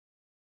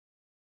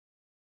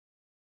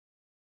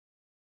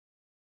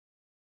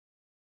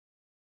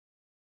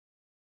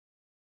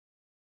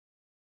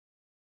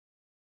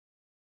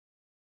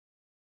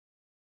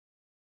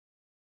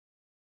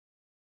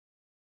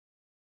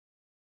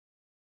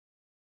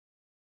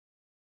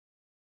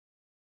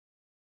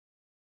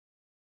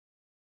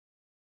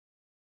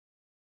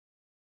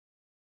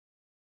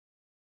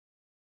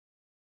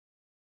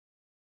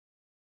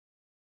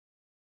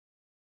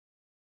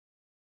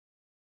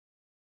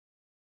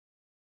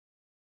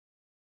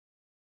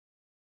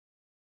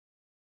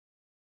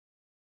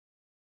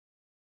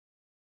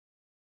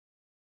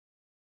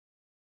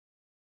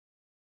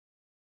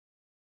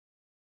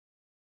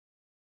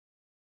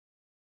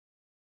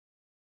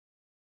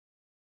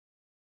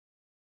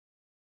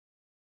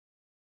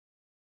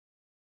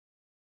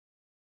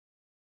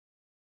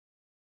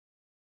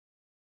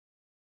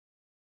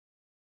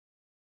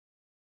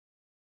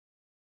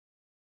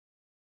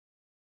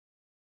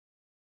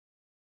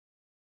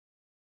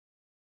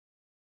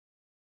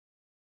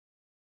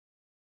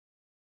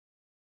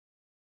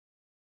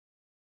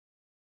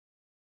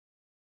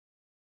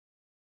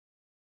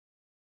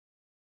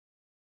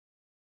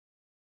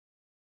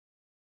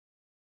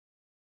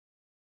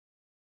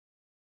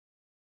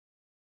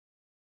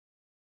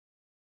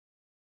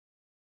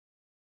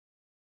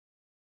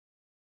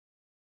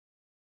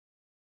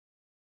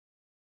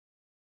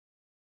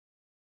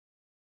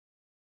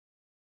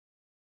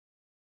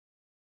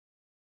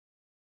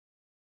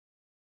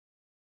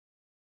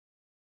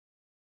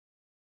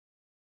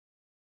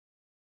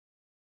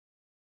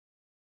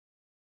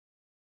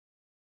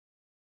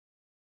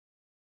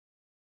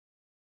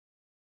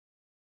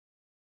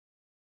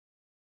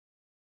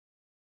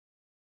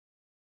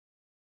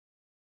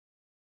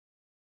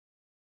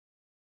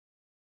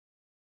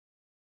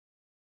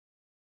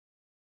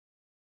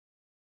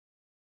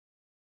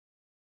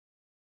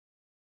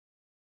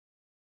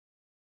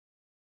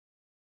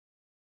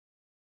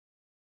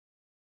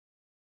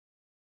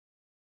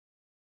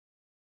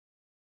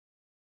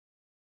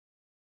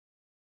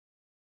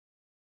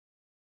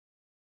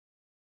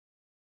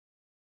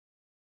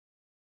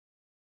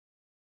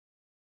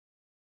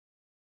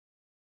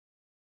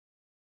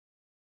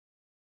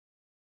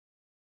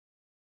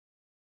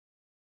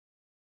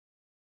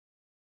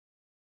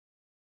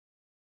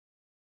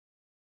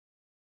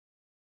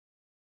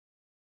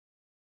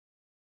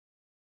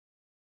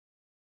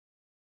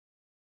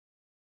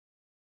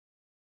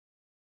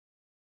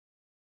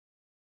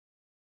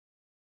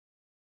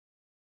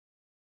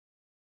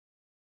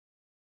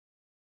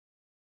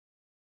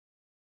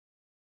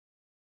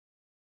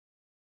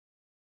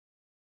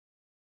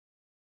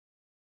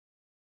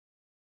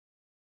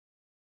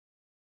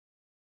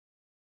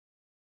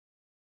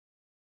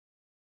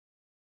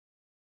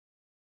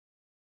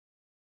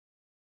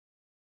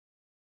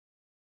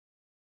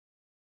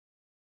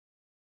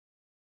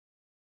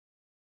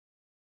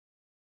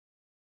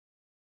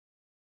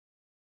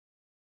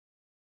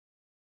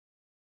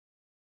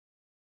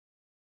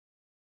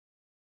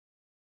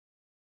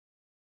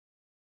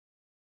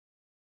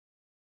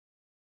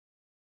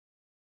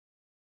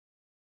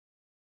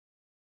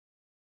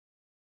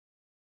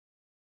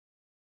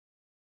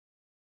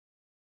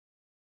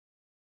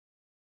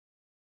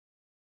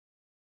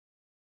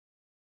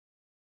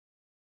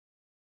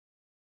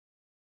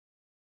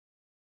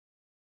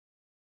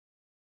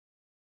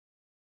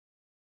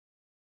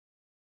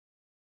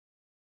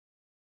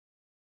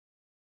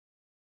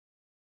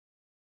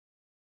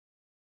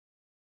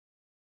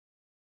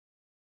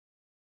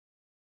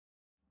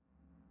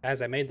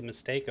Guys, I made the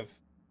mistake of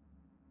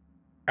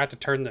I had to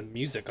turn the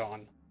music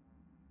on.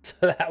 So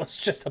that was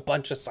just a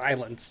bunch of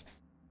silence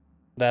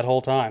that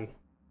whole time.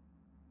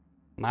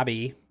 My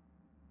B.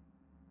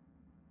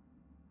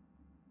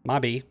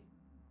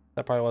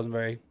 That probably wasn't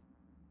very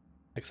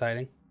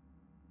exciting.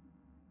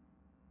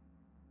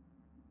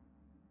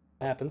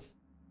 Happens.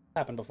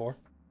 Happened before.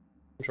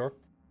 I'm sure.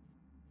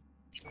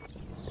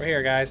 We're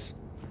here, guys.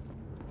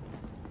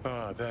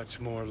 Ah, that's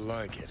more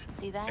like it.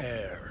 See that?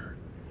 Air.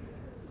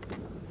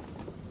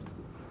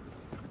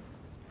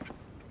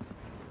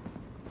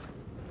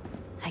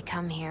 I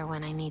come here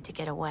when I need to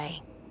get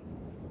away.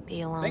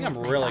 Be alone I think with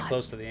I'm my really thoughts.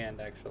 close to the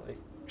end, actually.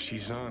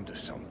 She's on to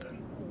something.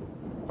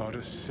 Ought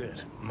to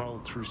sit, mull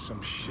through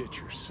some shit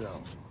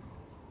yourself.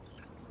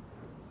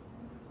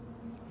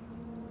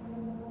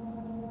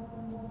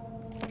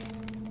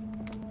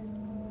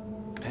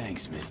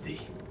 Thanks,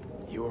 Misty.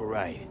 You were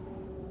right.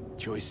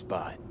 Choice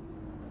spot.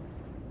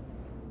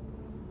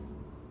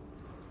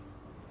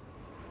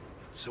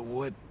 So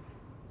what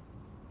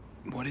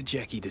did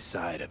Jackie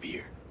decide up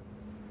here?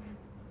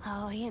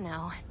 Oh, you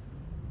know.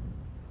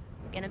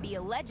 Gonna be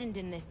a legend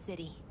in this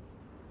city.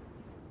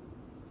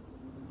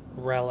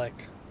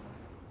 Relic.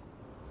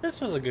 This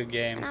was a good And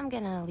game. I'm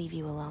gonna leave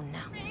you alone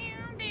now.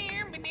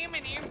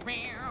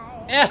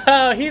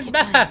 Yeah, he's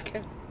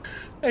back.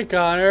 Hey,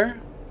 Connor.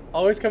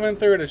 Always coming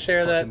through to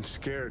share Fucking that.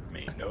 scared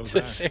me, know To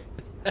that? share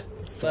that.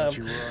 Thought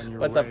you were on your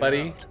What's up, way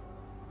buddy? out.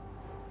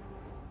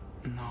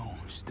 No,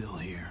 still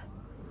here.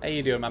 How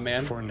you doing, my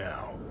man? For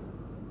now.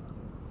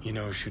 You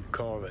know, should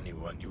call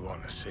anyone you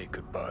want to say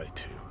goodbye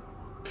to.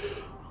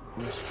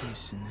 Worst case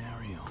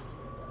scenario.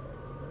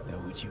 That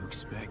what you I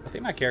expect?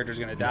 think my character's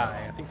gonna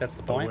die. I think that's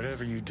the But point.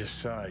 whatever you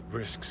decide,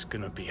 risk's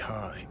gonna be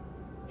high.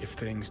 If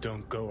things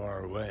don't go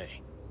our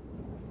way.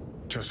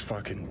 Just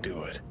fucking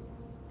do it.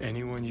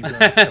 Anyone you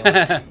gotta talk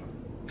to,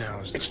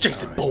 now's It's the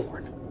Jason time.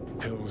 Bourne.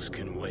 Pills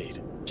can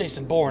wait.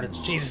 Jason Bourne, it's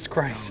Jesus Not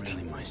Christ.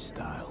 really my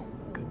style.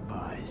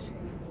 Goodbyes.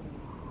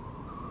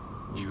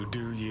 You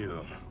do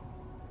you.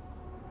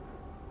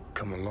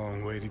 Come a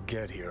long way to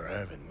get here,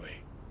 haven't we?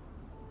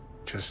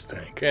 Just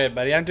think. Good,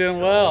 buddy. I'm doing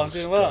well. I'm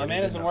doing well.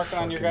 Amanda's been working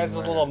on your guys'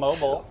 Fucking little landfill.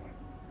 mobile.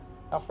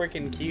 How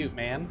freaking cute,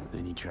 man.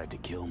 Then he tried to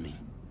kill me.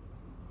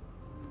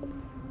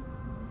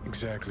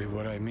 Exactly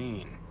what I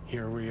mean.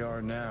 Here we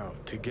are now,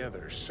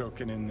 together,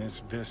 soaking in this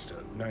vista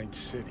of Night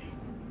City.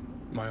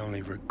 My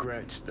only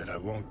regret's that I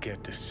won't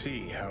get to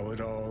see how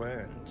it all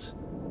ends.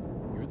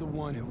 You're the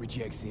one who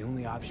rejects the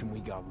only option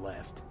we got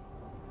left.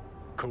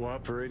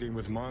 Cooperating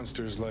with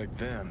monsters like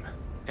them,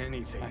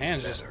 anything's My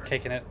hand's better. just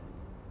kicking it.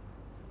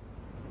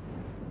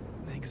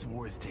 Think it's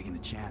worth taking a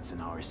chance in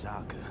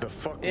Arasaka. The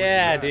fuck was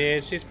Yeah, that?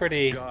 dude. She's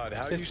pretty. God,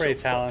 how She's you pretty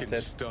so fucking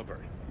talented.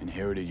 stubborn?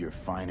 Inherited your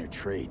finer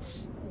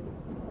traits.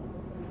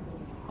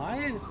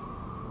 Why is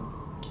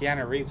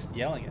Keanu Reeves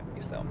yelling at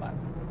me so much?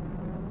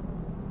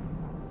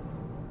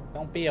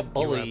 Don't be a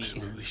bully.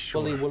 absolutely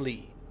sure? Bully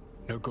woolly.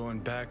 No going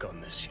back on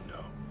this, you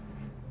know.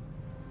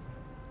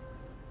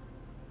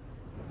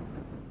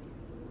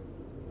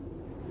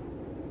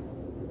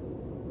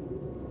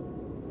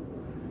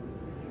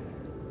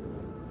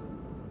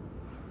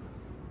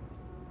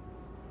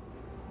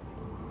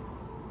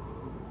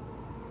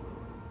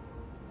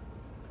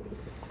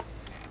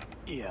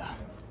 Yeah,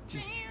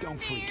 just don't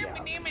freak out.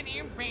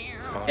 Honestly,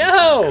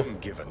 Yo!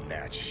 couldn't give a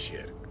gnat's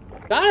shit.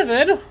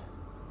 Donovan!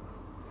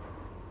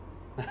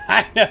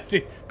 I know,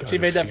 dude. Got She a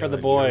made that for the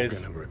feeling you're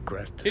boys. gonna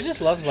regret She this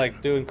just loves, decision.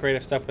 like, doing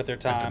creative stuff with her At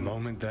the time.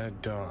 moment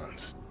that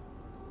dawns,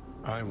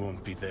 I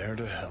won't be there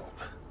to help.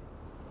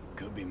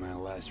 Could be my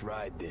last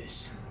ride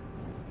this.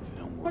 If it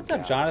don't work What's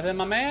up, out, Jonathan,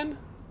 my man?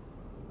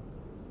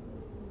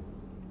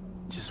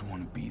 Just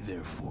want to be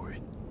there for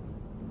it.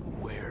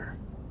 Where?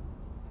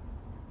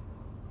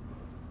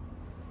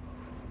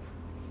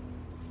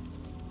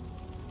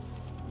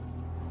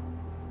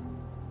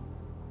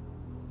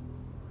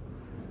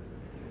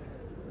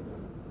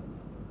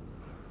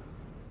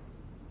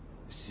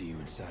 See you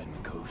inside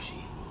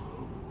Mikoshi.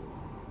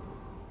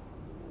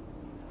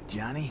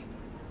 Johnny?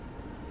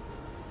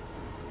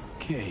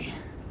 Okay,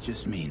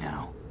 just me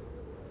now.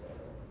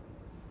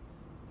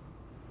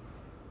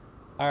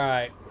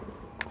 Alright.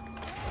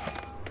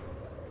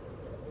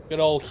 Good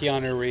old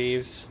Keanu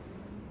Reeves.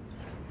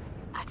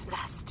 At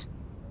last,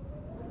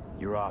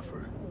 Your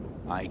offer.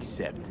 I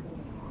accept.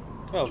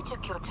 Oh, you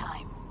took your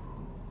time.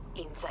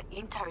 In the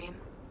interim,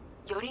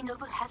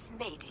 Yorinobu has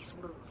made his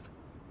move.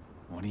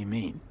 What do you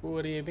mean?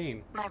 what do you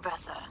mean? My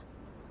brother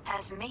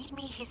has made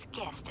me his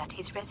guest at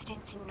his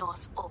residence in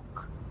North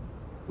Oak.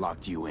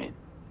 Locked you in.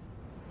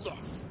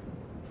 Yes,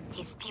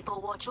 his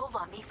people watch over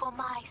me for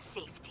my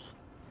safety.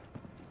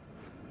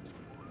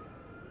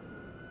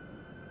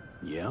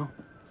 Yeah?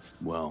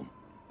 Well,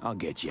 I'll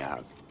get you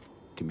out.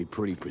 Can be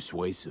pretty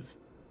persuasive.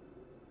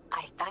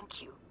 I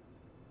thank you.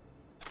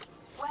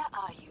 Where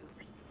are you?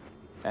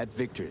 At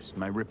Victor's,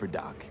 my Ripper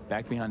dock,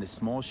 back behind a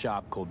small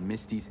shop called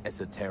Misty's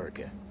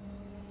Esoterica.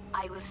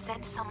 I will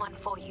send someone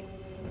for you.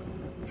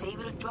 They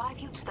will drive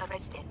you to the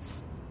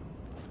residence.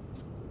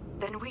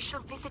 Then we shall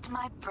visit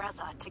my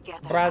brother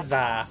together Brother.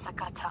 at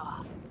Arasaka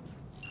Tower.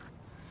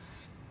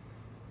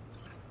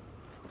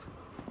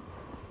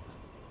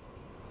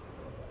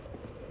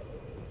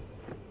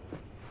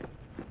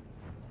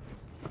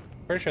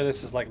 Pretty sure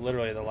this is like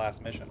literally the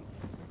last mission.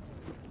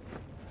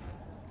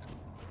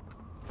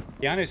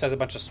 Keanu says a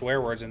bunch of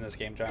swear words in this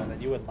game,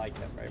 Jonathan. You wouldn't like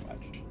it very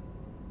much.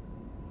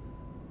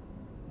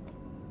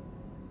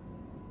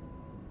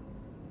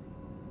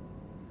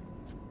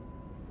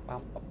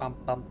 Bum, bum,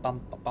 bum,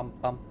 bum, bum,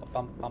 bum,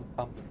 bum, bum,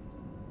 bum.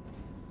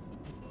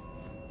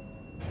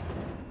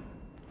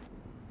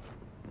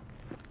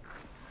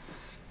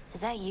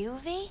 Is that you,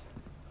 V?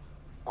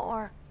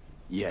 Or...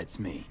 Yeah, it's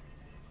me.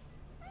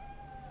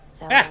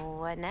 So, Ah!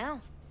 what now?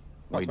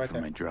 What's Waiting right for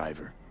there? my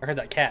driver. I heard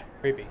that cat.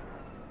 Creepy.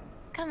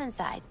 Come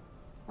inside.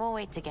 We'll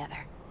wait together.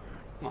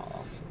 Aw.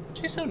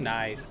 She's so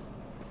nice.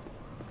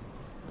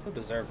 So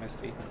deserved,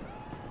 Misty.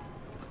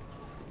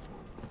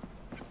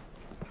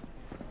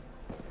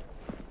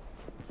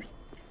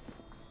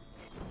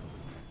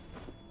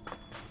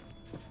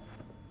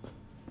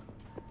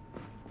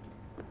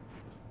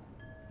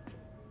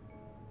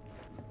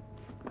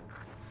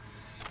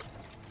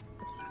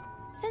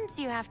 Since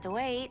you have to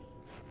wait,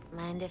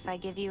 mind if I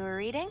give you a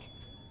reading?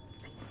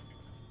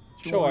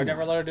 Sure, I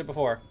never learned it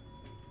before.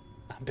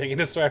 I'm big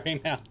into swearing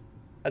now.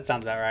 That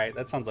sounds about right.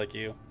 That sounds like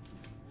you.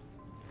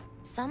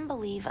 Some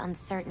believe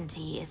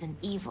uncertainty is an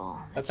evil.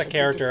 That's that a should be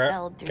character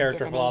dispelled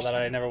through flaw that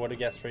I divination. never would have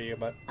guessed for you,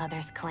 but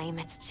Others claim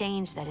it's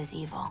change that is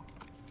evil.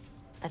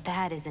 But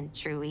that isn't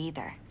true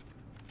either.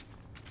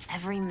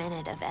 Every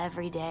minute of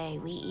every day,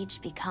 we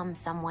each become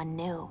someone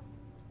new.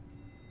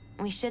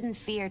 We shouldn't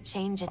fear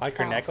change I itself. like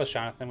her necklace,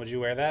 Jonathan. Would you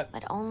wear that?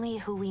 But only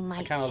who we It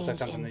might kind of change looks like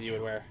something into. that you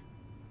would wear.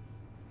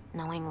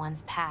 Knowing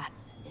one's path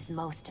is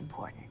most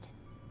important.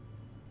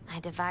 I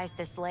devised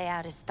this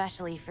layout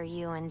especially for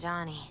you and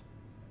Johnny.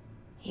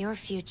 Your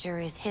future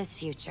is his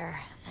future,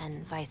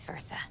 and vice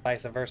versa.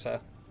 Vice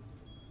versa.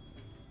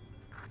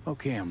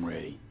 Okay, I'm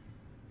ready.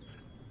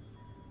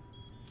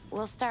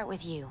 We'll start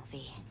with you,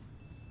 V.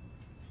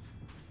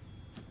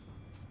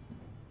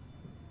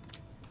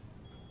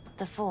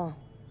 The Fool.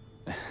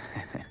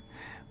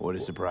 What a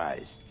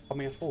surprise. Call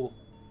me a fool.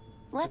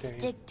 Let's dare you.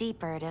 dig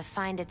deeper to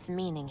find its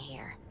meaning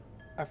here.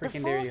 I The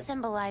freaking dare Fool you.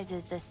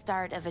 symbolizes the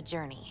start of a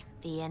journey,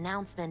 the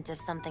announcement of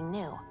something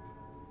new.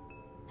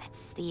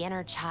 It's the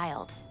inner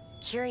child,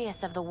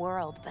 curious of the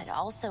world, but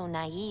also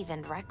naive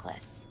and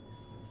reckless.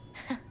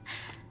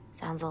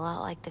 Sounds a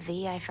lot like the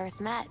V I first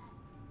met.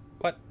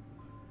 What?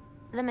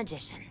 The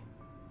Magician.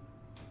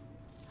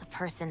 A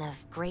person of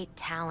great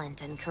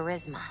talent and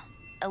charisma.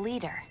 A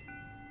leader.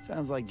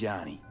 Sounds like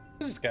Johnny.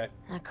 Who's this guy?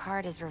 The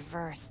card is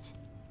reversed.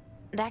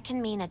 That can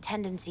mean a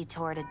tendency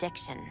toward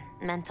addiction,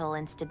 mental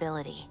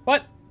instability.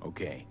 What?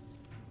 Okay,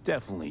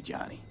 definitely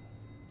Johnny.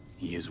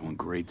 He is one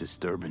great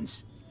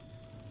disturbance.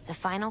 The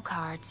final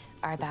cards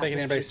are about making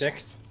the anybody sick?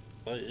 futures.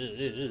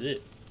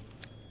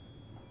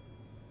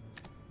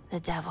 The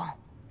Devil.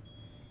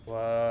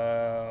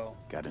 Whoa.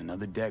 Got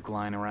another deck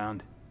lying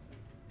around?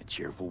 A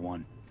cheerful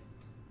one?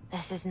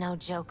 This is no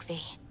joke,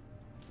 V.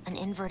 An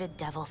inverted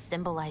devil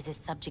symbolizes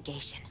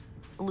subjugation,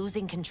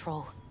 losing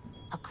control,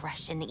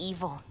 aggression,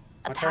 evil,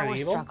 a Am I turning power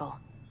evil? struggle.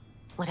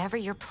 Whatever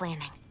you're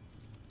planning,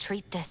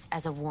 treat this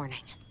as a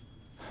warning.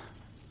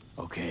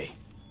 Okay.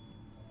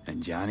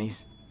 And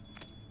Johnny's?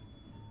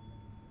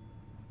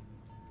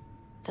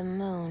 The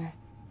moon.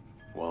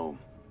 Whoa,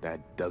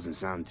 that doesn't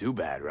sound too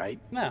bad, right?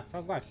 No,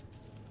 sounds nice.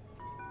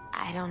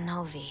 I don't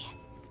know, V.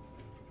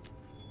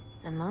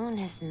 The moon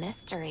is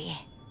mystery.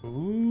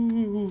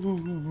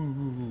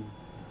 Ooh.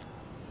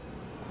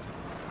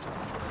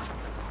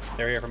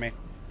 They're here for me.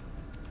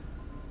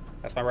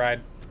 That's my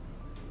ride.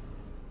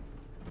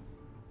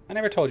 I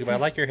never told you, but I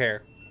like your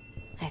hair.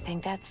 I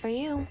think that's for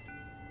you.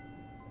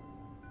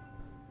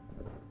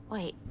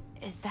 Wait,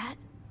 is that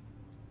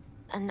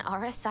an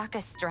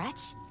Arasaka stretch?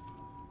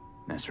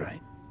 That's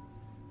right.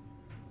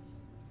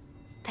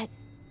 But,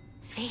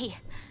 V,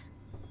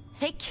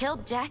 they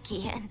killed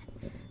Jackie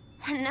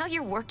and now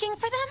you're working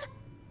for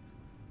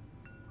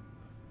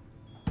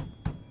them?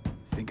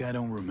 Think I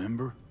don't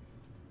remember?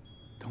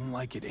 Don't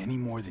like it any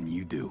more than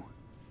you do.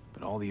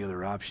 But all the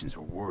other options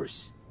were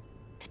worse.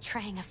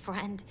 Betraying a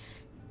friend.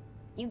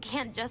 You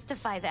can't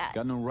justify that.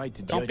 Got no right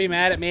to Don't judge be me.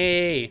 mad at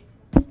me.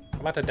 I'm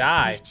about to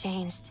die. You've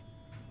changed.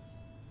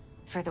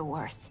 For the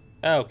worse.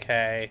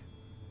 Okay.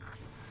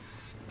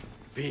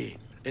 V,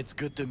 it's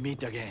good to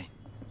meet again.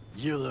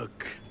 You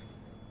look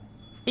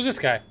Who's this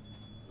guy?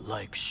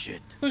 like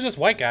shit. Who's this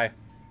white guy?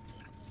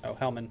 Oh,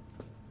 Hellman.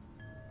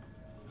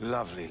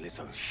 Lovely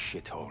little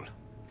shithole.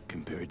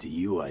 Compared to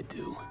you, I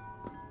do.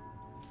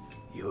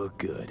 You look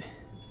good.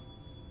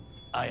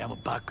 I am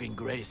back in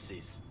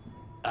graces,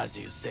 as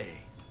you say.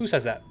 Who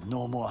says that?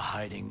 No more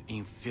hiding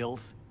in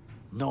filth,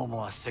 no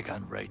more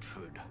second-rate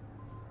food.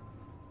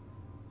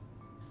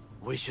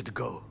 We should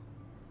go.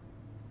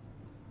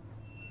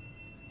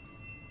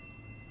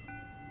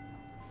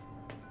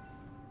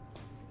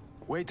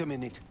 Wait a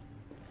minute.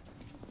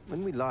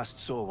 When we last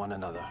saw one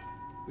another,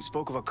 we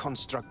spoke of a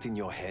construct in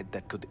your head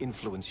that could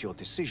influence your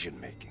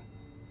decision-making.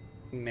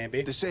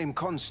 Maybe. The same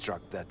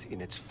construct that,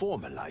 in its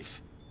former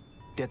life,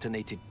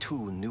 detonated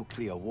 2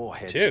 nuclear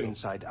warheads Two?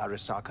 inside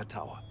Arasaka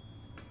Tower.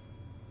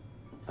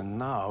 And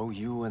now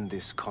you and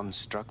this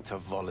construct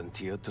have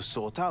volunteered to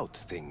sort out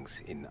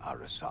things in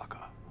Arasaka.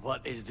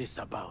 What is this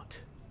about?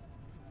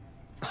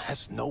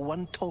 Has no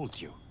one told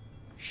you?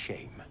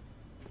 Shame.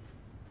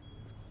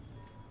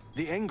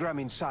 The engram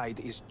inside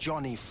is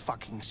Johnny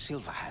fucking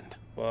Silverhand.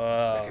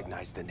 Whoa.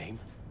 Recognize the name?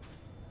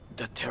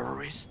 The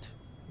terrorist?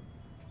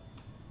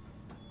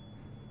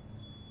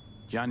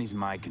 Johnny's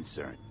my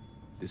concern.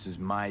 This is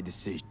my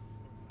decision.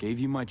 Gave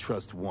you my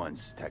trust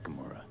once,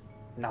 Takamura.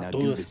 Now Now do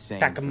do the this,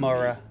 same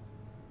Takamura. for me.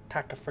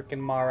 Taka freaking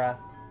Mara.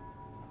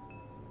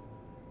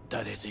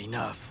 That is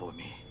enough for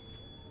me.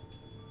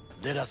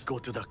 Let us go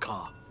to the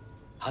car.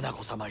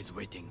 Hanako-sama is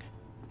waiting.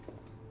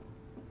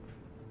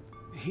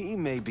 He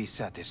may be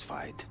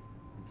satisfied.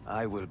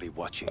 I will be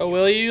watching. Oh,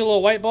 will you,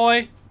 little white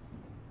boy?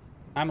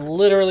 I'm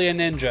literally a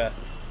ninja.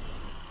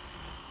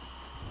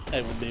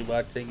 I will be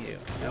watching you.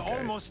 We're Okay.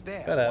 almost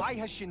there. Shut up. Why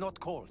has she not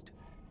called?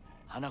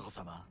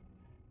 Hanako-sama,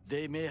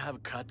 they may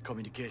have cut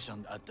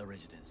communication at the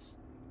residence.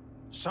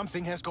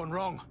 Something has gone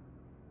wrong.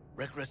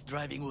 Reckless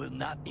driving will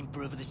not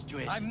improve the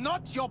situation. I'm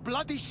not your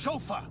bloody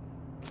chauffeur.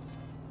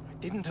 I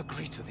didn't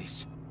agree to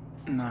this.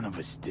 None of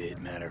us did,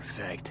 matter of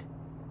fact.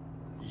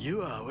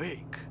 You are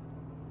awake.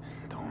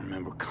 Don't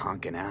remember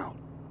conking out.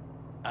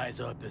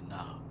 Eyes open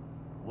now.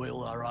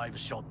 We'll arrive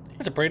shortly.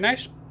 It's a pretty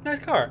nice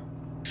car.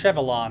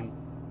 Chevrolet.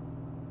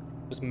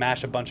 Just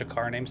mash a bunch of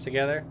car names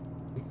together.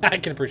 I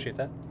can appreciate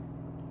that.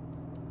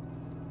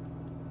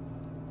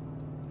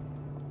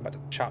 I'm about to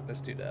chop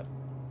this dude up.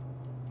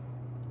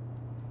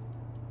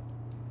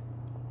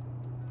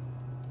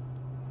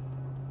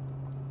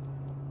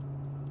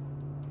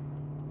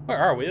 Where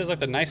are we? This is like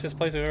the nicest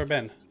place we've ever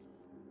been.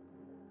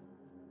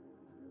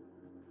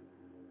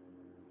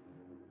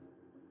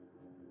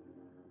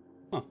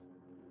 Huh.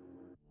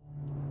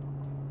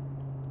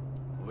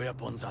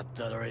 Weapons at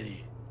the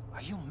ready.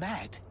 Are you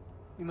mad?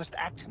 We must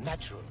act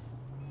natural.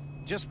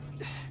 Just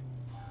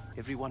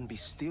everyone be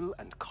still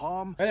and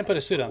calm. I didn't put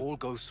a suit and on. All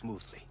go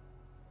smoothly.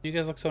 You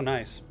guys look so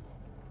nice.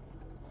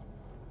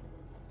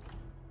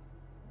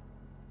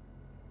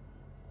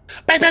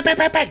 Bang, bang, bang,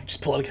 bang, bang!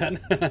 Just pull out a gun.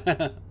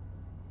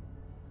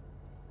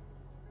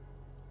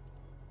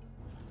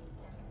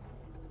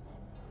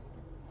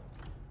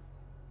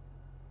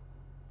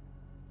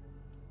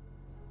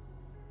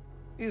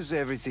 Is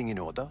everything in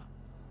order?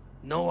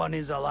 No one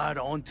is allowed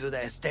onto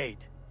the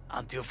estate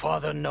until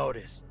further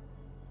notice.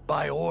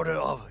 By order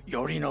of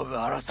Yorinobu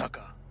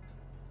Arasaka.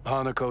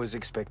 Hanako is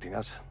expecting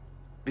us.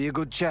 Be a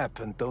good chap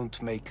and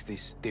don't make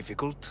this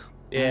difficult.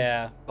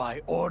 Yeah.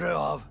 By order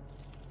of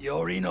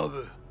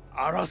Yorinobu You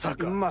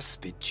Arasaka.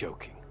 must be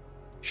joking.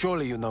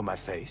 Surely you know my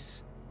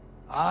face.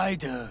 I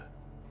do.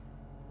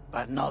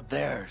 But not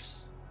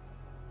theirs.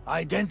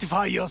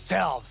 Identify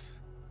yourselves.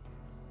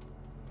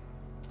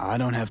 I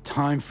don't have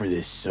time for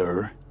this,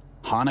 sir.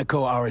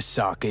 Hanako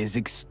Arasaka is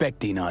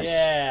expecting us.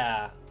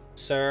 Yeah,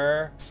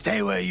 sir.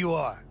 Stay where you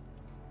are.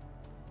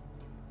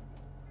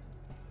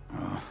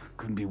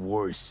 Couldn't be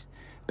worse.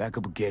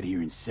 Backup will get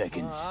here in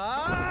seconds.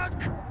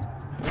 Fuck!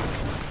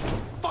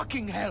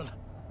 Fucking hell!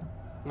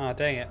 Oh,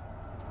 dang it.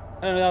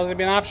 I didn't know that was gonna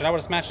be an option. I would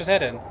have smashed his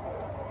head in.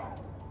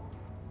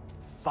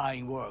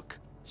 Fine work,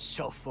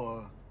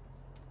 chauffeur.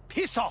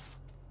 Piss off!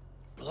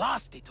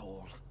 Blast it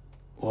all.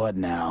 What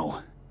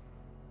now?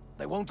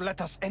 They won't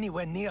let us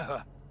anywhere near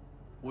her.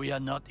 We are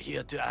not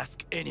here to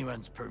ask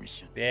anyone's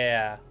permission.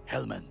 Yeah.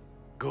 Hellman,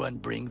 go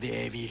and bring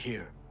the AV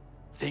here.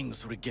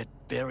 Things will get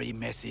very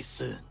messy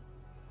soon.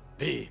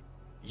 B,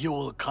 you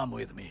will come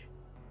with me.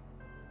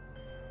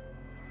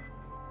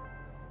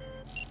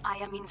 I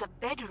am in the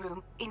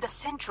bedroom in the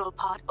central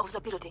part of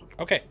the building.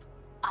 Okay.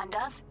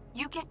 Anders,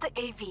 you get the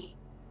AV.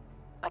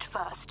 But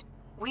first,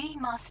 we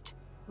must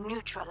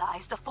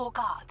neutralize the 4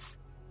 guards.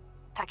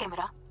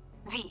 Takemura,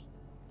 V,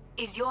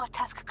 is your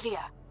task clear?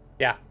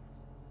 Yeah.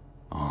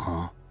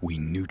 Uh-huh. We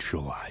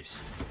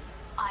neutralize.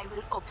 I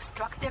will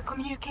obstruct their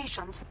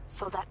communications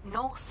so that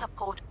no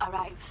support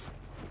arrives.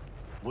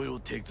 We will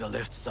take the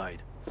left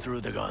side,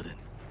 through the garden.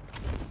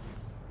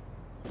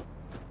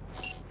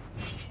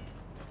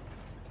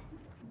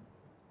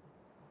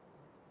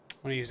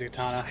 I'm gonna use the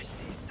katana. I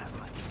see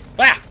someone.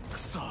 Ah!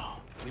 So,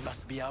 we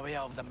must be aware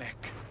of the mech.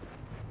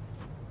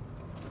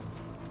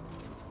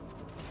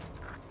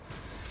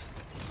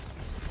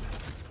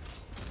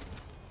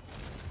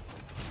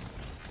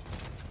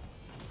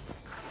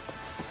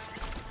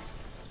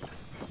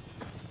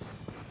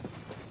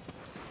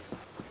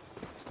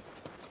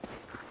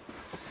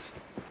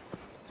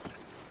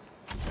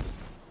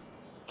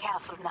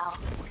 Careful now.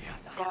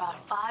 There are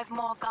 5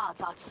 more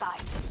guards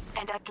outside,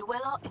 and a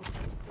dueler in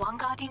one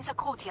guard in the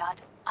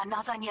courtyard,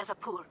 another near the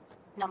pool,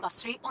 number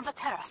 3 on the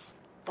terrace,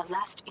 the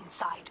last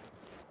inside.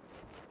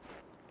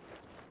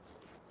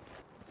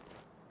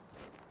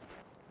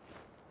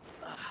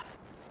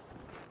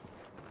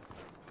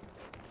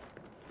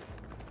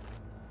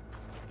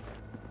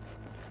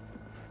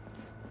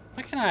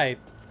 Why can't I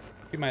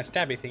do my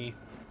stabby thingy?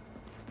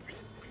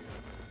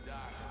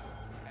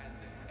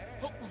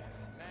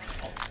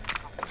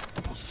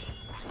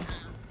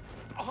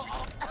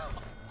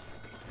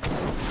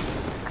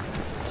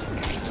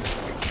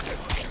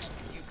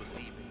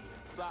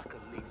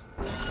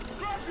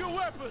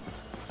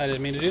 I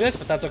didn't mean to do this,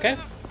 but that's okay.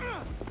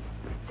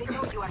 They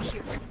know you are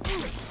here. You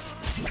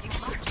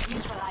must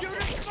neutralize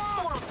them.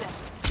 All of them.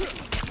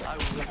 I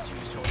will let you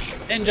show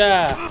them.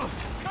 Ninja!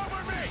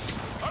 Cover me!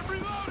 I'm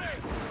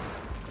reloading!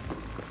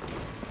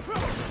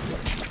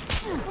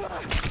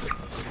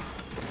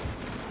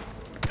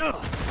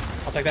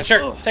 I'll take that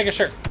shirt. Take a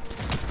shirt.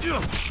 Take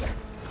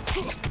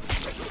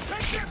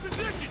their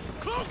position!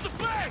 Close the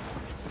flank!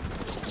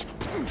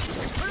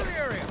 Clear the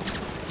area!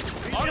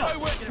 On my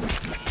way!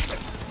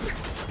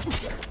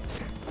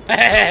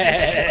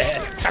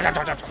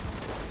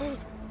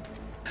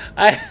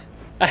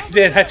 I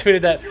did. I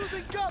tweeted that.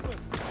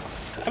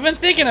 I've been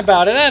thinking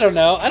about it. I don't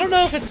know. I don't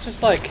know if it's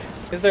just like,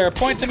 is there a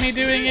point to me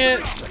doing it?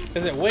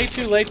 Is it way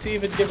too late to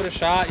even give it a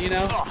shot, you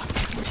know?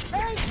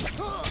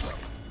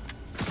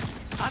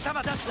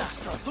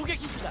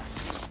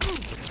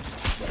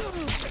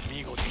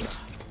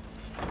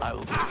 I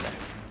will be there.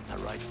 The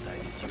right side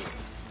is yours.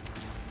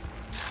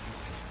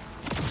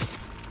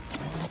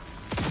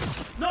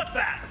 Not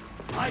bad!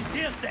 I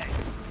dare say!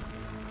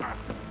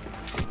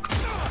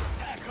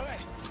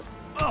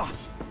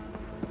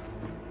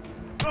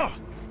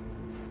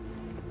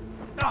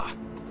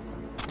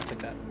 I'll take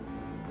that.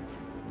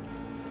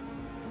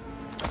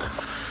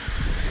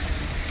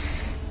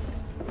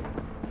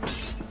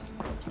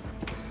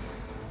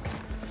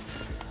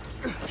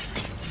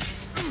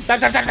 Stop,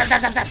 stop, stop, stop,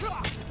 stop, stop,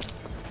 stop!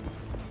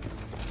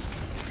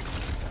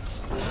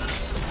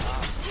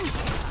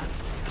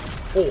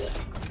 Oh.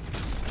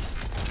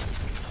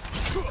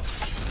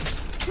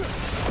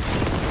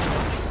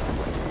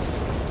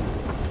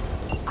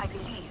 I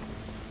believe.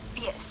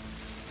 Yes.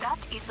 That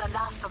is the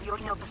last of your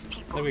nobles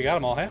people. There we got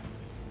them all, hey?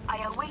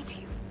 I await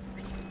you.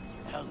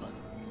 Hellman,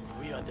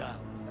 we are down.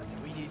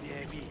 We need the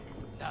AV.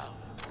 Now.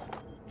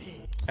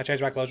 V. I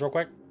change my clothes real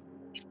quick.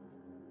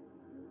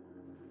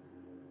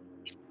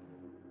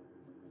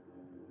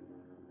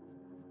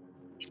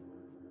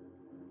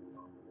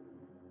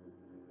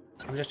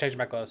 I'm just changing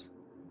my clothes.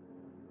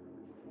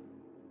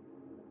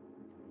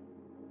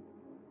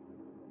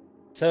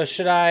 So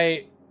should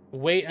I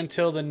wait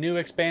until the new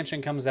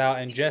expansion comes out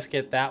and just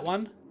get that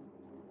one?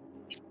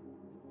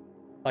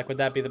 Like, would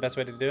that be the best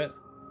way to do it?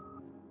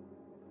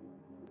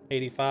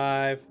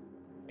 85,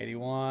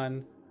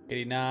 81,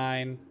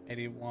 89,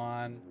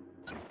 81.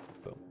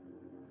 Boom.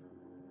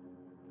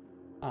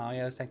 Oh,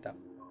 yeah, let's take that.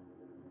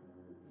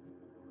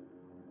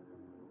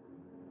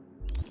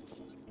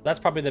 That's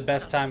probably the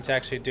best time to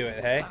actually do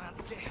it, hey?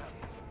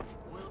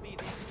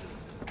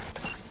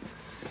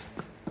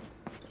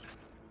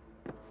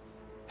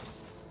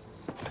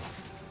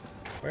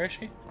 Where is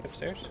she?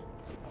 Upstairs?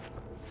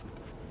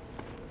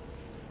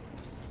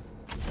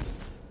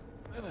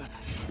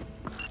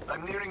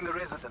 I'm nearing the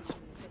residence.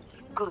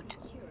 Good.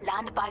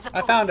 Land by the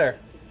I pool. found her.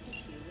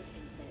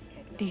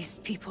 These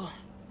people,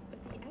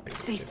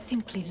 they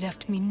simply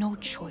left me no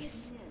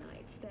choice.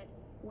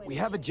 We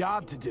have a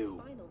job to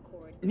do.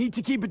 Need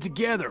to keep it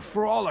together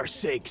for all our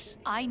sakes.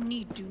 I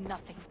need do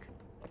nothing.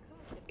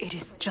 It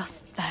is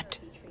just that.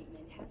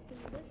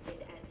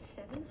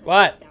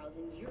 What?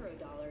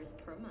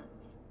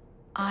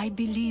 I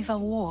believe a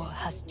war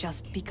has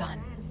just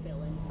begun.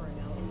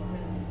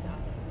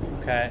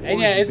 Okay. And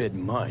yeah,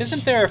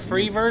 isn't there a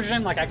free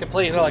version? Like I could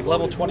play it at like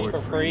level 20 for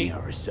free?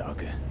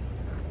 Arasaka.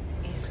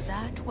 Is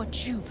that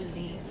what you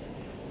believe?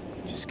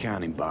 Just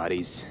counting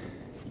bodies.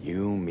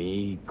 You,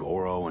 me,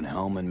 Goro, and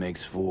Hellman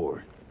makes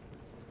 4.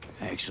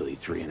 Actually,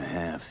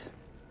 3.5.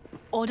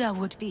 Oda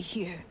would be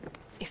here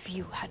if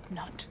you had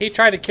not. He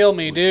tried to kill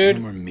me, Was dude.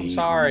 him or me I'm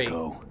sorry.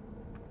 Hanako?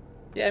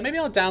 Yeah, maybe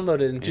I'll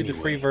download it and do the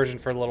free Anyway, version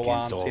for a little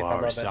while and Against see if all I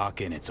love it.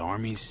 Arasaka and its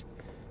armies,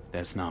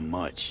 that's not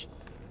much.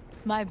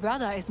 My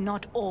brother is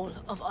not all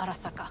of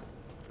Arasaka.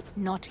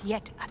 Not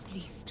yet, at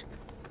least.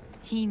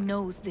 He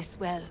knows this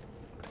well.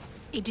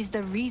 It is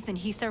the reason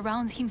he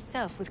surrounds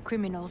himself with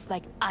criminals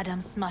like Adam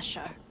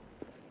Smasher.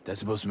 That's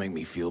supposed to make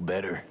me feel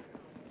better.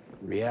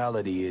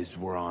 Reality is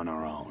we're on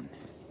our own.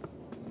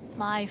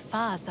 My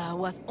father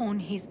was on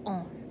his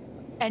own,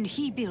 and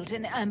he built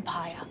an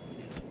empire.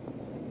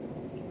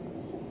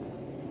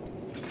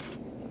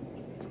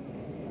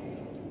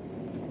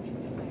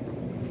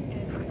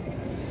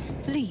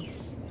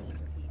 Please.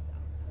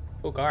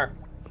 Cool car.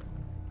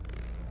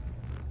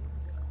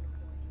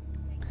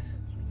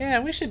 Yeah,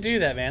 we should do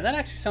that, man. That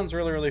actually sounds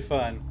really, really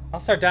fun. I'll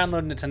start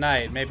downloading it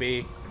tonight,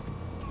 maybe.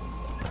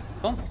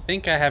 I don't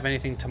think I have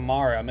anything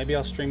tomorrow. Maybe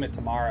I'll stream it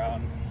tomorrow.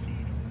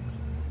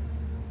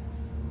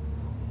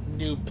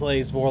 Noob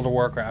plays World of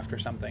Warcraft or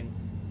something.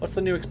 What's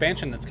the new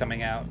expansion that's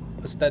coming out?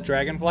 Is it that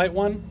Dragonflight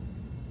one?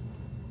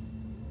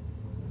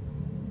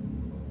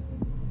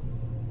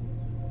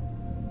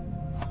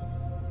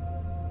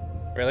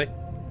 Really?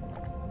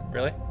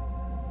 Really?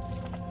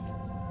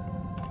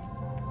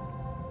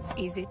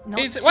 Is it not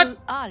Is it- too what?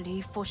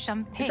 early for You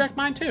champagne? drank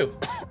mine too.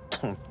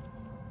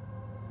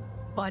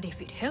 But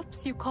if it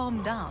helps you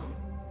calm down,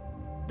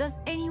 does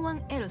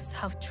anyone else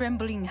have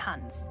trembling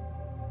hands?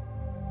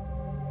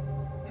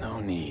 No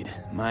need.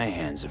 My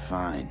hands are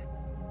fine.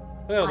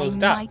 Look at all those I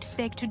dots. might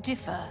beg to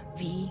differ,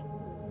 V.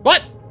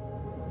 What?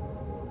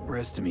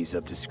 Rest of me's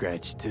up to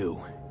scratch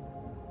too.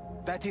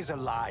 That is a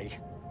lie.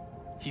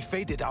 He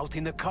faded out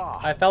in the car.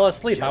 I fell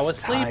asleep. I Just was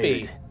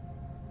sleepy. tired.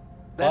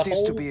 That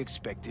is to Butthole. be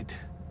expected.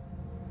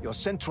 Your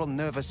central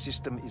nervous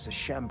system is a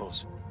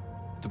shambles.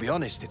 To be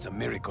honest, it's a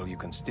miracle you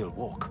can still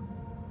walk.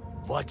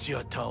 Watch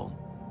your tone,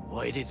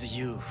 or it is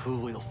you who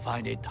will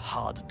find it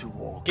hard to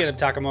walk. Get him,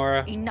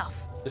 Takamura.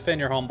 Enough. Defend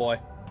your homeboy.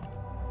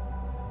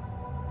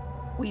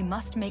 We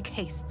must make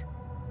haste.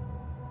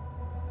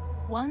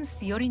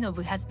 Once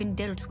Yorinobu has been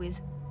dealt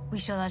with, we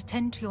shall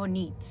attend to your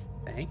needs.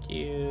 Thank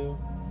you.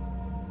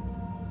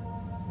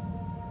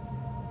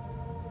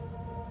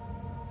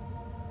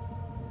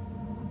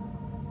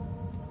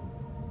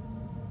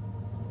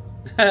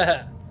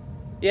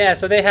 Yeah,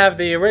 so they have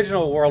the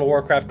original World of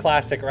Warcraft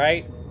Classic,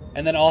 right?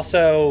 And then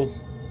also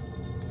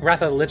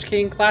Wrath of the Lich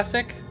King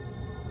Classic?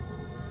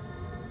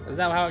 Is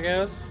that how it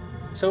goes?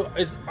 So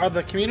are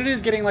the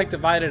communities getting like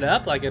divided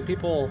up? Like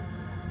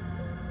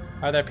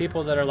are there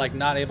people that are like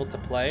not able to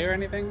play or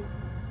anything?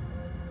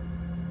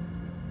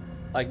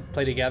 Like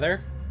play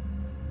together?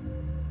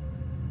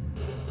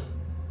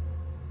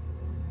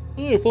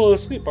 Oh, I fell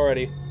asleep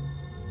already.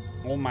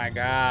 Oh my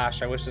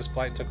gosh, I wish this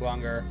flight took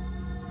longer.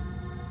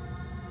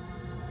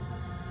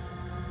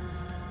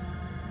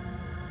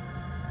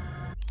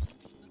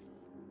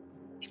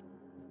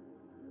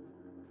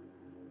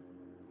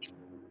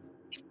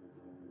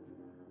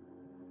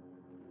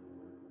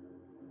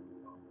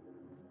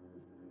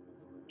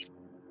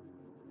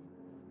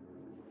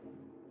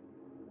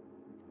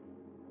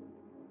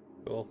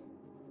 Cool.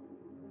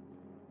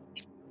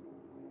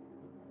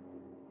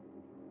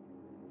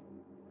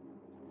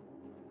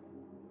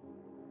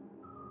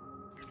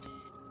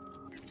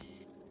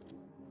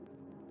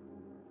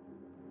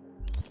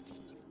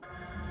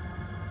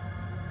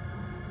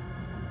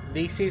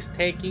 This is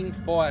taking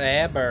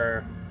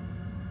forever.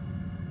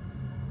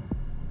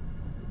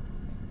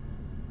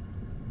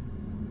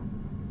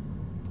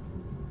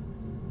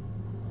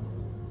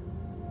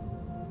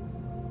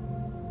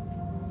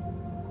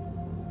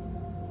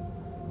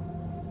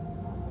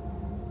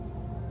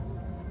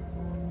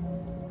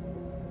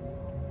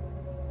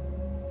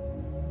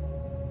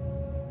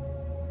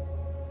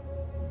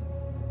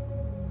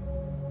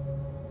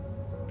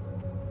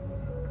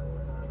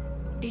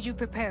 Did you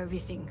prepare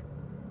everything?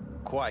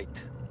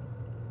 Quite.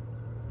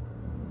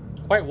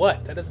 Quite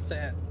what? That doesn't say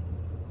it.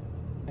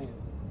 Man.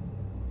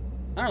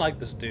 I don't like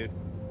this dude.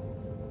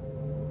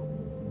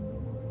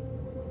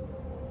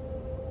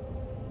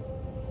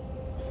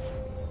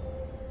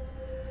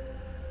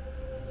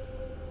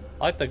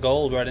 I like the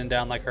gold running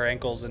down like her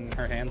ankles and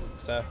her hands and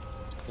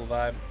stuff. It's a cool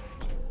vibe.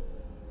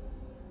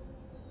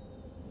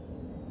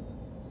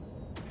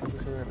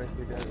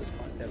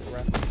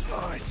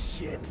 Oh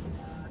shit.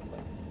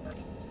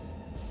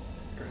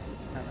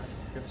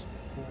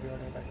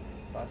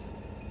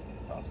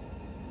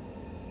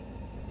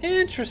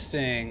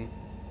 Interesting.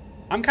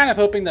 I'm kind of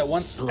hoping that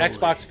once Slowly.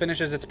 Xbox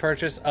finishes its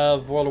purchase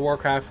of World of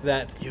Warcraft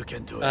that You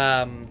can do it.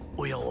 um,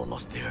 We are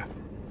almost there.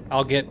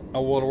 I'll get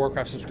a World of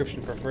Warcraft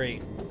subscription for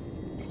free.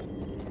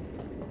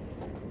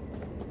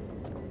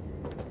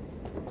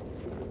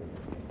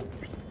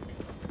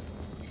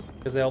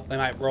 Because they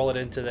might roll it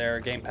into their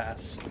Game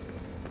Pass.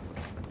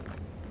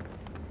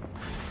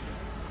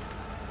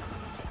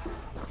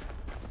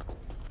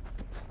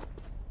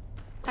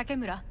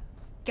 Takemura,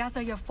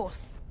 gather your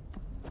force.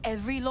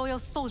 Every loyal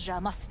soldier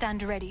must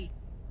stand ready.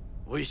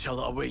 We shall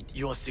await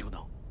your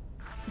signal.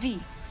 V,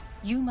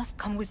 you must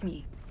come with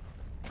me.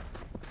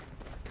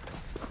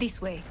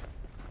 This way.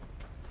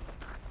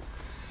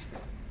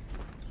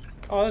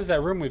 Oh, this is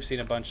that room we've seen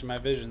a bunch in my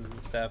visions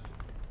and stuff.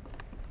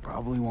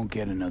 Probably won't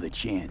get another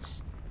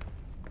chance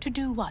To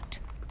do what?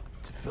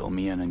 to fill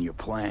me in on your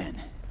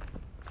plan.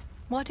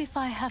 What if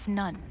I have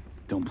none?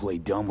 Don't play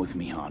dumb with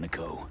me,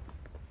 Hanako.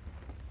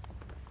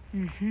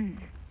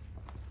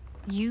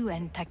 You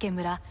and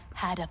Takemura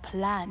had a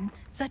plan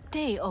the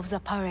day of the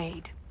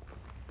parade.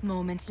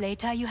 Moments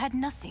later, you had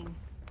nothing.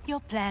 Your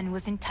plan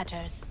was in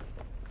tatters.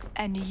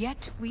 And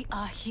yet we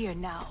are here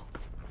now.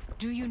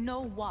 Do you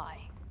know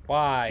why?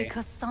 Why?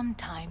 Because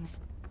sometimes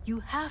you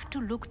have to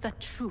look the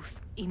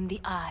truth in the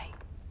eye.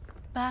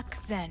 Back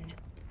then,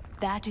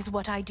 that is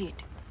what I did,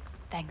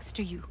 thanks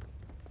to you.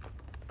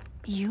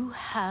 You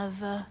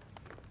have a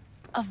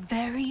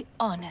very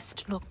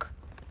honest look.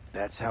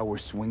 That's how we're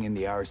swinging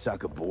the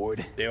Arasaka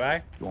board? Do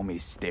I? You want me to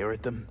stare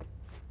at them?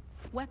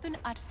 Weapon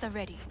at the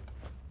ready.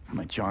 If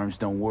my charms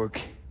don't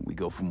work, we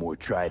go for more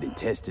tried and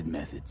tested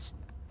methods.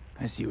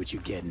 I see what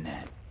you're getting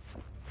at.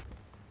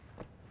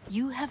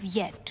 You have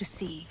yet to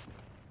see,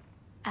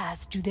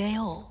 as do they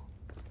all.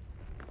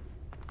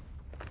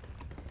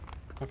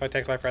 If I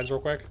text my friends real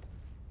quick.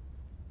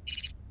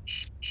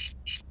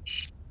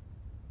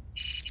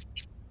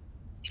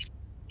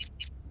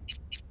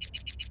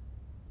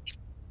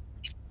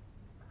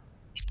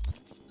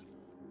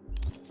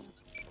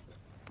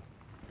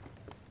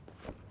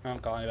 I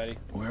don't call anybody.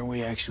 Where are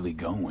we actually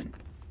going?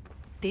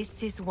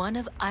 This is one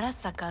of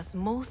Arasaka's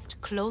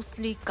most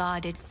closely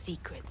guarded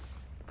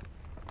secrets.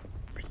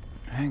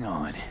 Hang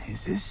on,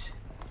 is this...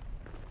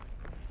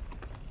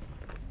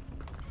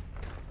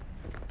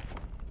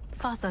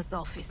 Father's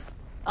office,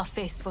 a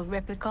faithful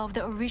replica of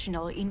the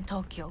original in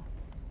Tokyo.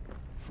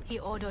 He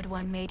ordered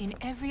one made in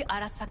every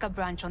Arasaka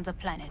branch on the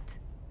planet.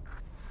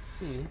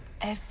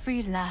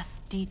 Every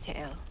last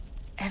detail,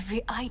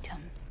 every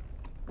item,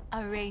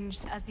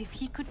 arranged as if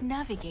he could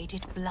navigate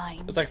it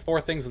blind. There's like 4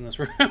 things in this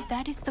room.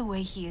 That is the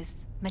way he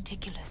is.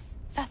 Meticulous,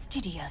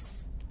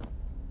 fastidious.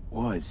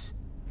 Was.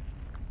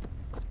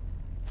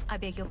 I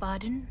beg your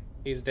pardon?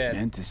 He's dead.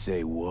 Meant to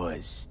say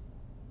was.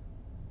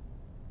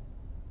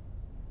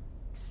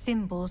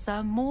 Symbols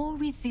are more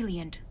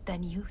resilient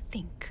than you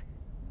think.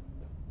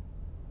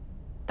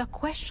 The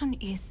question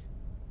is,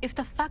 if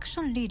the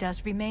faction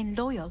leaders remain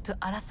loyal to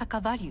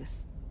Arasaka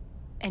values,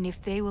 and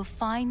if they will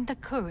find the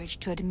courage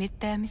to admit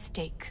their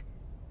mistake.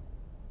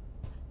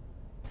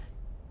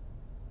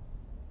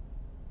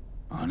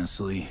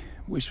 Honestly,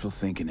 wishful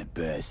thinking at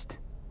best.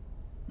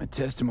 My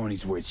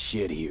testimony's worth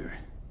shit here.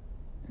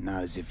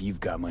 Not as if you've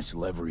got much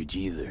leverage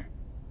either.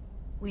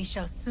 We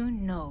shall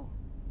soon know.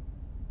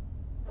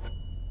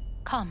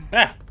 Come.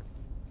 Ah.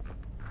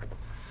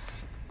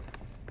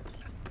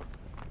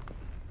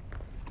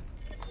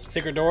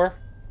 Secret door?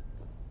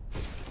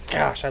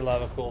 Gosh, I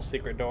love a cool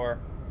secret door.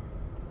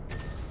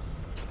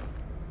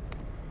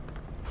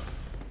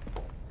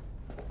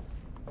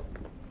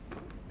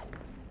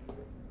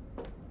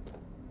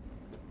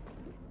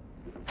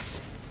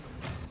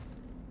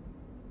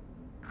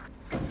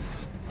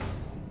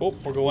 Oh,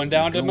 we're going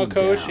down to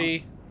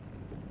Mikoshi.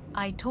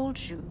 I told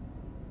you.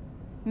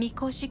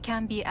 Mikoshi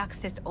can be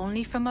accessed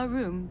only from a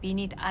room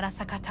beneath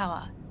Arasaka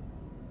Tower.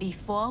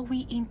 Before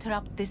we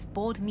interrupt this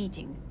board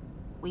meeting,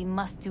 we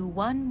must do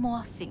one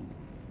more thing.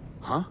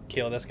 Huh?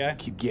 Kill this guy?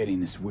 Keep getting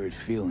this weird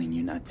feeling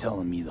you're not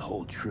telling me the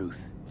whole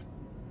truth.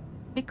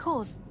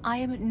 Because I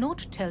am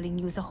not telling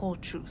you the whole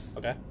truth.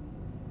 Okay.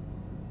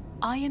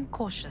 I am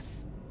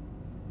cautious.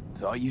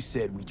 Thought you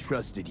said we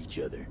trusted each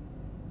other.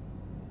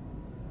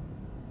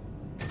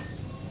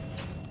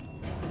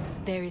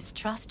 There is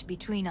trust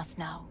between us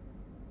now.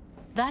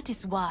 That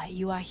is why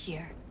you are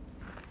here.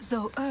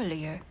 Though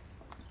earlier,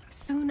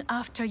 soon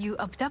after you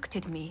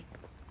abducted me,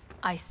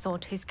 I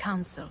sought his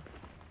counsel.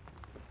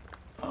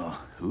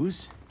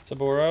 Whose?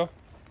 Saburo?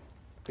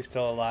 He's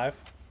still alive?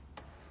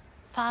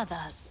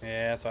 Father's.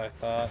 Yeah, that's what I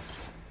thought.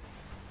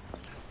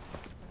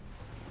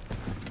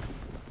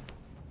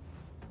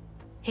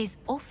 His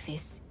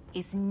office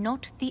is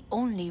not the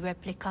only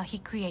replica he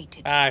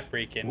created. I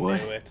freaking knew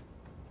What? it.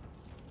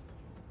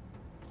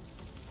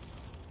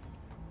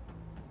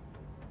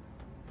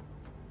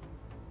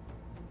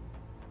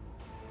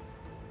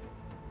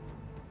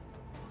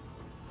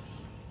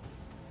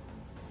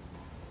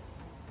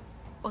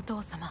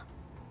 Otou-sama.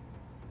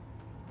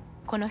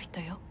 この人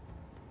よ。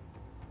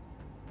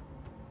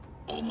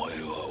お前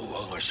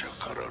は我が社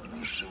から盗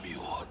み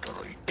を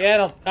働いた。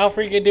 Yeah, I'll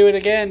freaking do it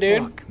again,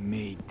 dude. Fuck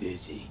me,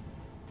 Dizzy.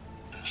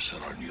 さ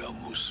らには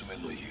娘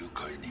の誘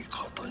拐に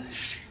加担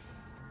し、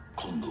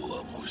今度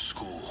は息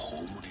子を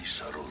葬り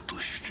去ろうと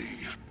してい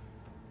る。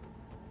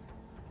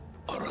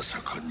荒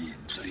坂に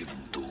随分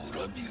と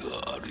恨み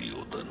があるよ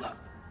うだな。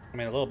I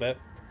mean, a little bit.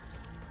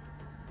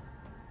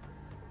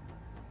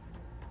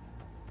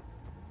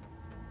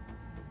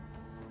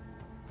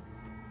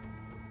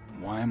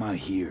 Why am I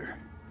here?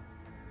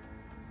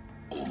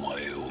 お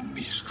前を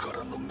自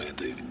らの目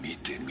で見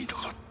てみた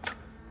かった。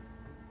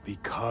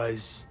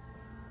 Because...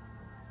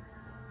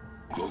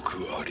 ご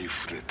くあり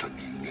ふれた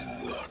人間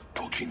が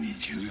時に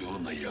重要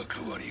な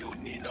役割を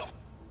担う。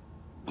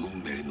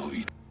運命の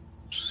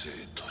生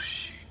と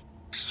死、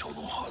そ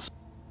のはず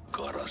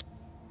ガラス、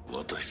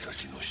私た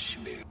ちの使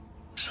命、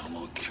そ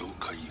の境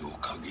界を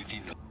限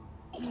りなく、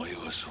お前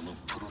はその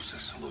プロセ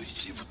スの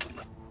一部と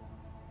なった。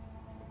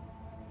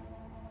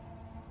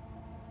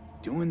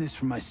 Doing this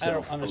for I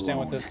myself don't understand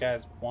what alone. this guy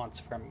wants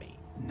from me.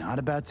 Not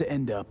about to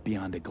end up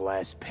beyond a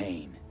glass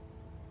pane.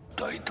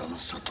 大胆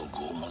さと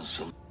傲慢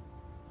さ。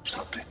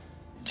さて、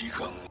時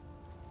間、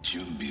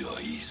準備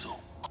はいいぞ。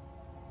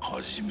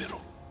始め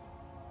ろ。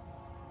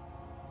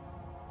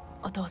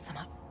お父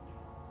様。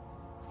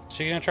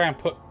 Is she gonna try and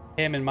put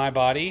him in my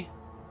body?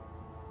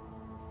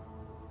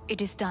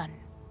 It is done.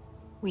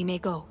 We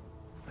may go.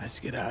 Let's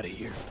get out of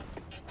here.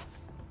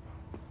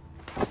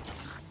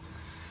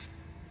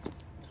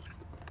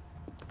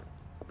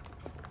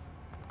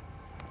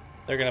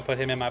 They're gonna put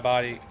him in my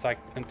body because I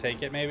can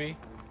take it, maybe?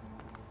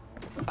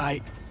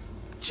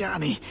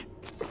 Johnny.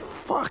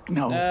 Fuck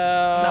no. No.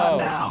 Not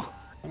now.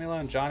 Leave me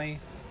alone, Johnny.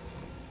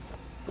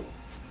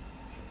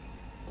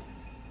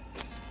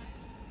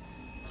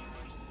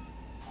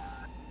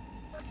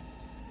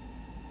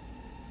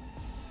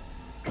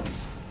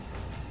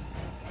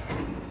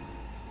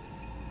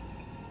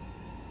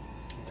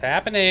 What's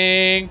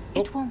happening?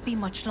 It won't be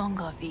much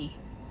longer, V.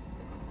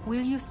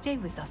 Will you stay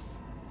with us?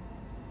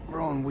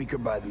 Growing weaker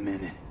by the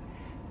minute.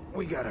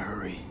 We gotta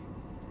hurry.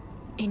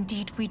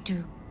 Indeed we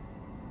do.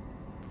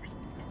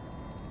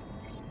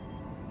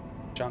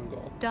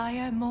 Jungle.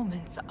 Dire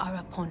moments are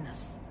upon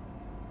us.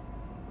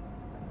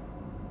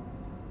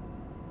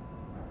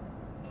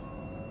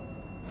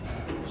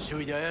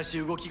 周囲で怪し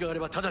い動きがあれ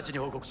ば直ちに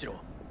報告しろ。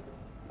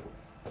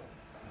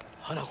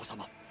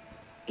Hanako-sama.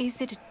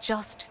 Is it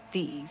just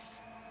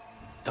these?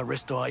 The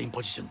rest are in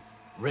position,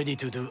 ready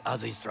to do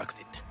as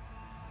instructed.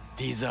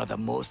 These are the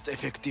most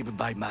effective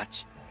by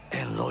match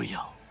and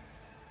loyal.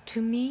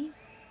 To me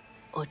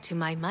or to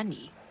my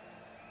money?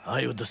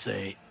 I would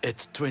say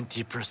it's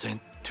 20%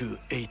 to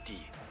 80,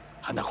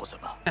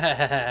 Hanako-sama.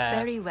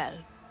 Very well.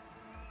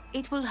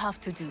 It will have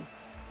to do.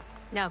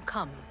 Now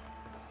come.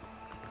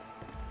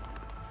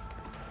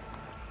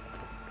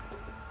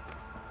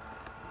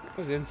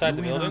 Was it inside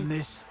the You in building? on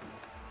this?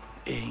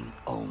 In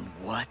on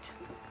what?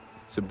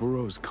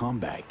 Saburo's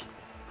comeback.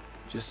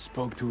 Just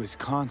spoke to his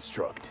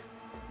construct.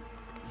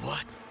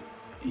 What?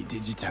 He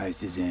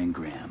digitized his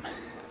engram.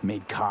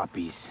 Made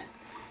copies.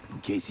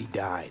 In case he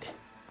died.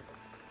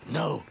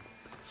 No,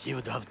 he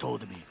would have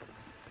told me.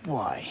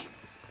 Why?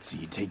 So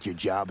you take your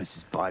job as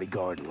his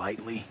bodyguard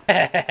lightly?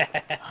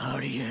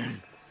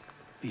 Aryan.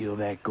 Feel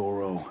that,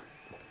 Goro?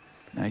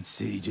 Night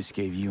City just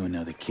gave you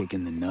another kick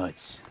in the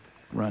nuts.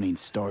 Running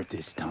start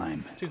this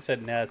time. Dude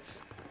said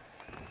nuts.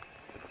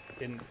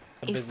 In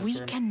a If business we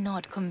room.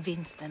 cannot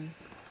convince them,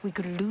 we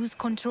could lose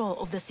control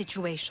of the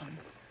situation.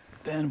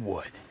 Then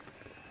what?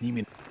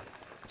 Neiman.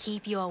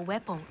 Keep your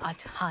weapon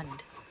at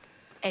hand.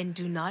 And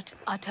do not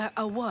utter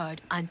a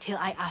word until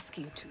I ask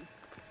you to.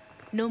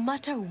 No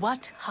matter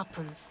what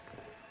happens,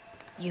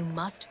 you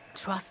must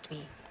trust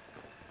me.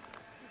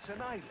 It's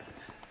an island.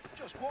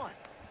 Just one.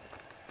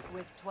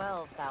 With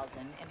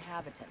 12,000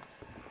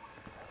 inhabitants.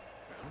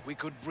 We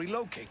could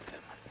relocate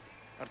them.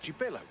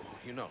 Archipelago,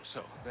 you know,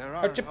 so there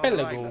are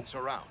Archipelago. other islands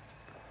around.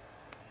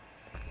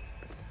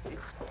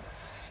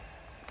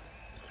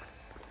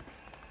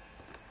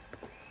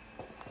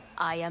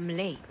 I am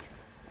late.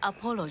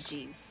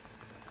 Apologies.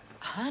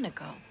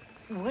 Hanako,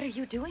 what are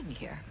you doing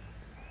here?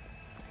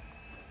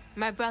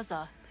 My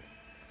brother,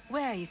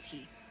 where is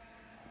he?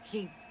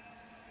 He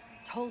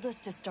told us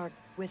to start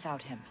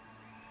without him.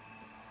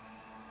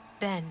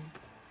 Then,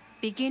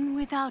 begin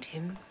without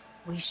him,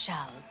 we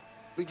shall.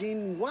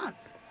 Begin what?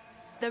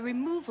 The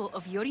removal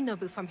of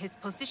Yorinobu from his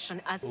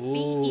position as Ooh.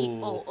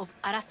 CEO of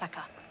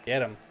Arasaka.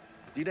 Get him.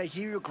 Did I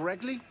hear you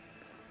correctly?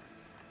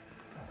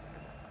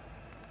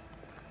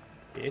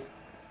 Yes.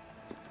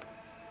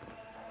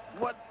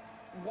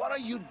 What are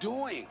you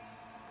doing?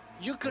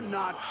 You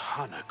cannot...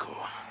 Hanako.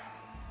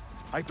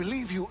 I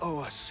believe you owe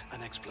us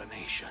an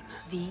explanation.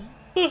 V,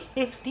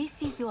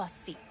 this is your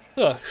seat.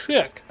 Oh,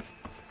 sick.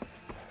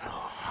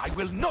 I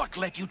will not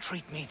let you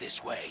treat me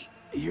this way.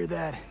 You hear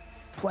that?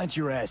 Plant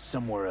your ass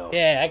somewhere else.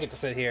 Yeah, I get to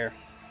sit here.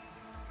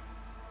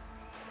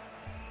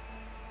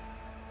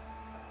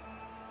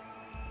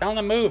 Tell him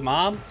to move,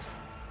 Mom.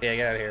 Yeah,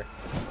 get out of here.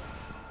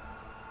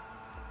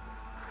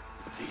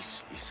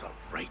 This is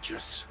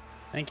outrageous.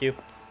 Thank you.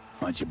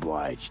 Much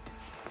obliged.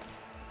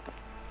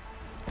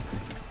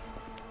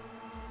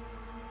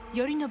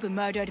 Yorinobu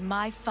murdered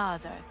my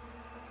father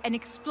and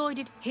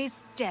exploited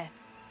his death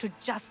to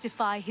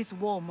justify his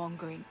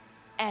warmongering.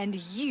 And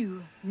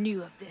you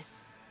knew of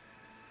this.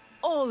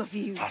 All of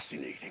you.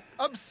 Fascinating.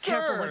 Absurd!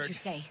 Careful what you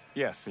say.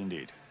 Yes,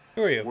 indeed.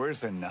 Who are you?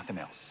 Where's there nothing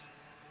else?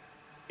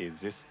 Is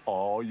this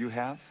all you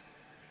have?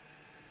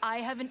 I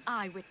have an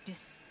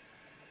eyewitness.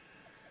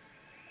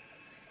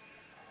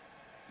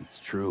 It's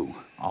true.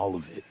 All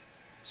of it.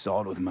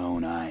 Saw it with my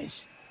own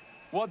eyes.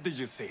 What did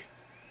you see?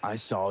 I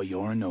saw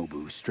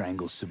Yorinobu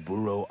strangle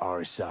Saburo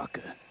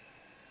Arasaka.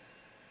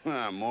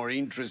 More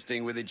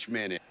interesting with each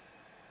minute.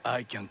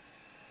 I can...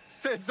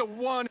 Says the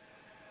one...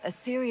 A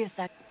serious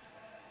act.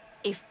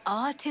 If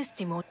our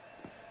testimony...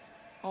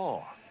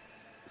 Oh.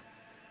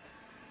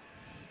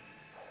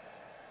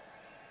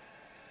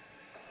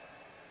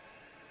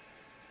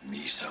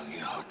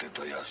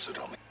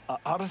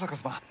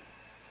 Arasaka-sama.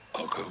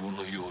 赤子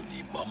のよう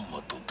にまん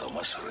まと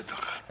騙された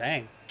か。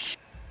 Dang.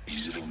 い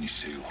ずれに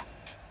せよ、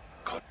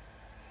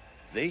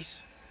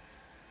 This?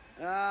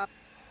 マ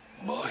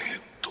ーヘ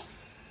ッド、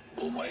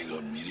お前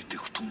がミリテ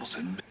クトの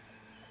宣伝。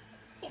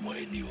お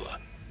前には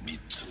3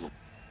つの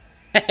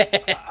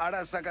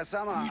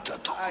Arasaka-sama. 見た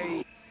とこ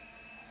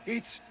ろ、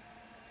 It's...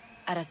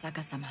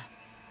 Arasaka-sama.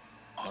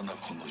 花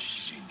子の指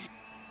示に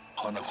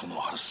花子の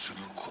発する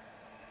こと。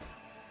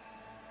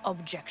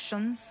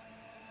 Objections?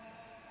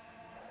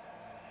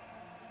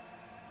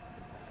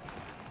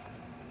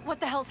 What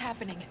the hell's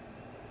happening?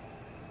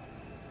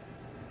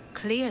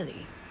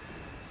 Clearly,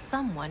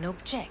 someone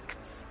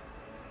objects.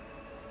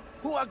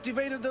 Who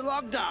activated the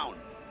lockdown?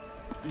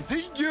 Is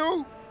it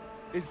you?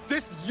 Is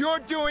this your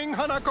doing,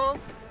 Hanako?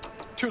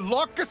 To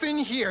lock us in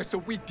here so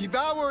we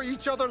devour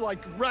each other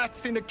like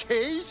rats in a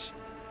cage?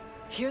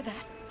 Hear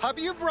that? Have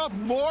you brought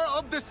more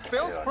of this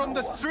filth from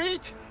the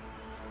street?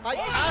 I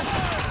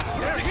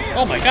asked...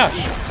 Oh my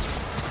gosh.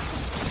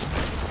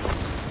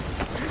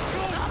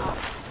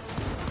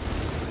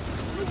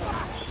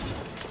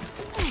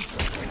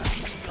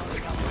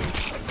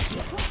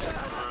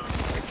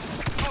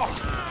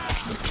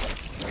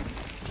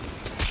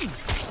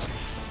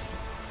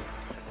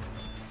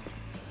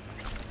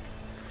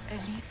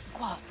 Elite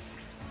squads.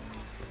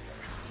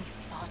 He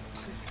sought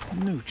to...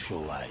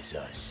 Neutralize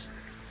us.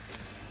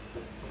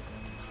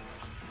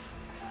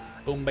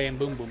 Boom, bam,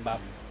 boom, boom, bop.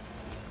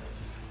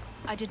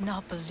 I did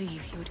not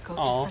believe he would go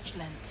Aw. to such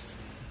lengths.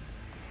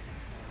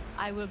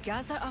 I will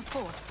gather a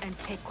force and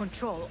take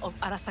control of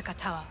Arasaka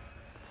Tower.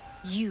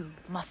 You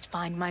must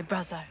find my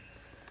brother.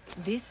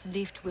 This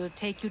lift will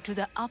take you to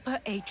the upper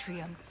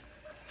atrium.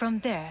 From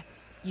there,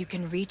 you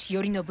can reach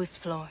Yorinobu's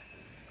floor.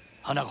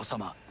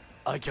 Hanako-sama,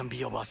 I can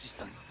be of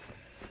assistance.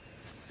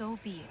 So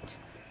be it.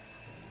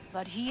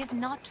 But he is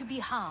not to be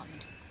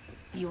harmed.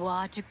 You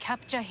are to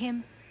capture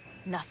him,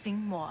 nothing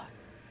more.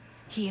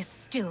 He is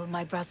still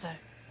my brother.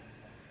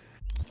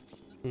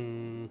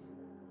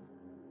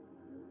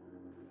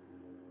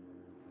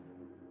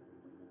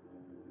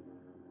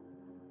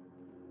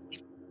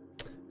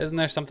 Isn't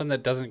there something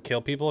that doesn't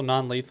kill people,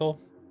 non-lethal?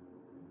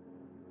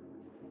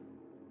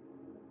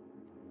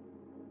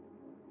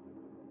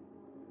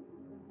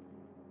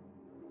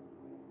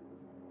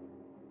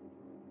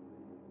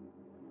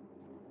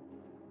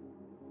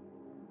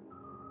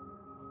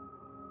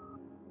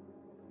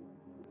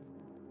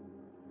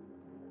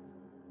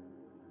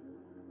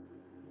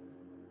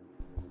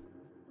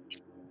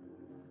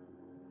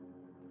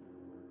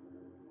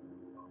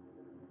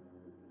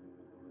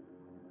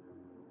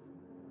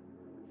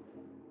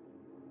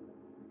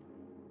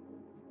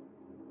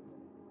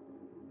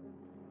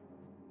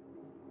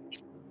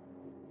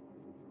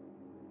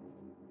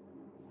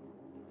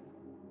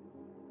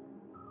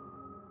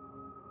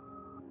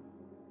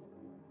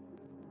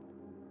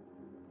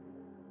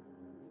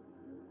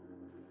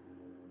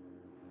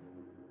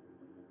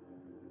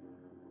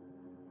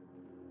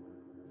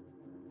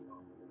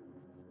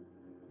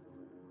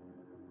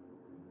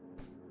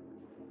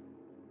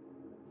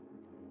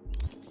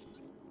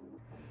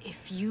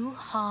 If you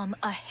harm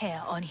a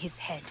hair on his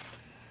head,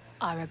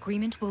 our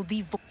agreement will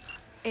be void.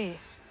 ええ、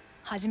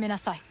始めな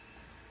さい。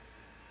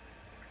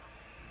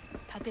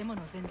建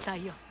物全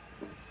体よ。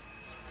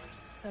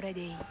それ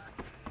でいい。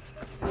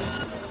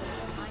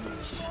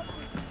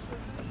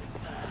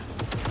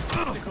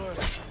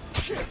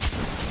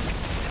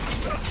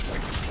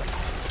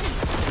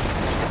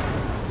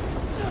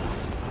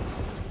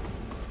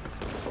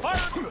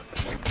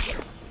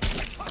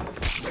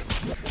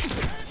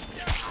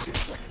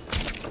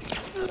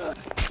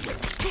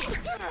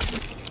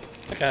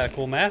I got a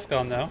cool mask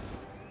on though.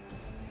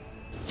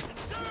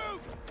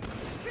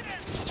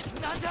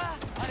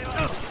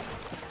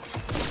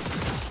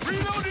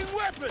 Reloading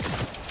weapon!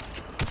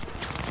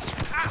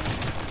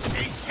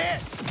 He's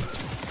hit!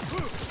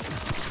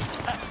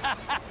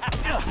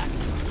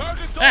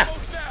 Target's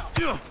almost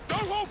down!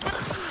 Don't hold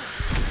back!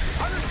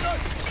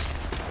 Understood!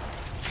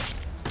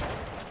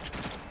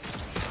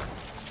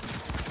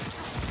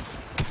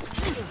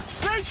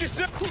 Brace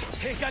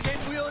yourself! Take again,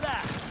 Wheelda!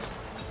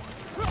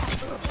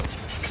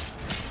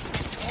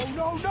 Oh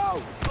no,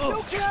 no!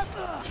 You can't!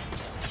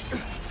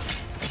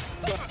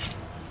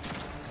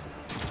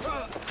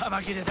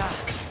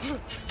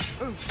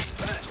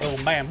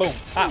 Boom, bam, boom,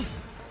 pop.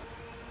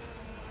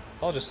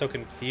 All just so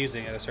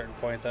confusing at a certain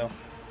point, though.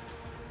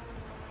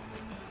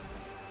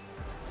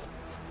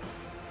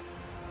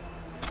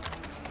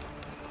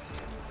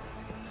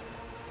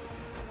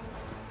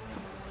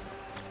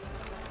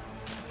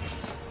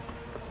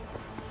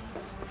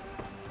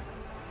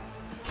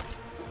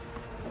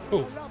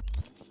 Ooh.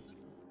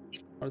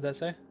 What did that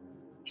say?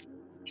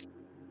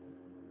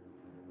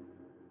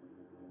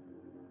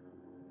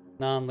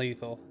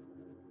 Non-lethal.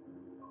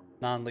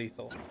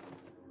 Non-lethal.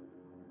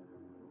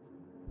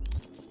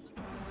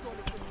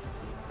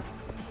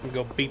 I'm gonna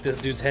go beat this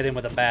dude's head in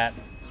with a bat.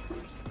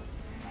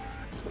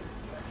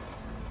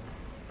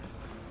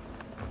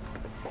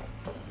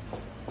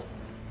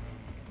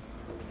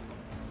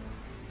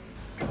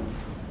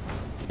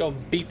 Go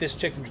beat this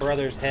chick's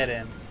brother's head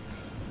in.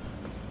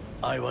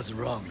 I was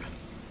wrong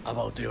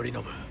about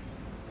Yorinobu.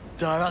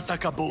 The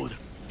Arasaka bore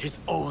his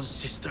own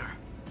sister.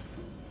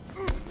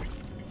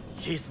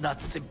 He's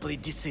not simply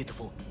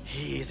deceitful.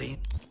 He is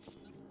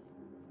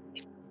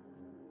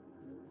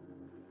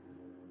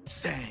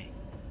insane.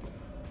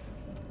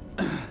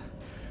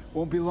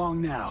 Won't be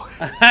long now.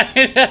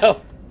 I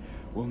know.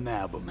 We'll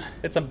nab him.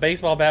 It's a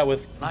baseball bat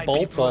with My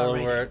bolts people all are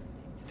over ready. it.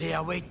 They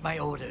await my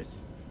orders.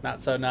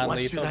 Not so What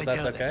non-lethal, should I but that's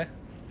tell them? okay.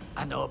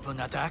 An open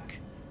attack?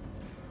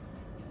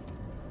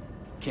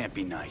 Can't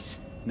be nice.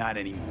 Not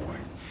anymore.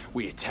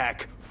 We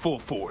attack full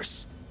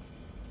force.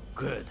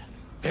 Good.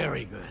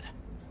 Very good.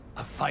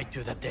 A fight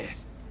to the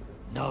death.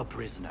 No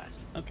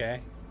prisoners.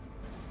 Okay.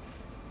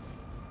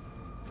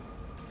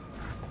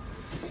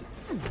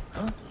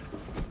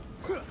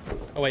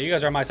 Oh wait, you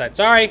guys are on my side.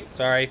 Sorry,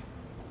 sorry.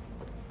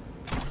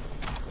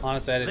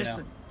 Honestly, I didn't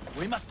Listen,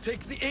 we must take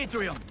the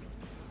atrium.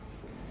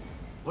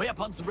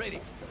 Weapons ready.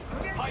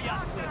 Fire!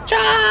 know.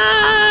 Charge!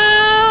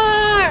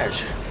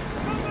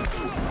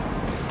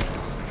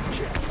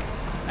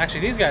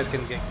 Actually, these guys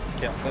can get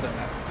killed. That doesn't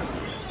matter.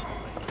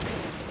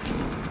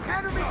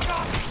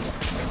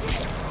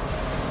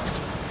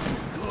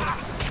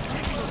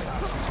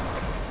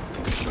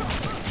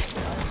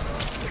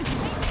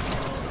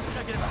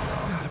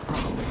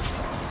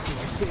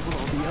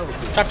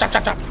 Chop, chop,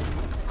 chop, chop.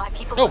 My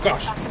people Oh, will take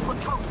gosh. back the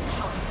control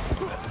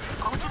shortly.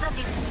 Go to the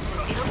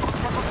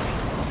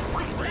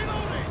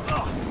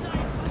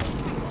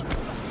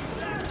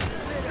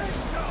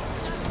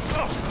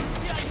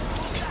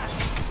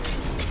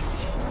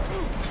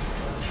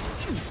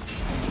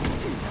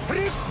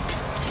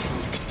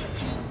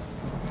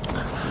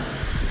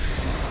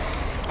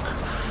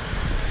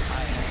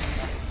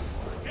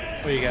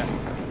What do you got?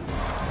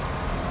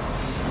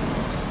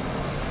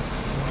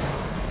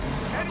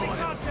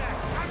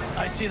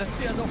 I see the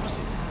stairs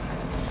opposite.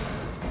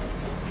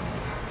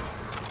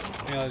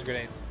 Give me all those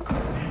grenades.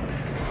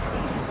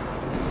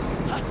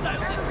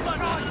 Hostile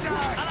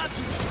alert!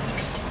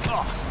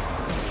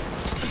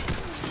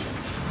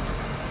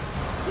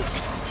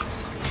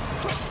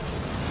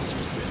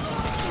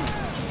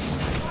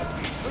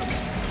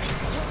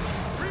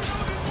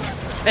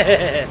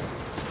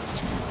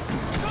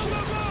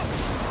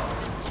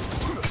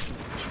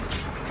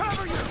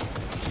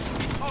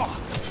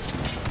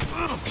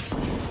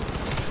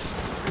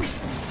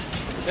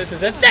 This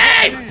is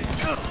insane!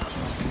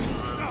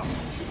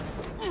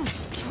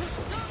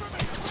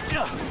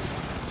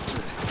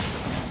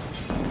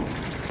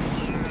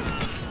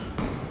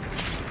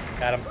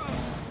 Got him.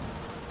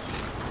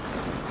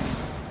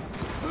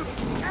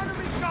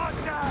 Enemy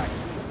contact!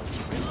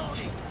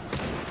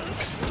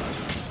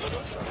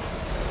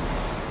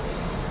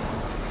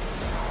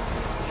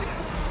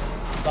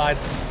 Slide.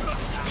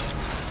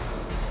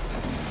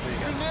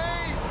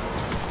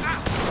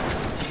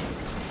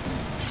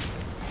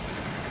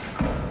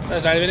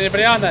 There's not even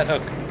anybody on that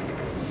hook.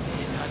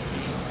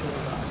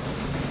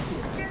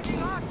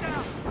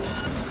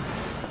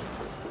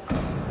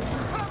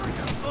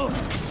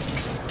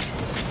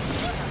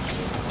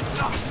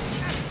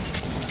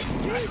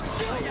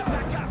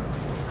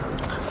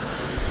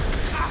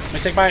 Let me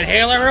take my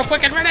inhaler real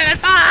quick and run in and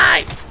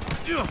fight!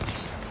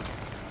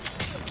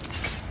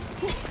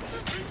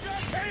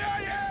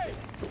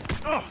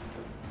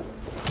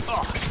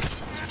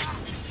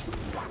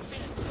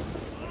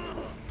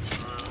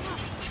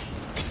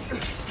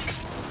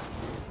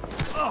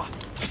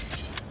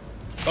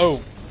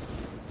 Oh.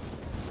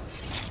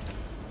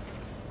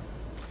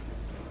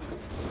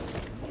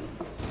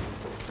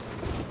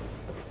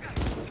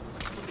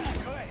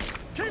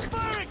 Keep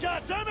firing,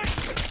 goddammit!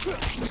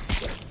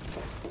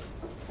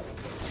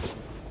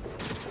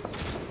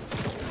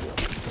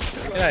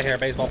 Get out of here,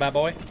 baseball bat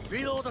boy.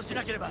 Reload し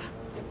なければ。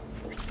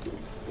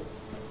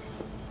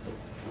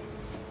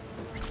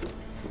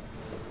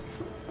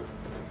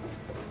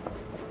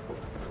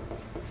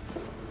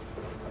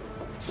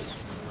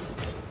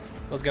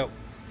Let's go.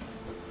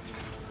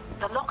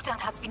 The lockdown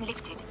has been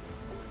lifted.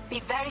 Be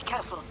very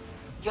careful.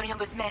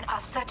 Yorinobu's men are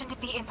certain to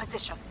be in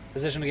position.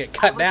 Position to get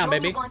cut down, I will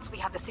join baby. you once we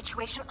have the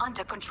situation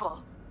under control.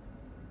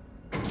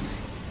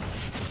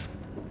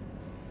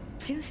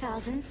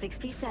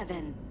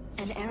 2067.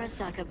 An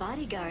Arasaka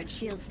bodyguard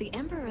shields the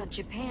Emperor of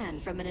Japan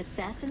from an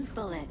assassin's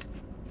bullet.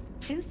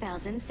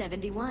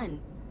 2071.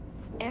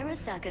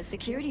 Arasaka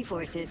security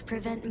forces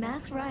prevent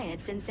mass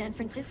riots in San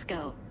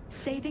Francisco,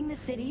 saving the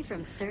city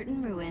from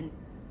certain ruin.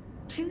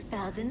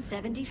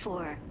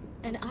 2074.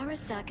 An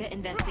Arasaka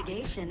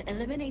investigation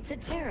eliminates a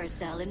terror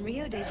cell in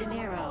Rio de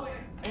Janeiro,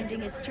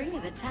 ending a string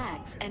of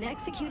attacks and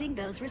executing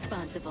those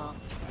responsible.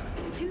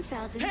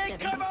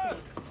 2076.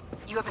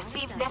 You have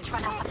received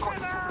Netrunner support,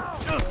 sir.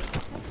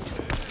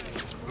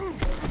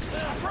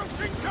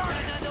 Approaching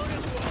target!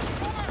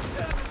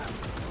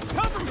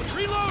 Cover me!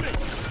 Reloading!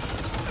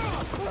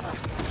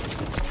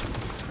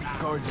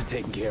 Guards are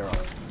taken care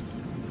of.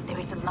 There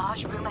is a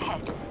large room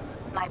ahead.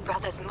 My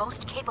brother's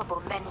most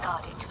capable men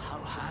guard it.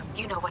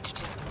 You know what to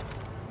do.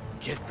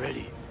 Get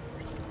ready.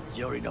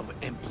 Yorinobu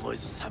employs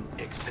some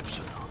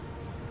exceptional.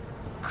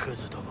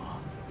 Kuzutomo.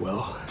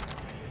 Well,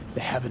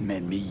 they haven't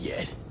met me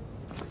yet.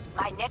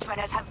 My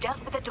Netrunners have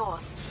dealt with the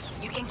doors.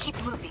 You can keep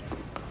moving.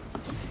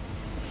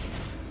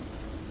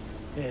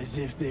 As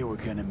if they were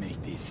gonna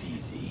make this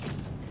easy.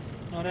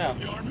 Oh no.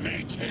 Your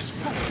mate is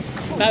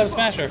Madam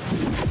Smasher.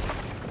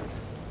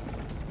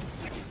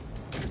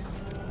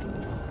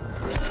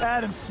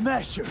 Adam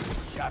Smasher!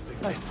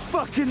 I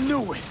fucking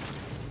knew it!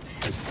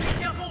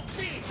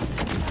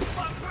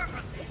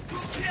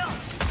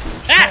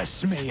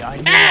 Trust me, I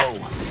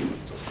know.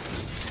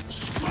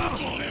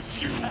 struggle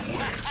if you wish.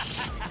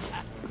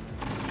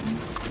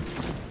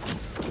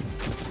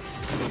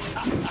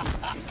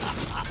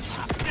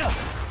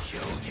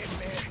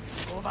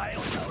 I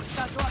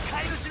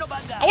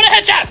want a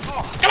headshot!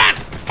 Come on!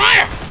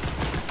 Fire!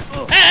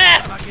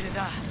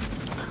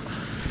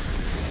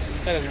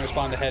 That doesn't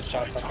respond to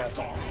headshot. Fuck that.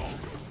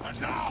 And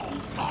now,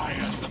 I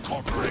as the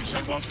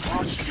corporation will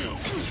crush you.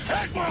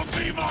 It will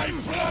be my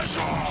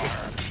pleasure!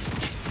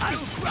 I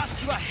will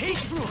crush your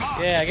hate.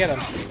 Yeah, get him.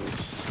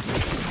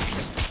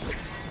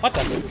 What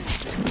the?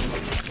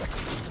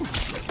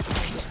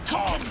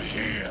 Come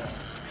here!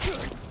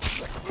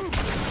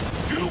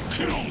 You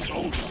killed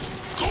Oda.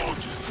 Good!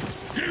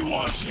 He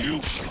was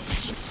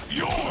useless.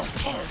 Your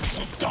turn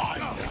to die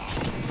now.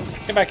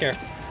 Get back here.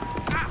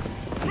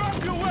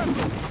 Drop your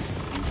weapon!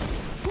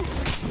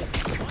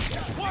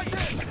 Watch it!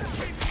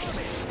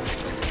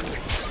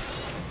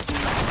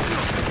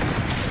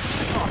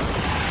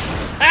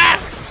 Ah!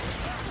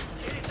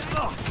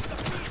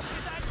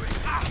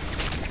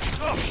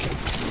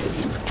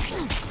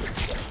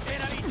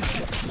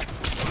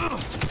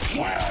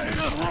 Where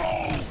is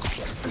Rogue?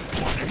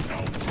 Wanting no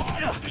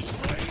part of this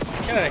flame?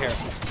 Get out of here.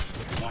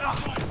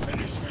 Once I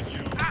finish with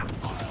you, I'll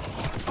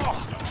hunt you down.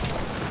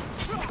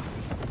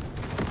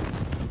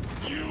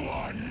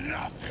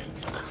 nothing.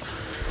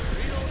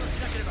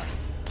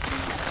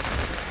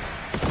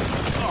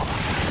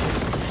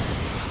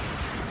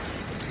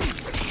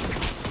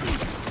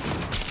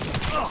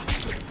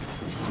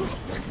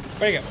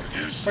 Where'd he go?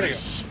 Is Where'd he go?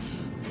 this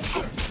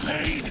the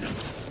pain?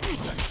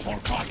 I've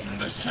forgotten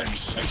the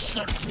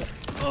sensation.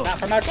 Not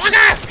from my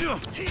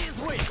fucker! He's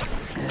weak.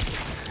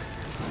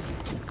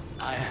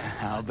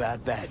 How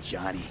about that,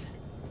 Johnny?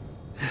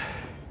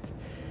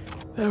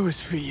 That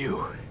was for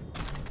you.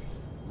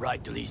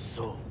 Rightly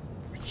so.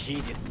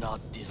 He did not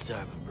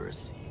deserve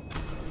mercy.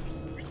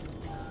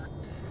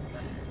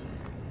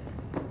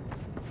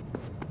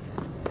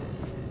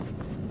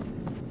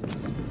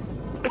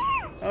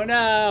 Oh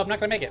no, I'm not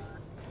gonna make it.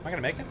 Am I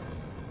gonna make it?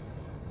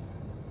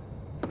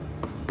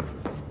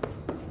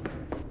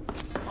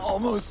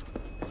 Almost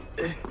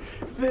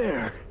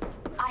there.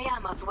 I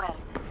am as well.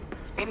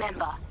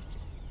 Remember,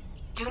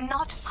 do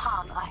not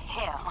harm a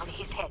hair on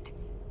his head.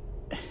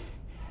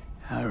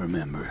 I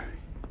remember.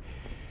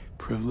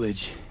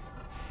 Privilege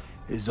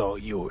is all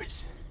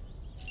yours.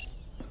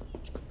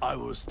 I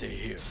will stay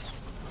here.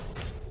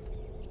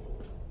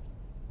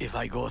 If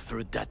I go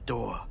through that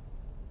door,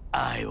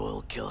 I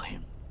will kill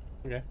him.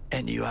 Okay.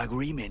 And your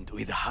agreement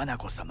with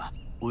Hanako-sama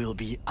will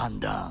be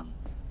undone.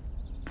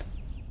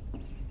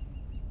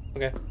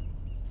 Okay.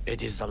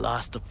 It is the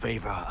last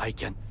favor I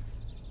can...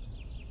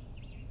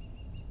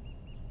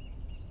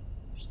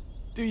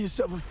 Do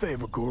yourself a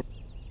favor, Gor.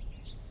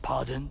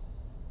 Pardon?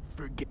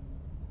 Forget.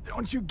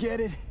 Don't you get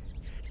it?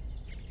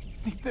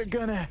 Think they're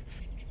gonna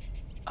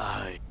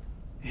I...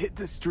 hit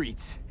the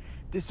streets,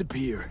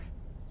 disappear.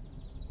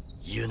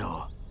 You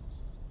know...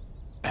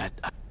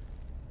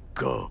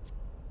 Go.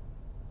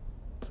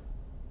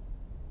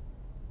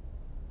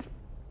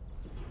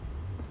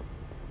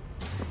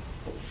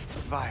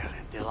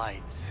 Violent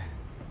delights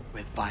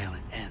with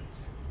violent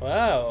ends.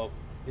 Wow.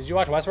 Did you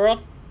watch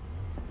Westworld?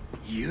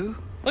 You?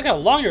 Look how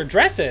long your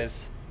dress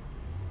is.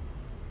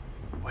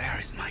 Where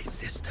is my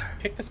sister?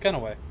 Kick this gun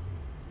away.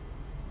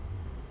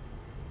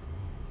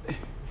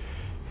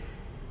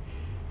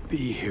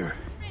 Be here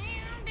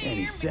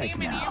any sec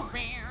now.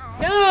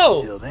 No!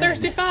 Till then,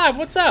 Thirsty5,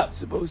 what's up?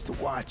 Supposed to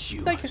watch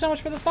you. Thank you so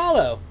much for the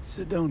follow.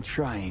 So don't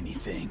try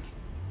anything.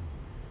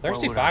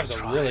 Thirsty5's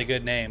a really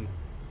good name.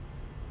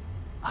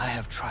 I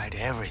have tried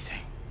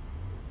everything.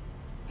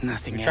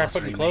 Nothing You tried else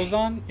putting remains. clothes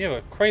on? You have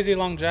a crazy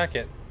long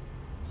jacket.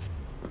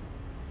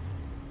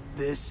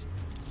 This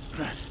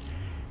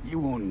you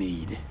won't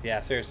need.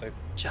 Yeah, seriously.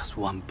 Just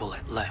one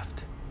bullet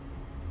left.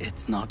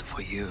 It's not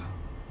for you.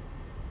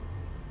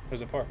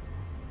 Who's it for?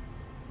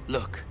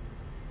 Look.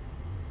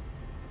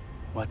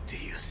 What do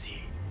you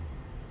see?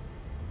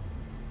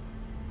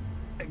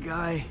 A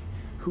guy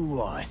who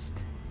lost.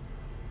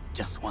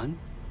 Just one?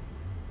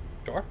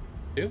 Sure.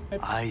 Two,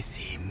 maybe? I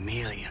see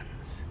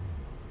millions.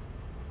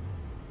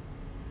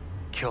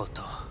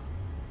 Kyoto.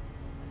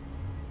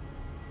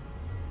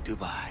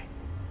 Dubai.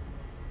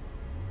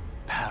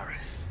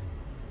 Paris.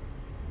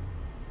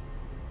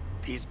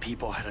 These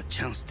people had a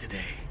chance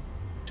today.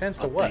 Chance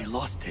to but what? they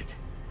lost it.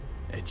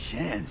 A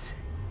chance?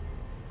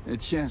 A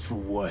chance for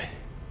what?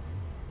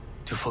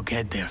 To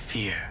forget their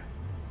fear.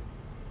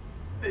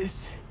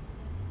 This...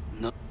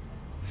 No.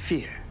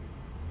 Fear.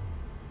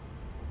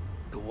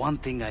 The one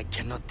thing I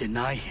cannot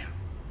deny him.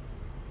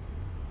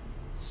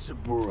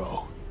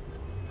 Saburo.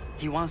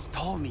 He once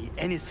told me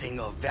anything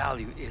of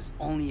value is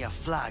only a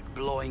flag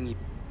blowing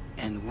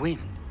and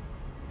wind.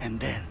 And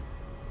then,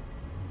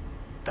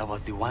 that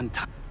was the one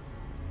time.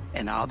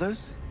 And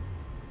others?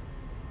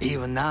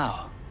 Even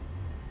now,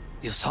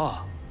 you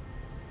saw.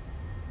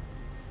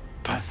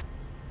 But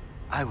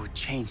I would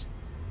change.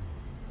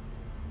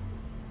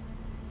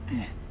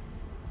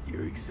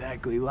 You're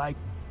exactly like...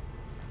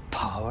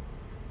 Power?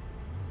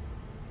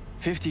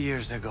 50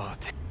 years ago.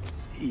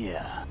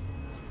 Yeah.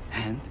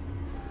 And?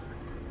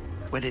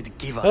 What did it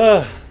give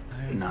us?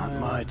 Not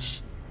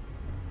much.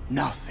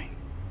 Nothing.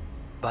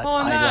 But Oh,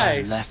 I learned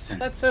nice. a lesson.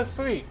 That's so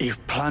sweet.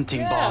 If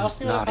planting Yeah, I'll bombs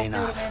see what, not I'll see what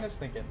enough, Amanda's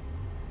thinking.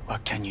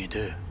 what can you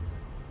do?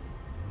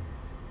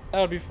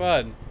 That would be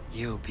fun.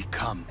 You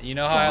become. You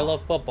know how I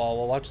love football.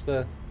 We'll watch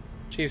the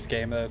Chiefs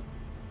game, the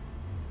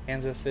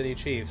Kansas City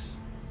Chiefs.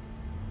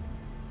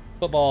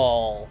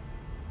 Football.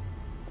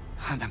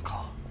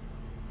 Hanako.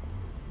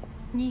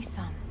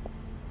 Nissan.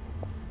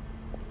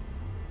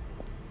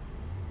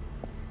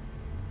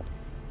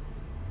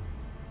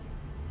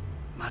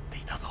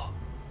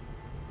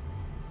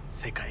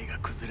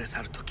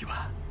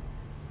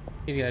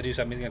 He's gonna do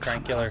something. He's gonna try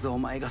and kill her. お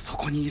前がそ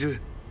こにい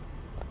る。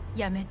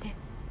やめて。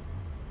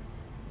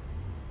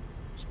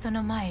人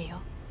の前よ。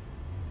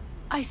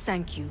I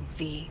thank you,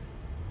 V.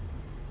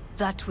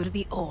 That will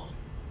be all.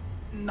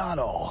 Not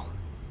all.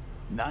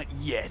 Not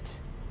yet.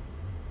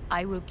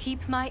 I will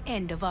keep my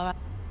end of our...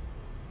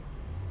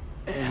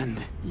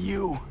 And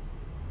you...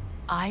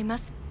 I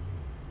must...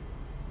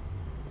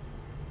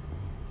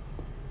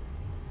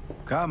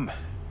 Come.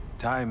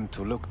 Time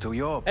to look to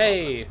your...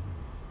 Hey!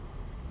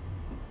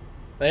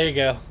 There you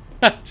go.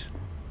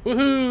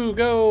 Woohoo!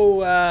 Go!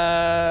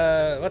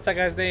 What's that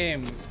guy's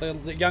name?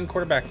 The young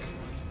quarterback.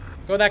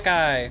 Go that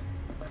guy.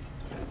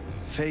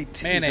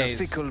 Fate Mayonnaise.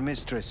 is a fickle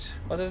mistress.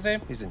 What's his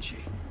name? Isn't she?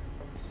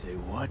 Say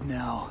what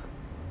now?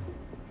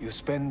 You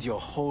spend your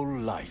whole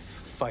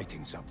life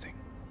fighting something.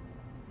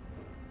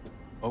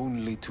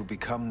 Only to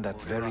become that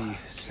very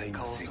same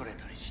thing.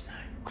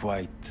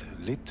 Quite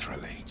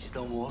literally. 一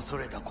度も恐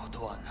れたこ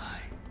とはない。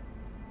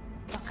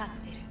分かっ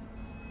てる。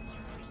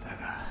だ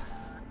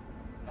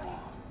が、も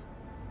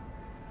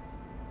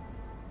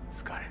う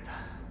疲れた。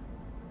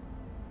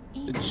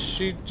 Did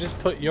she just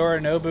put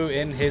Yorinobu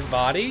in his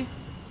body?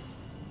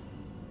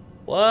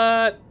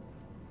 What?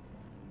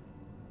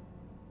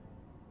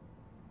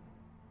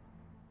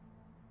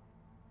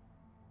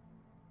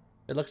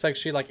 It looks like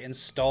she like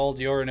installed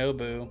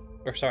Yorinobu,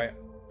 or sorry,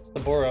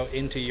 Saburo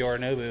into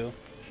Yorinobu.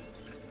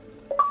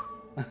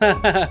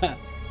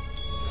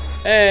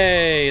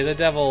 Hey, the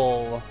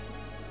devil.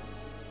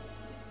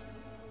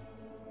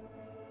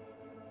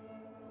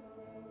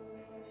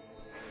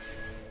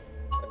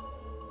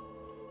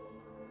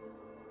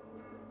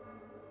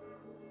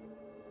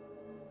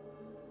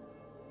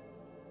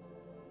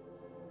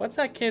 What's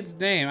that kid's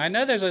name? I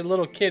know there's a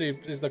little kid who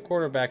is the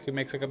quarterback who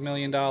makes like $1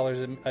 million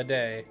a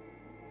day.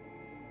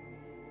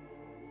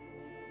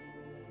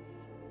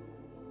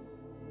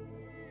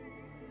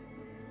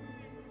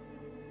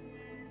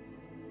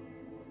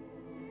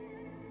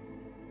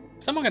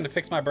 Someone gonna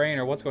fix my brain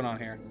or what's going on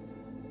here?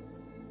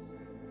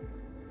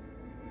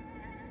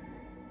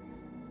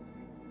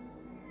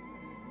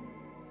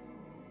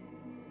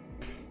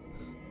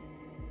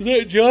 Is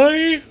that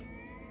Johnny?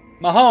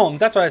 Mahomes,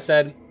 that's what I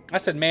said. I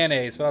said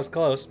mayonnaise, but I was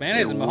close.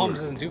 Mayonnaise and Mahomes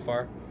isn't too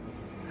far.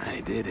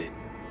 I did it.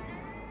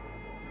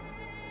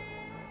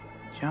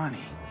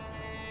 Johnny,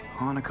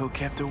 Hanako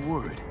kept her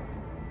word.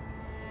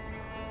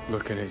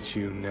 Looking at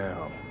you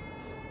now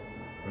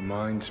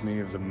reminds me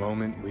of the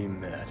moment we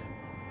met.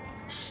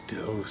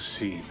 Still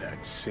see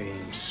that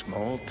same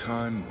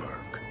small-time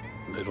merc,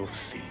 little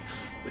thief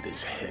with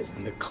his head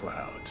in the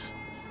clouds.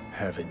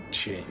 Haven't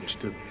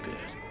changed a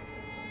bit.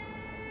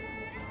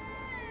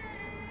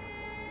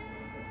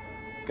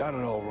 Got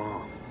it all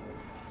wrong.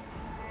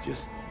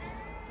 Just...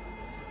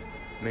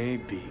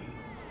 Maybe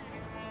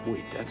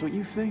Wait, that's what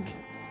you think?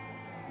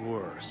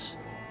 worse.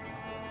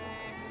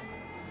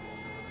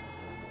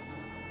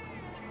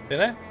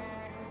 Did I?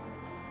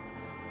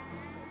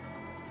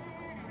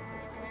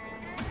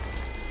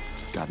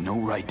 Got no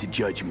right to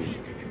judge me.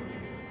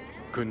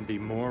 Couldn't be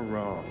more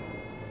wrong.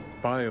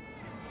 Bio...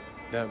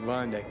 That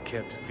line that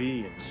kept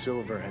V and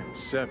Silverhand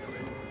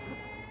separate.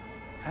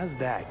 How's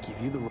that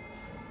give you the...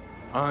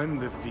 I'm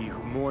the V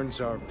who mourns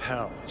our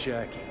pal,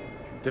 Jackie.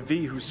 The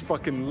V who's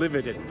fucking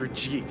livid at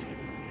Brigitte.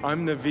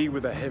 I'm the V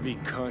with a heavy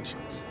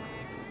conscience.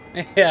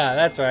 Yeah,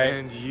 that's right.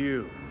 And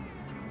you.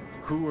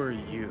 Who are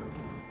you?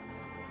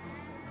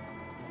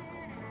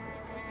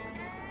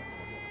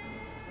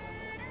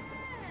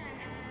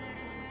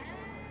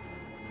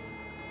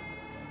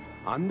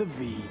 I'm the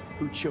V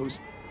who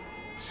chose...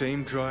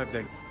 Same drive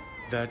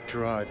that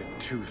drive in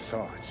two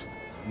thoughts.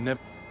 Never...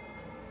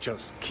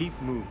 Just keep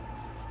moving.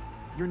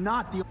 You're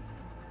not the...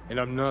 And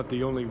I'm not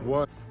the only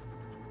one.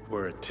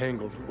 We're a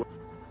tangled web.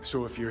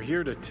 So if you're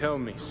here to tell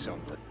me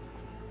something...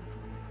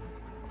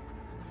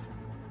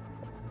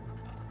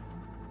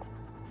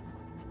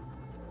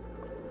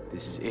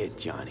 This is it,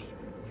 Johnny.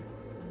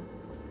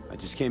 I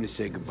just came to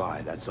say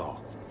goodbye, that's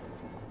all.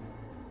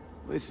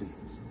 Listen.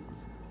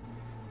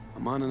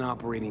 I'm on an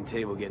operating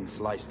table getting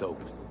sliced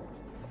open.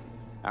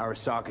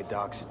 Arasaka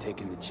docs are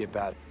taking the chip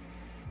out.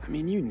 I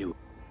mean, you knew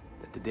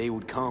that the day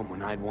would come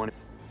when I'd want it.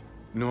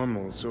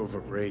 Normal's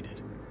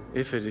overrated.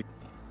 If it...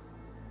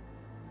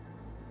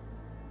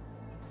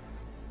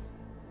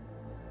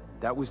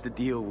 That was the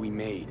deal we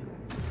made.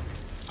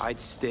 I'd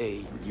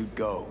stay, you'd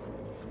go.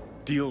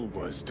 Deal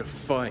was to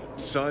fight,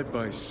 side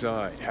by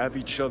side, have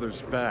each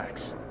other's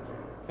backs.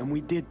 And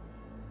we did.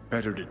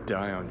 Better to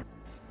die on...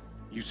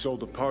 You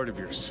sold a part of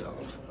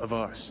yourself, of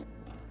us.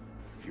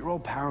 If you're all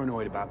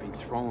paranoid about being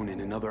thrown in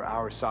another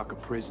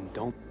Arasaka prison,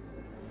 don't...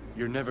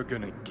 You're never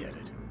gonna get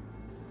it.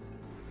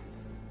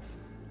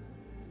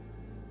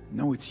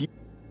 No, it's you.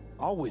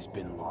 Always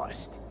been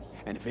lost.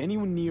 And if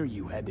anyone near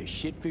you had their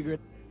shit figured...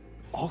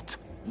 Alt,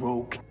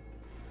 rogue...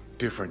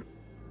 Different.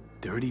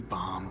 Dirty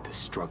bomb,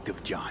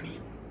 destructive Johnny.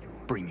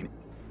 Bringing it.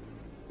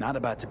 Not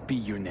about to be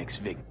your next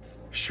victim.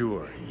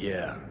 Sure,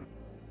 yeah.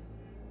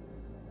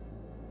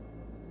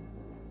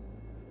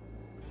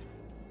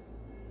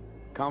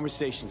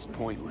 Conversation's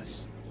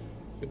pointless.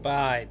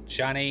 Goodbye,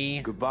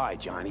 Johnny. Goodbye,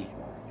 Johnny.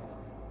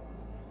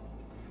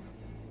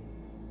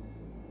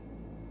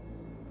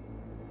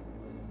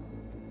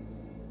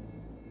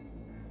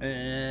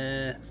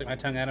 Stick my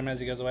tongue at him as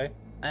he goes away.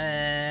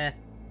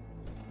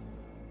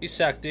 You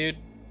suck, dude.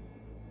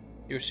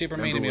 You were super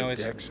mean to me always.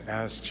 Dex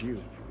asked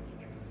you.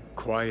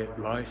 Quiet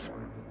life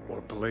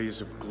or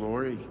blaze of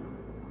glory?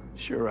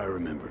 Sure, I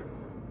remember.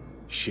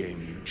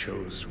 Shame you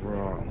chose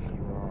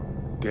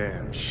wrong.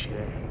 Damn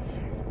shame.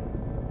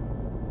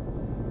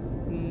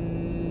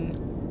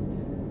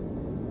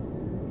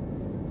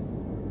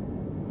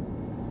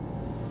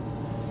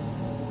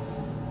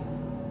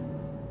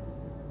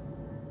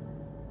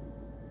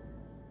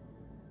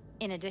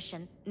 In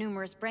addition,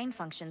 numerous brain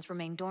functions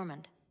remain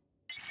dormant.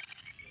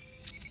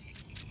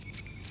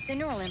 The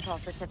neural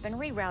impulses have been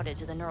rerouted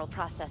to the neural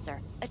processor,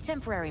 a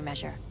temporary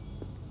measure.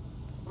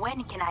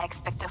 When can I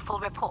expect a full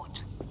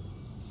report?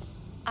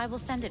 I will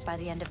send it by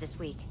the end of this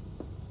week.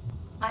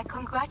 My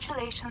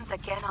congratulations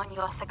again on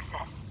your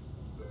success.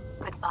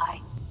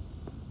 Goodbye.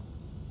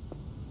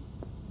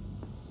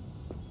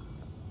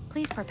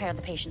 Please prepare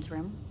the patient's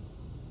room.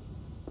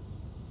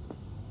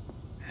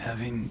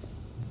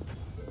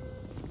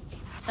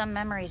 Some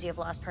memories you have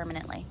lost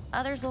permanently.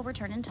 Others will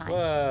return in time.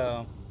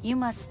 Whoa. You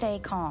must stay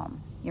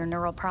calm. Your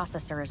neural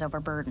processor is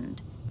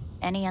overburdened.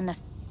 Any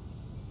unnecessary...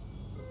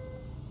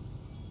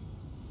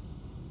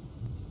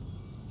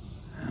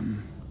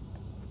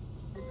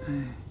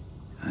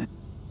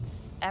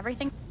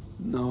 Everything?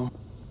 No.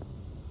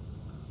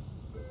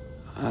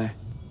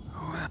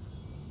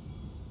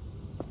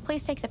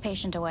 Please take the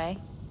patient away.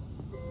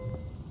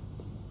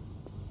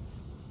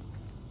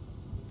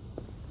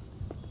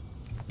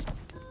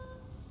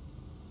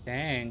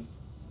 Dang.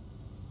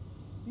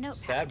 Note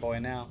Sad boy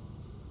now.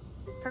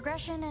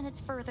 Progression and its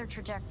further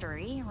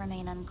trajectory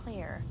remain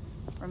unclear.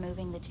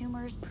 Removing the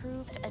tumors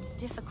proved a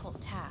difficult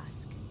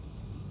task.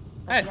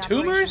 But I had the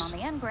tumors?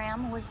 operation on the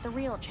engram was the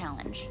real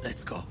challenge.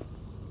 Let's go.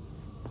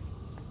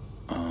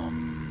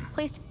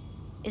 Please.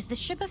 Is the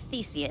ship of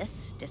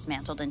Theseus,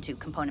 dismantled into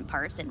component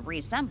parts and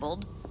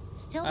reassembled,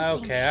 still the same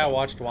Okay, ship? I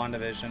watched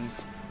WandaVision.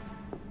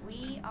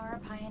 We are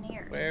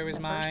pioneers. Where is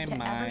the my first to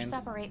ever mind?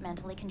 separate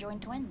mentally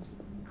conjoined twins.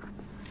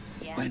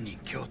 Yes. When in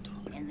Kyoto,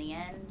 In the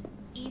end,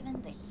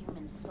 even the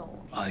human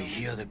soul. I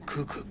hear the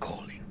cuckoo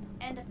calling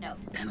End of note.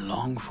 and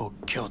long for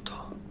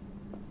Kyoto.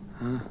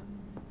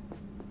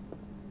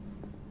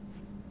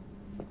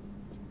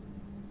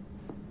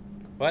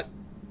 What?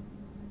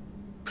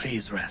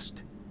 Please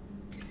rest.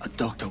 A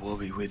doctor will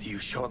be with you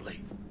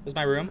shortly. This is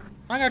my room.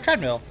 I got a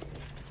treadmill.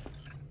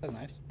 That's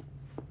nice.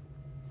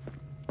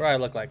 What do I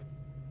look like?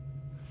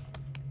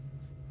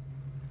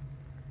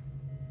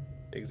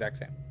 The exact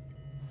same.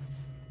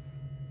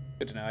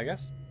 Good to know, I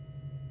guess.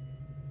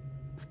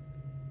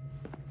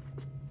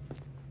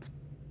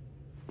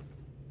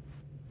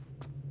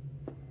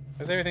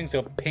 Why is everything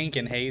so pink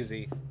and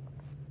hazy?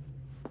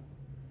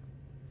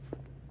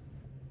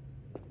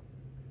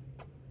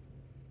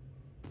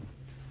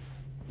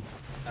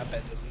 That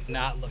bed does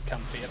not look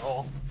comfy at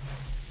all.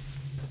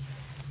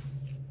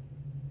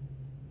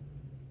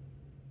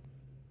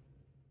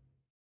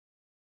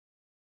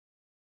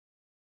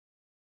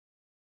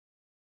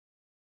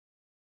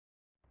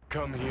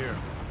 Come here.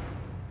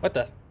 What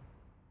the?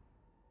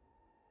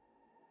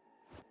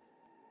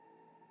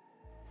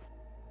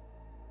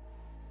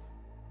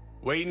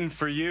 Waiting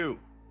for you.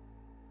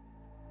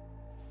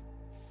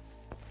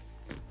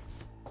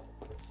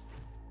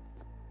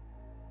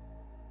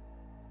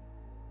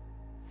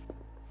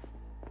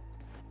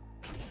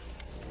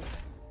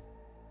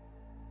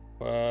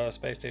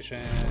 Space station.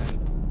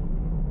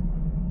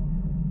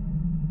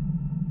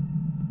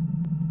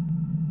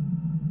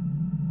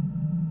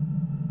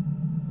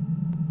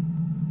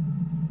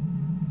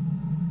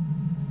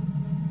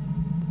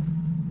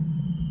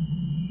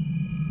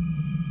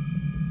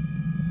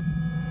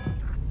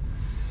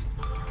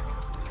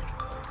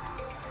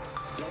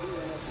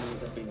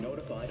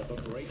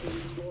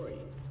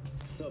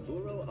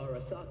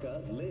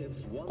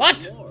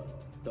 What?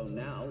 Though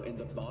now in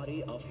the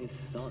body of his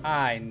son.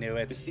 I knew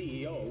it. The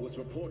CEO was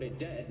reported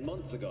dead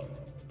months ago,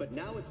 but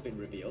now it's been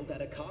revealed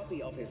that a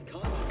copy of his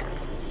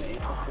consciousness was made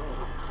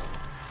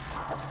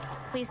before.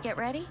 Please get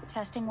ready.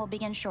 Testing will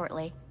begin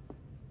shortly.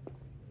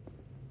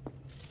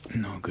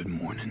 No, good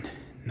morning.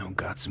 No,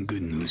 got some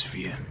good news for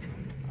you.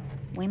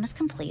 We must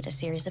complete a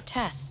series of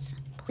tests.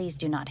 Please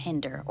do not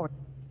hinder or...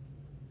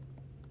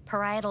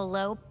 Parietal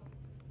lobe.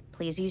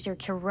 Please use your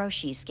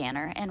Kiroshi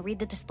scanner and read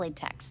the displayed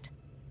text.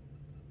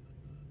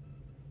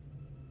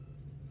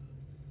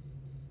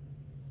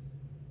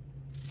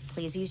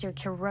 Please use your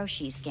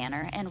Kiroshi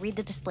scanner and read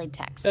the displayed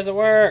text. Does it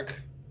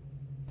work?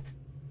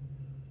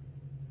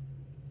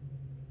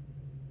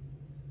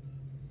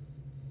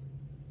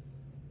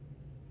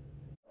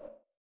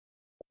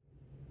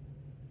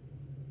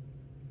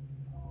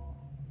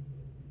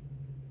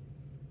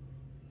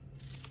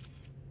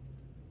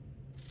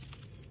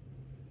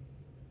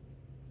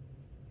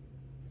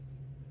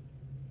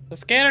 The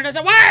scanner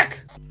doesn't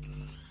work!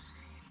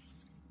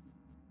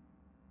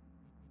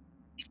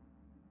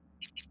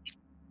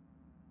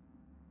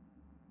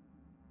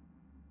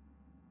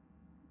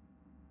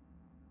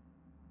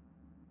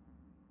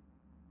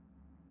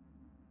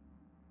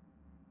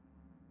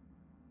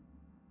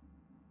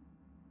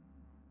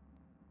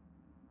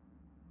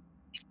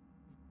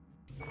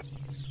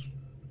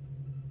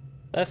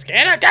 The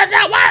scanner does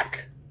not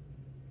work!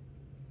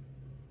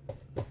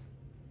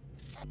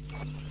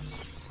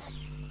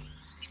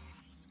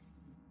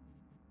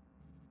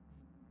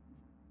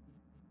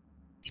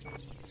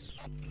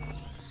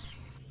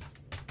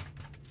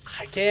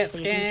 I can't Please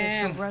use your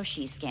scan.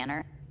 Kiroshi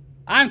scanner.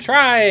 I'm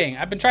trying.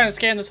 I've been trying to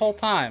scan this whole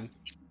time.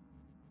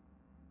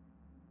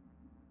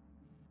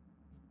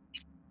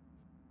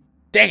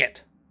 Dang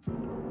it.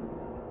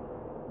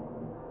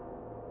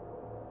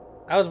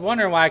 I was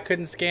wondering why I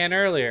couldn't scan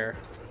earlier.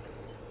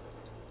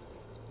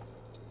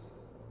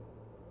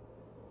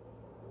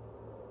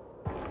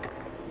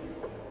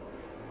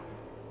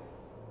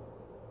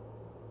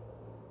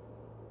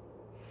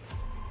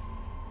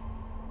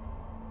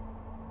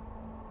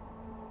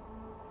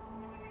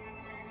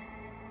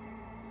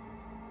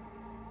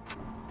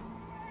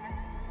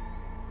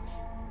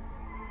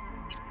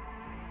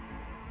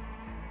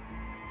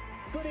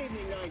 Good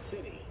evening, Night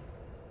City.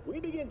 We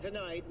begin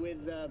tonight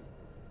with,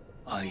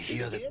 I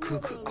hear the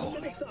cuckoo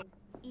calling.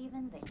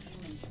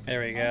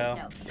 There we go.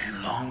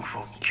 And long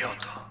for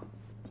Kyoto.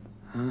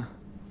 Huh?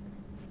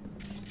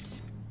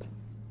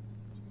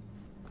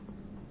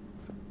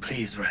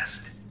 Please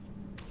rest.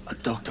 A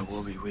doctor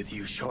will be with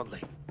you shortly.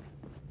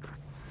 At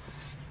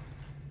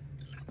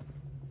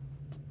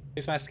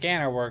least my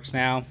scanner works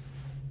now.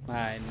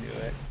 I knew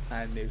it.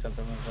 I knew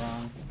something was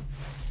wrong.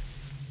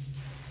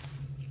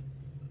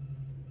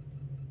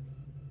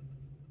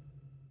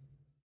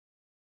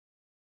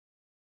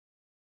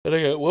 And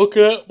I got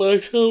woken up by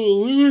some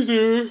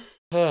loser.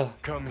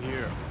 Come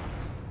here.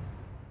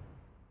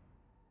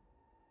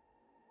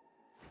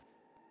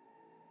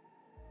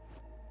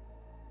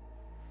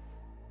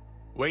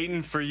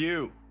 Waiting for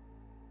you.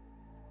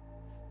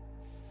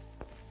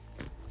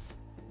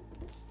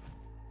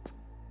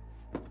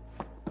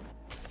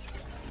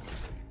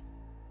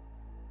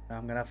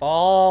 I'm gonna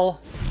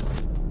fall.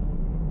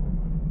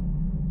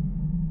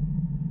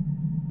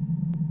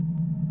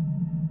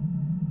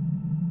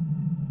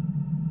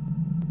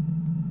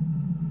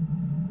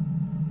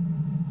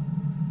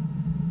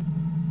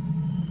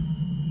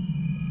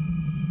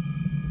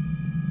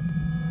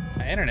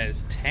 My internet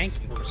is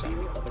tanking for some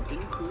reason. Of an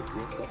increased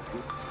risk of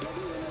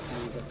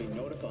WNS News has been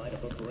notified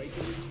of a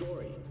breaking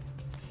story.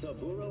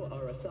 Saburo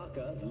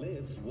Arasaka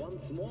lives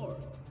once more,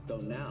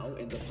 though now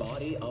in the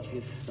body of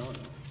his son.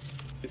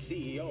 The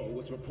CEO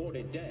was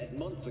reported dead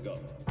months ago,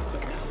 but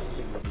now it's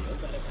been revealed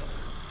that it...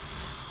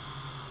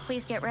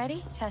 Please get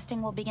ready.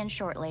 Testing will begin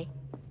shortly.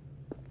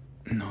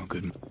 No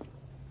good.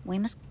 We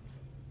must...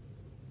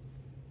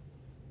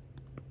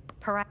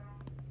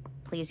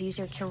 Please use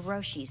your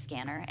Kiroshi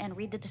scanner and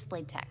read the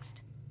displayed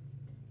text.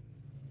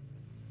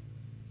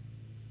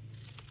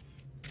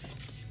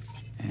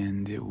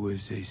 And it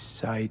was a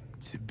sight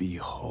to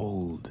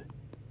behold,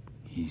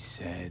 he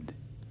said.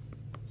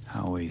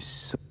 How a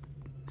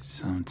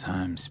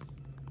sometimes...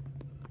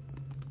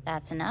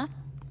 That's enough.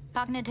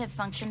 Cognitive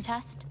function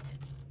test.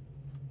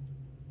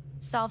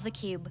 Solve the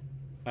cube.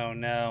 Oh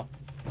no.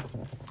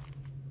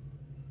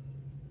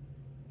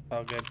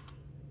 Oh good.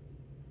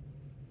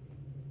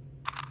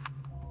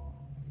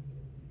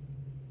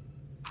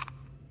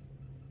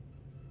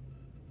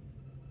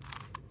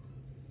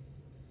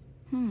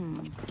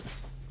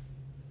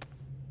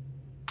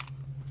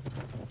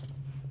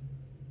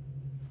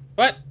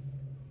 What?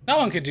 No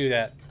one could do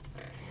that.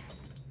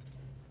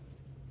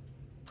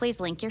 Please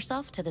link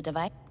yourself to the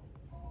device.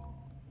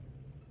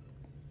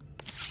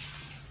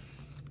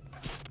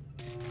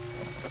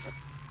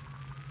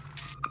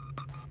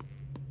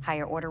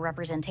 Higher order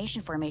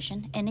representation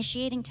formation,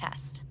 initiating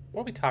test.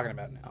 What are we talking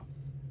about now?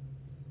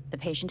 The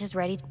patient is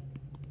ready.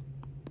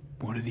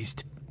 What are these?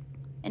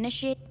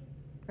 Initiate.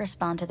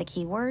 Respond to the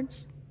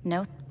keywords.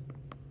 No.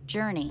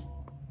 Journey.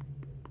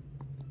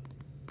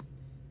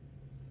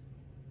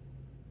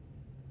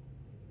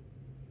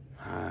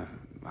 I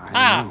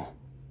don't know.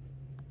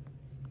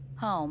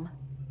 Home.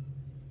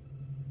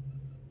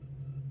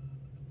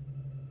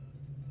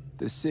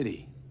 The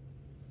city.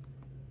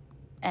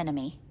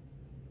 Enemy.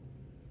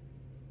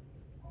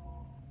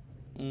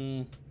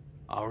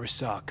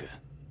 Arasaka.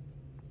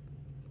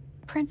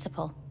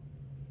 Principal.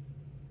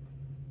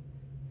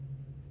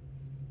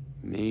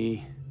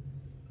 Me.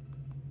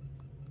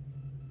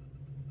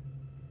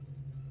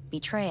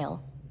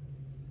 Betrayal.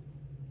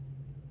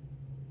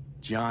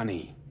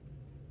 Johnny.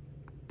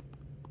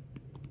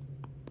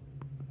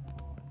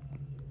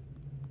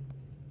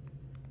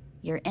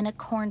 You're in a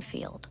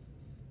cornfield.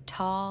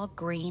 Tall,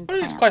 green What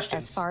are these plants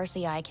questions? as far as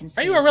the eye can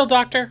see. Are you a real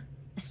doctor?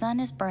 The sun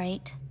is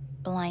bright,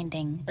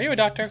 blinding. Are you a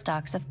doctor?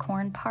 Stalks of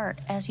corn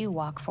part as you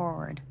walk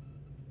forward.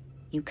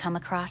 You come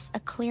across a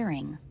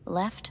clearing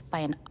left by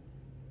an...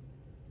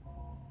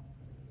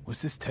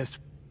 What's this test?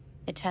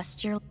 It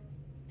tests your...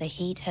 The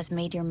heat has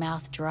made your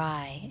mouth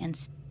dry and...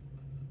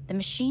 The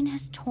machine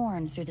has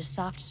torn through the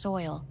soft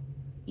soil.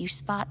 You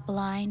spot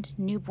blind,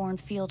 newborn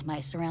field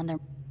mice around their...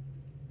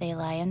 They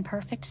lie in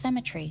perfect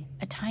symmetry,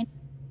 a tiny...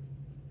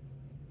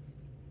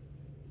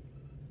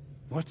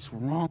 What's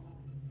wrong?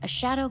 A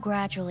shadow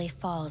gradually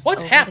falls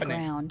What's over happening? the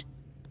ground.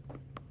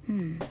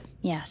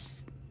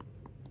 Yes.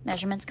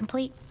 Measurements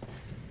complete.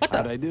 What the?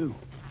 How'd I do?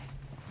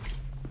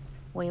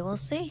 We will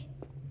see.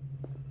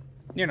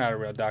 You're not a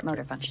real doctor.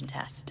 Motor function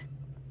test.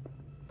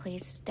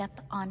 Please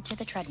step onto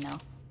the treadmill.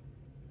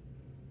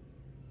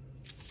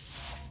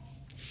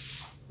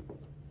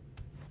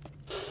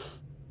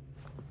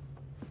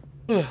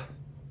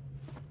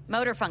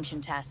 Motor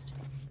function test.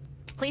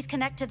 Please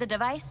connect to the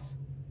device.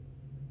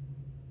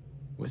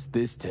 What's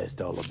this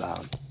test all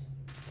about?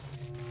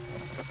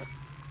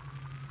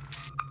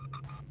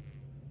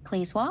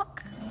 Please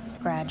walk.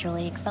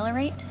 Gradually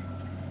accelerate.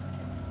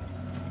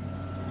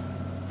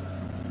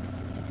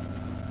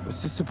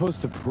 What's this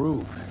supposed to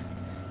prove?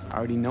 I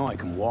already know I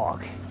can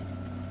walk.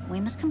 We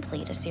must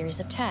complete a series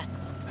of tests.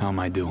 How am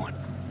I doing?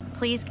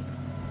 Please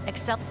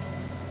accelerate.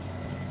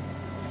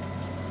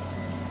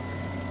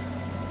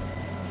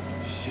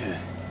 Shit.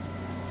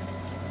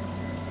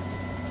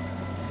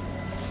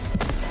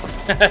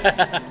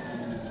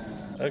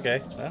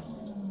 Okay, well,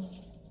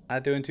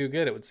 not doing too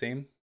good, it would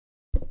seem.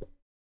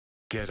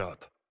 Get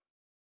up.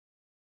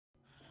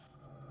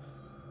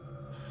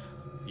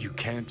 You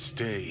can't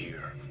stay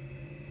here.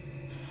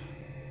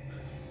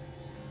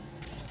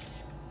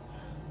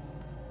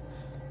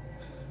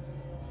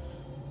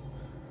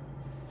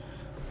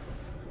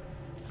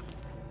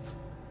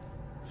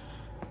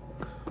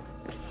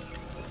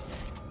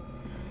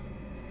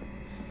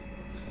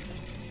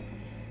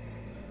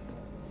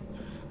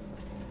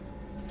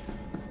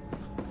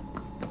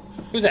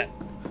 Who's that?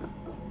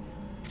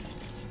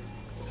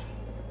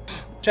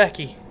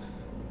 Jackie.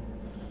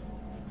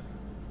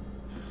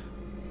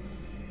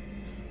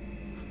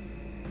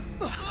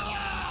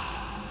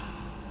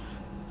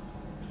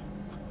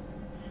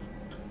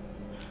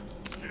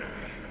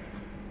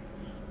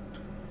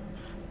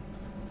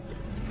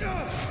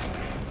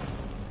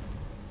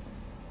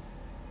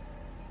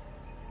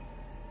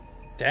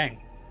 Dang.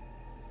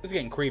 This is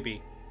getting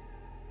creepy.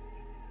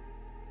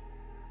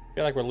 I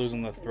feel like we're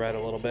losing the thread a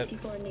little bit.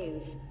 54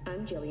 News.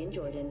 I'm Jillian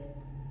Jordan.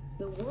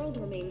 The world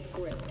remains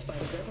gripped by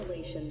the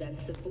revelation that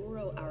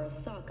Saburo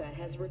Arasaka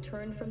has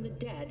returned from the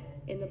dead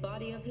in the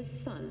body of his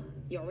son,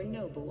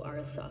 Yorinobu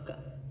Arasaka.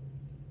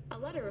 A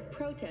letter of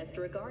protest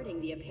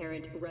regarding the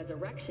apparent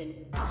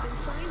resurrection has been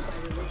signed by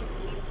religious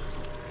leaders.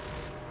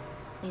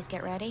 Please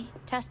get ready.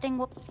 Testing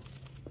will...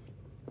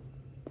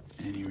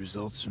 Any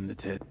results from the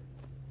test?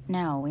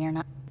 No, we are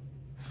not.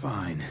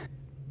 Fine.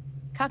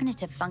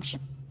 Cognitive function.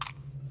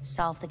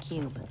 Solve the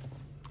cube.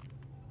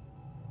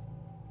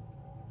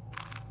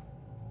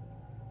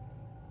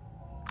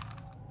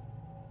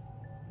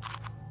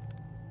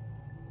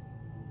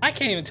 I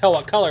can't even tell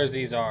what colors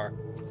these are.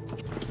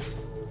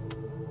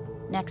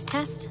 Next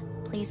test,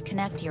 please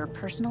connect your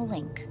personal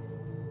link.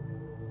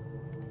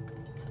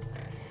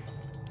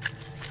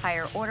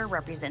 Higher order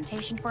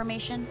representation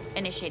formation,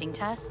 initiating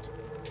test.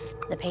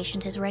 The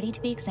patient is ready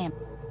to be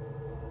examined.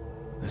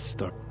 Let's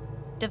start.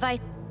 Device,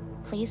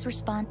 please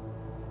respond.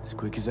 As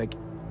quick as I can.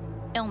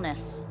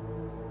 Illness.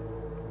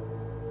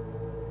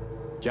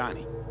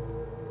 Johnny.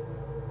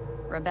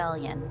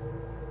 Rebellion.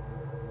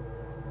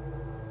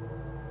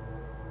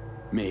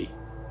 Me.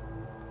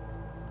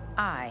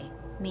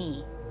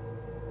 Me.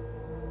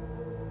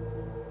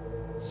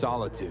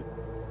 Solitude.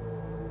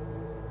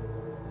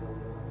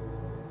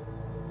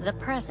 The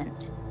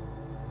present.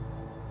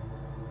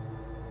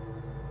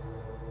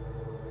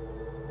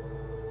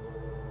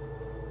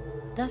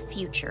 The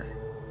future.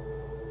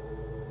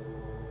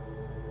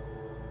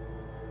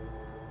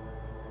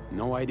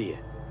 No idea.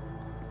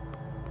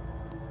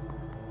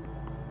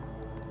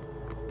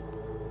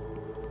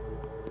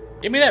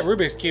 Give me that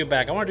Rubik's Cube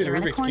back. I want to do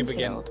You're the in a Rubik's Cube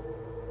again.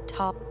 cornfield.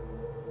 Top.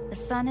 The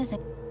sun is in.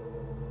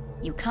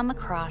 You come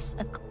across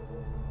a.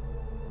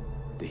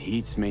 The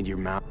heat's made your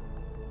mouth.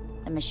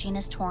 The machine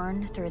is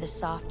torn through the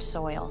soft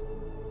soil.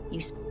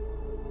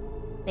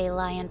 They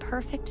lie in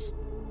perfect.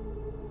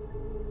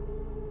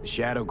 The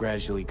shadow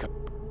gradually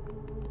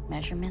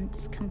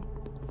Measurements.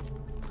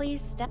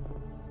 Please step.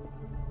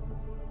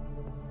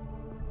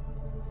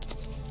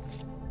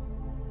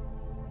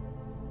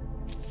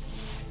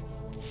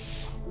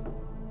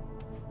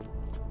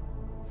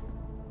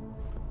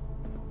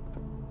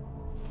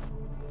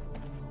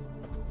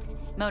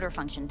 Motor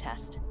function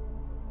test.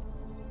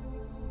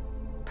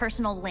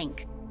 Personal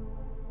link.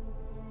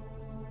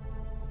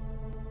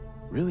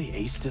 Really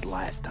aced it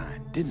last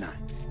time, didn't I?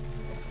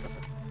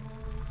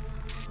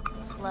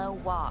 Slow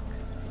walk.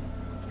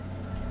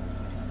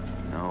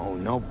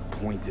 No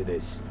point to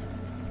this.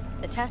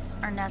 The tests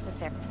are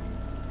necessary.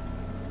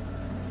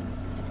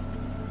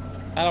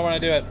 I don't want to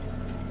do it.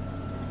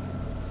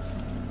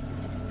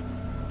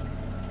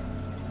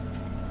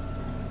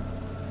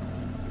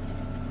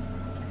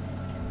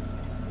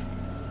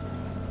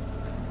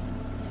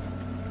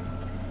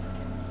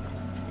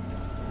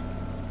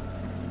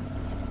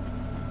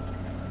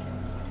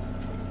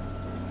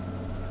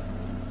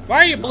 Why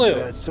are you blue? Not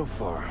bad so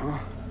far, huh?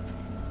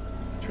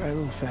 Try a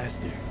little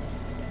faster.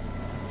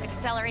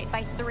 Accelerate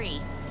by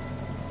 3.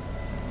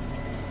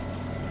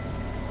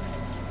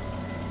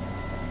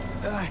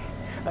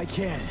 I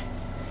can't.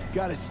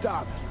 Gotta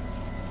stop.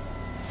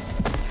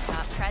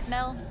 Stop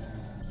treadmill.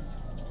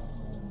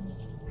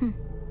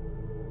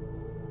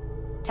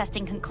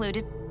 Testing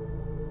concluded.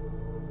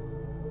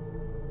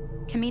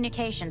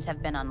 Communications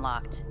have been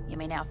unlocked. You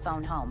may now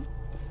phone home.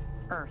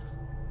 Earth.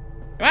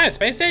 Am I at a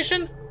space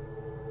station?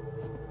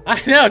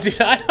 I know,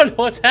 dude. I don't know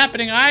what's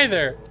happening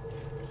either.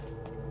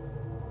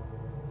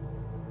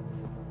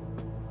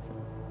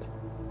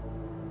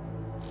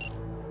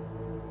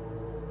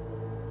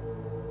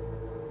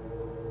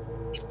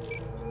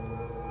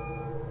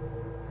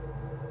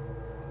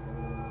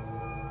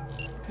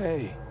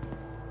 Hey.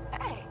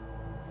 Hey.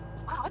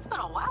 Wow, it's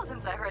been a while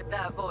since I heard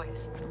that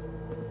voice.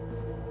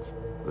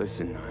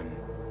 Listen,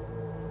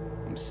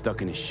 I'm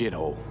stuck in a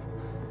shithole.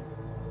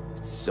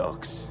 It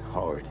sucks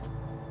hard.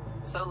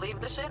 So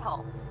leave the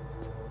shithole.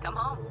 Come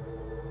home.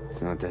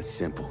 It's not that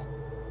simple.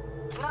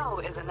 No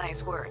is a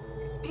nice word.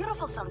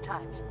 Beautiful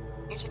sometimes.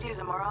 You should use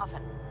it more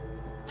often.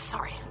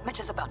 Sorry, Mitch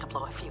is about to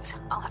blow a fuse.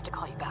 I'll have to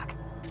call you back.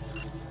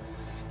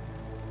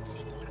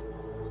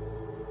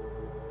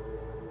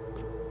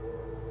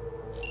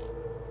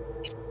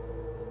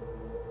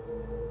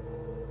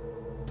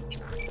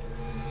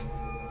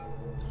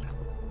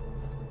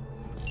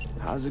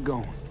 How's it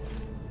going?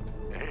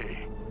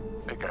 Hey,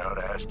 think I ought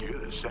to ask you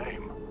the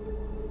same.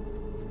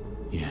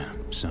 Yeah,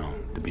 so,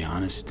 to be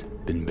honest,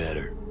 been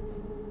better.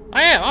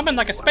 I am. I'm in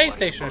like a space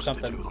station or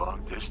something.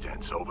 Long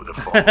distance over the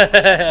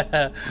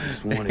phone.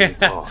 Just wanted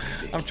to talk.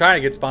 I'm trying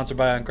to get sponsored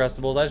by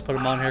Uncrustables. I just put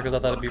them on here because I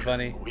thought it'd be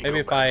funny. Maybe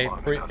if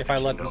I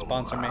let them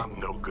sponsor me. I'm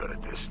no good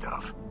at this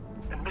stuff.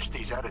 And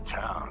Misty's out of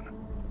town.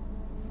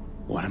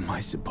 What am I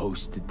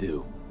supposed to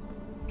do?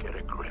 Get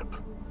a grip.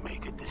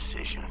 Make a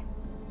decision.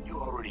 You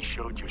already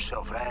showed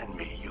yourself and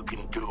me you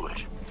can do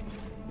it.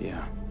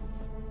 Yeah.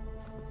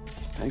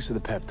 Thanks for the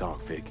pep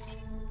talk, Vic.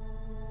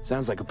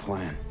 Sounds like a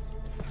plan.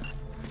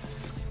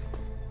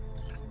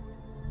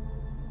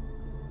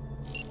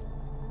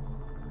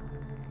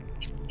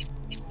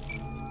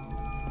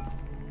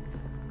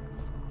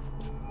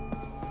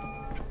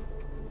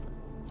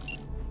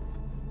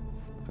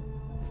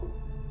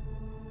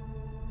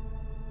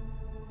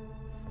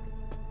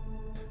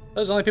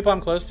 Those are the only people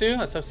I'm close to?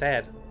 That's so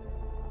sad.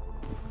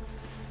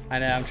 I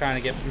know, I'm trying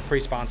to get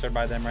pre-sponsored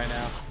by them right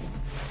now.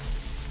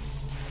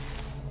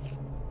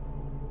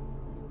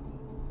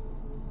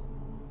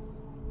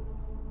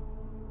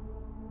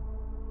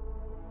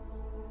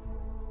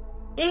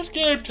 This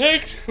game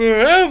takes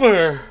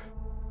forever.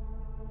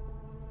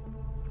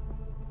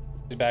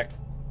 He's back.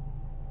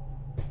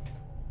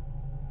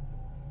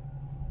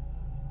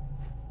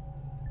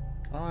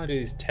 I don't want to do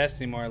these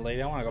tests anymore,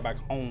 lady. I want to go back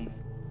home.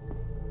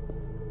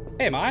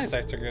 Hey, my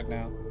eyesights are good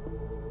now.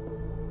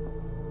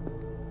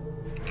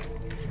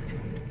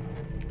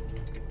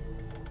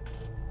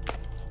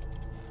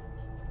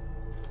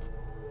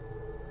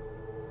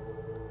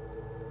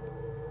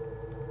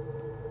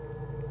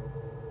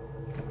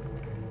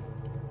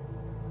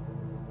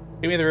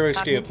 Give me the Rubik's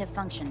Cube. Cognitive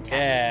function test.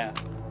 Yeah.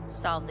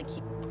 Solve the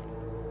key.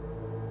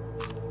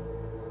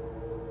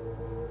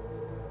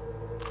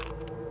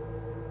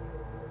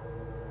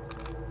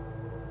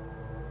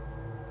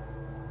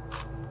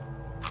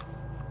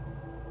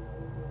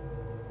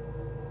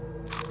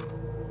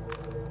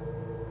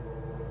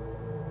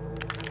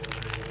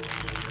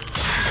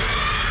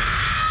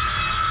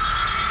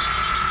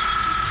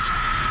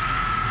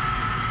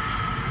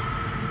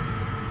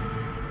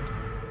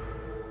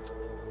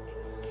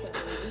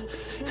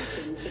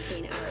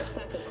 Between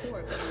Arasaka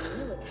Corp and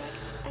Militech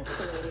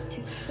escalated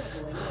to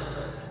troubling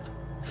levels.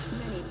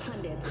 Many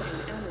pundits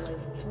and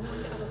analysts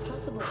warned of a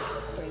possible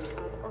outbreak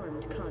of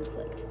armed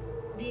conflict.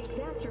 The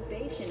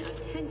exacerbation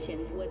of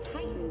tensions was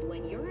heightened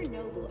when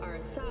Yorinobu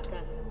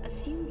Arasaka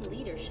assumed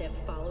leadership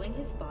following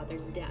his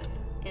father's death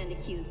and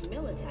accused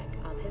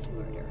Militech of his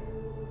murder.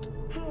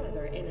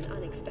 However, in an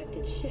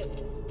unexpected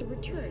shift, the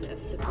return of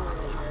Saburo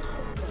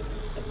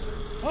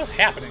Arasaka... What's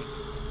happening?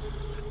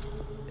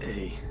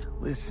 Hey,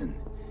 listen.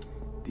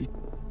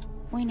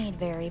 We need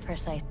very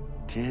precise.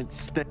 Can't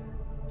stay.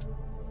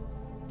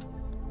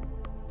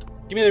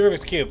 Give me the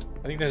Rubik's Cube.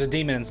 I think there's a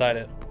demon inside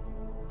it.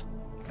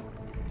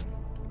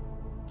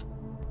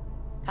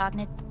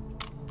 Cognit.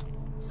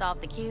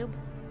 Solve the cube.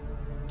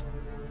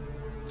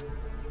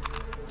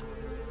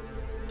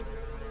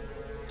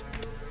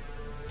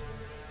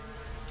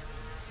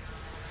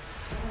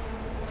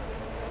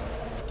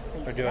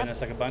 We're doing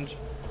this like a bunch.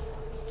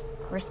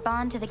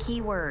 Respond to the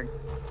key word.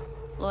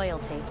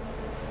 Loyalty.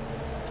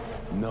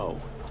 No.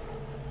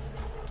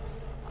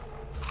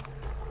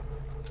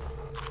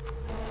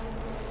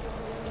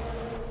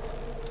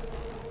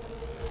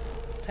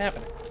 What's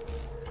happening?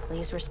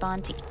 Please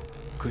respond to...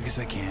 Quick as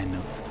I can.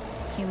 No.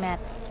 Human...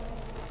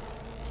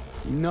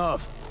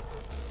 Enough.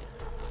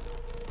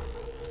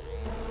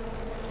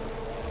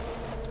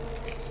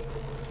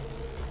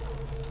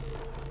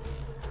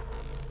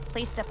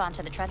 Please step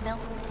onto the treadmill.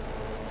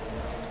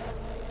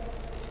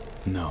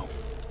 No.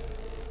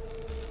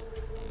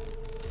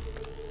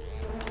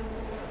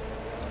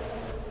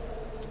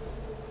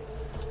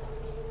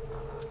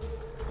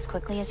 As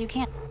quickly as you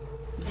can.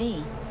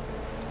 V.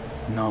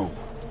 No.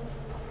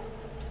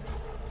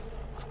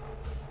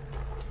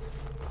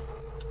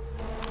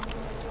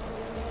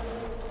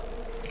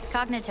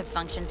 Cognitive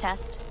function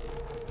test.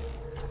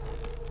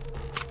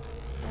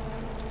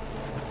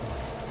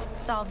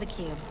 Solve the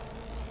cube.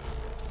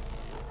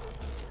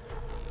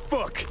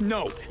 Fuck,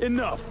 no,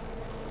 enough.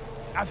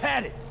 I've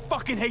had it.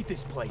 Fucking hate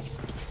this place.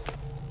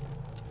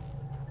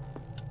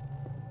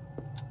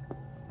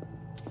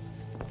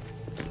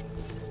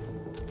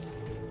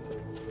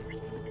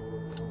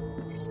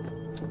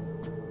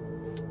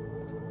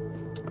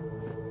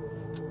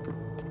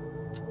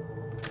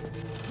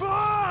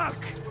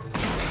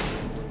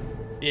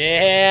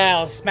 Yeah,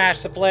 let's smash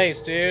the place,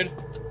 dude.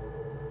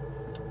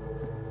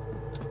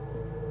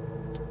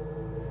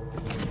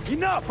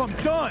 Enough, I'm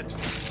done!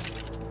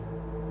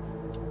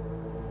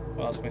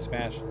 What else can we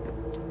smash?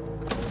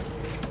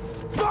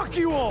 Fuck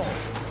you all!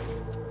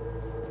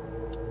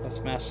 Let's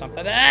smash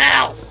something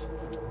else!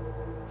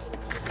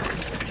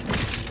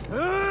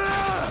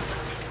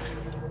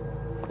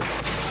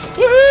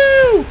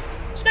 Woohoo!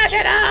 Smash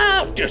it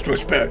out!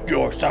 Disrespect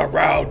your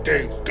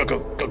surroundings. Go, go,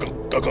 go, go,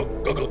 go, go,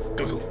 go, go, go,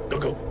 go,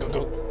 go, go,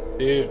 go.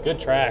 Dude, good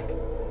track.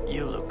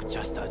 You look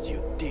just as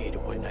you did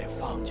when I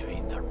found you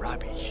in the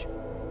rubbish.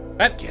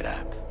 What? Get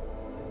up.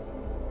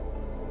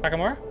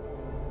 Takamura?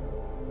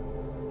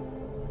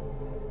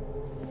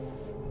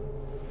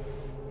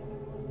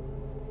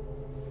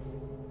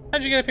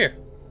 How'd you get up here?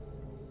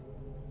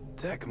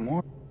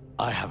 Takamura?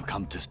 I have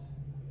come to...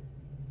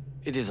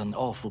 It is an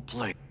awful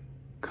place.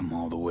 Come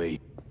all the way.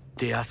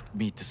 They asked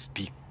me to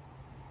speak.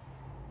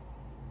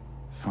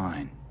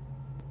 Fine.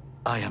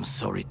 I am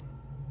sorry.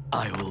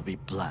 I will be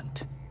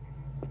blunt.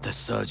 The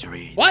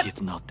surgery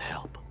did not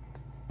help.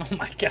 Oh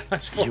my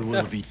gosh. You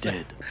will be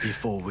dead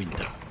before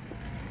winter.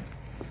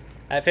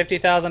 At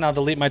 50,000, I'll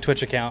delete my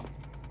Twitch account.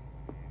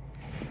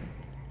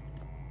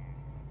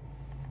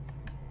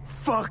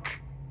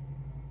 Fuck!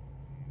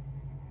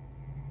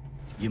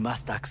 You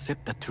must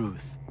accept the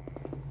truth.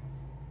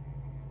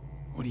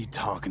 What are you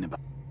talking about?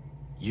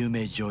 You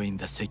may join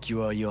the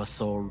Secure Your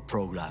Soul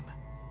program.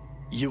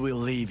 You will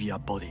leave your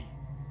body.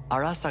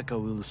 Arasaka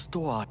will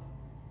store...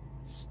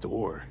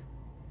 Store?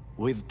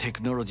 With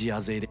technology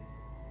as it...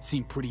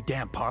 Seemed pretty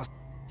damn possible.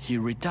 He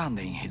returned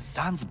in his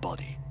son's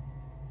body.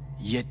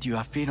 Yet your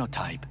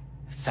phenotype,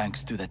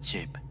 thanks to the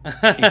chip,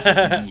 is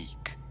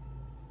unique.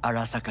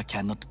 Arasaka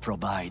cannot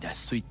provide a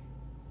sweet...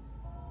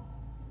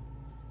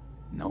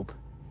 Nope.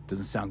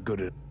 Doesn't sound good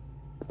at...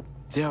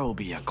 There will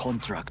be a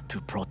contract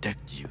to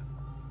protect you.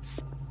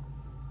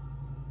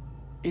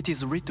 It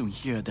is written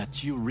here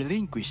that you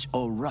relinquish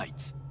all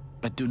rights,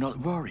 but do not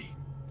worry.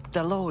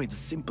 The law is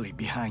simply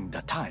behind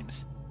the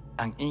times,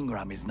 and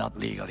Ingram is not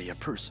legally a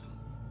person.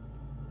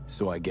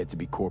 So I get to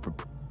be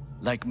corporate...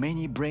 Like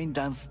many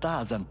brain-dance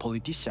stars and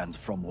politicians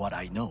from what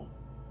I know,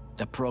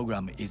 the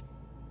program is...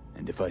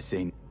 And if I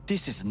say...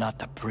 This is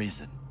not a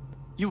prison.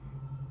 You...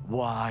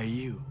 Why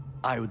you?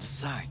 I would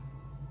sign.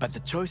 But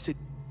the choice is...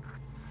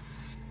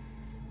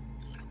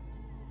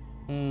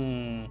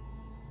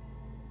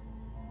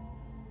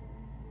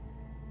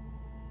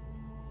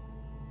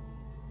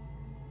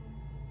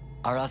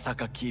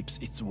 Arasaka keeps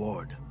its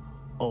word.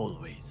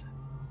 Always.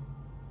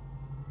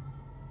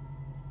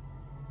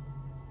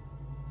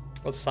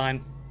 Let's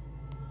sign.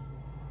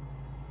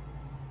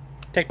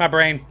 Take my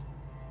brain.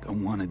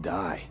 Don't want to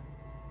die.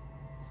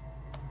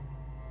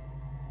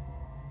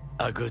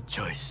 A good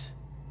choice.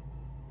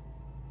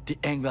 The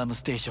Engram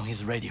station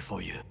is ready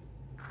for you.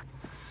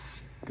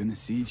 Gonna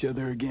see each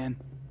other again?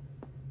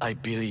 I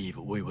believe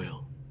we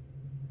will.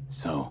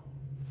 So,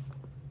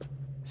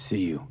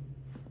 see you.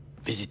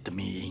 Visit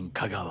me in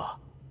Kagawa.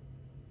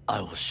 I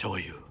will show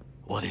you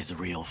what is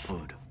real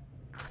food.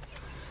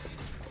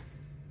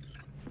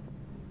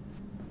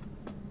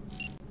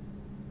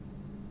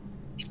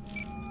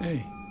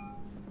 Hey,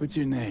 what's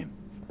your name?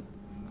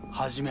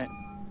 Hajime.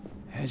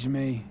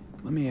 Hajime,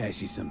 let me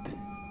ask you something.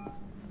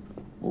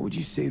 What would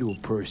you say to a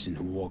person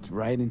who walked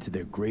right into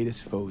their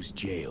greatest foe's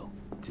jail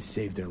to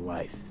save their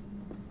life?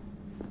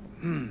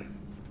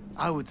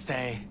 I would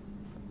say,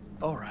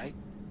 all right,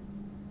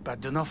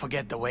 but do not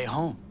forget the way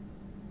home.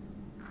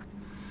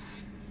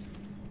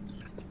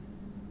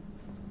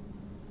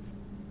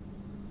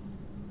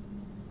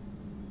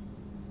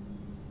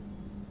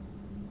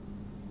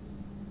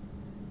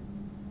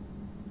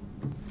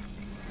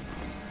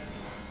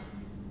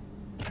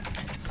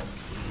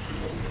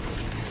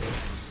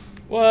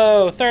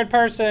 Whoa, third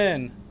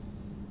person.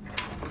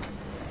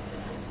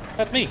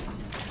 That's me.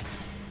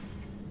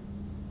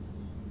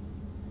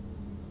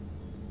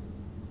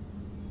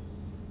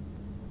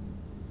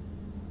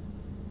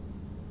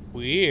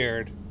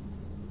 Weird.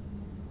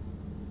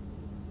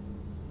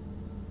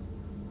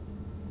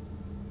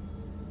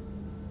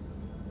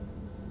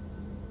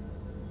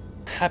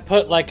 I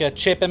put like a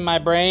chip in my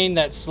brain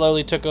that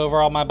slowly took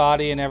over all my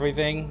body and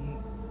everything.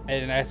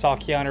 And I saw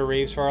Keanu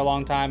Reeves for a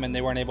long time and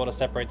they weren't able to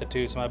separate the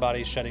two, so my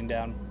body's shutting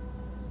down.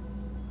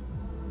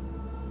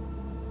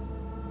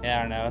 Yeah,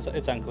 I don't know.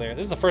 It's unclear.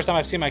 This is the first time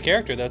I've seen my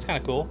character, though. It's kind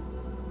of cool.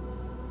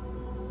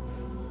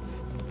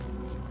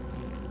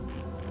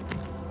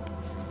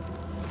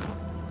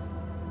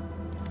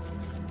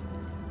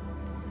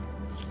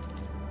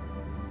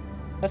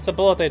 That's the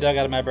bullet they dug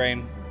out of my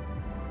brain.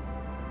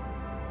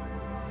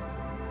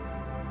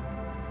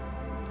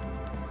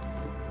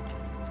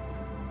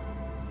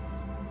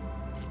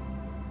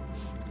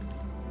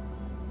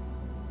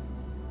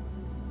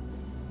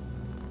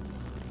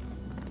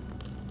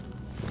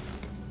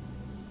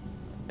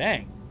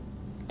 Dang.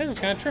 This is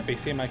kind of trippy,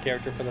 seeing my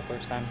character for the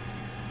first time.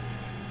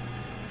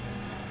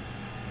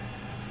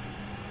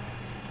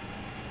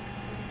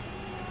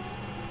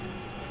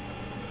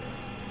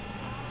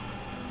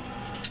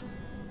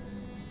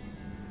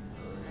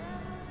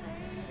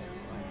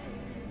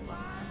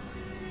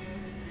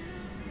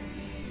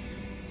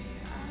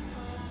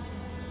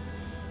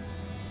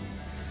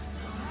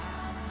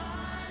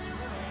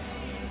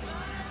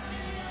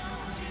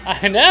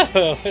 I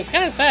know. It's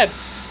kind of sad.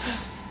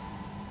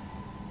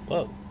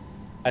 Whoa.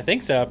 I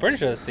think so. I'm pretty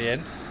sure that's the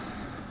end.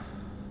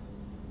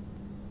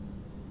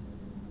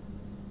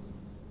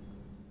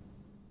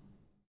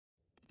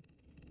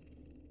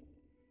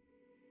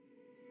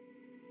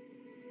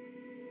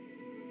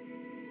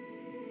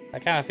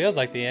 That kind of feels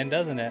like the end,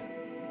 doesn't it?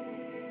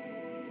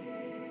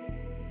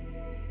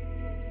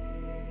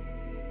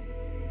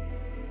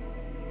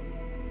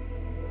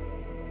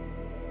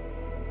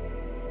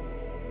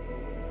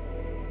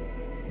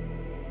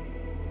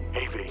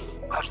 Hey V,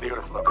 how's the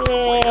Earth looking from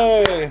way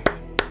up there?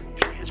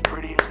 She as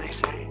pretty as they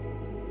say?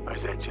 Or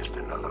is that just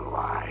another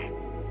lie?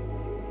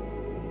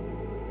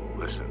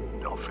 Listen,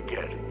 don't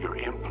forget, your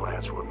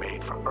implants were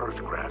made for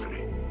Earth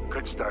gravity.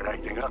 Could start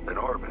acting up in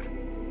orbit.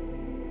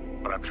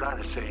 What I'm trying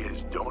to say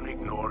is don't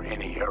ignore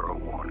any error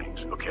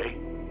warnings, okay?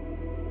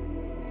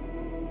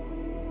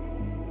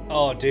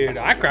 Oh, dude,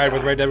 I cried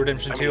with Red Dead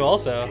Redemption 2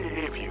 also.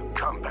 If you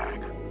come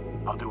back,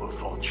 I'll do a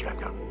full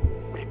checkup.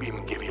 Maybe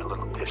even give you a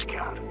little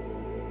discount.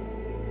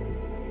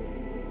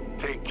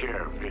 Take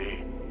care,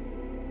 V.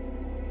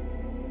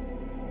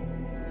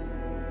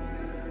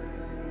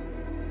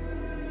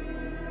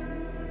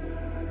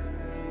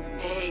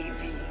 Hey,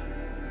 V.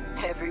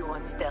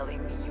 Everyone's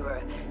telling me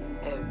you're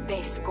a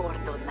base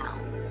gordo now.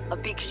 A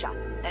big shot,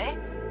 eh?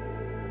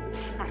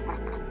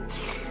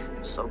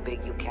 So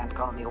big you can't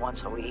call me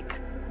once a week.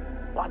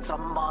 Once a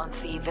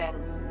month, even.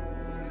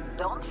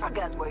 Don't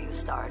forget where you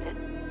started.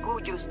 Who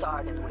you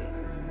started with.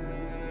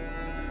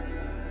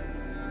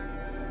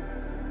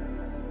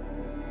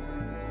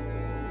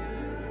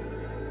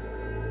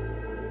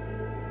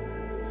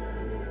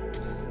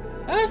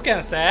 That was kind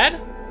of sad.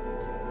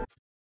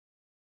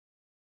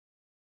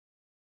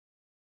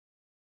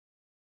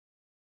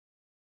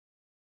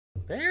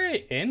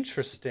 Very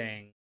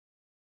interesting.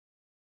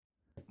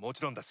 も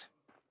ちろんです。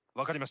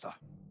わかりました。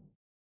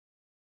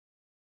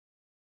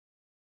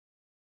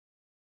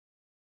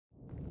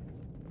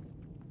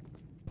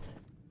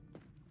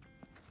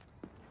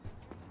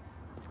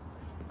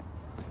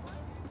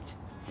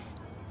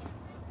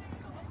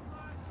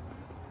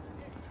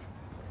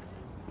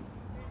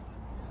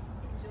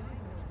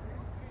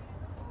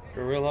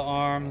Gorilla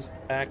Arms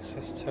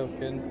access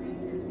token.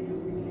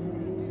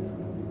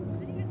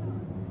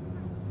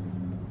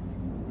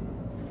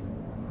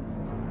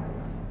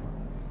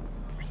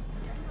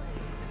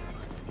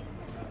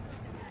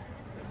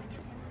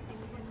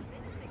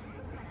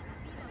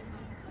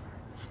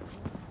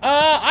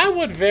 I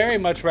would very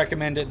much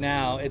recommend it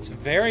now. It's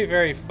very,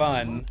 very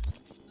fun,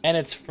 and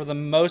it's for the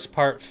most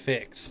part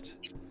fixed.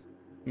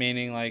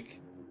 Meaning, like,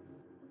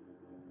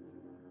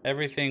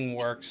 everything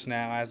works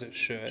now as it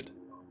should.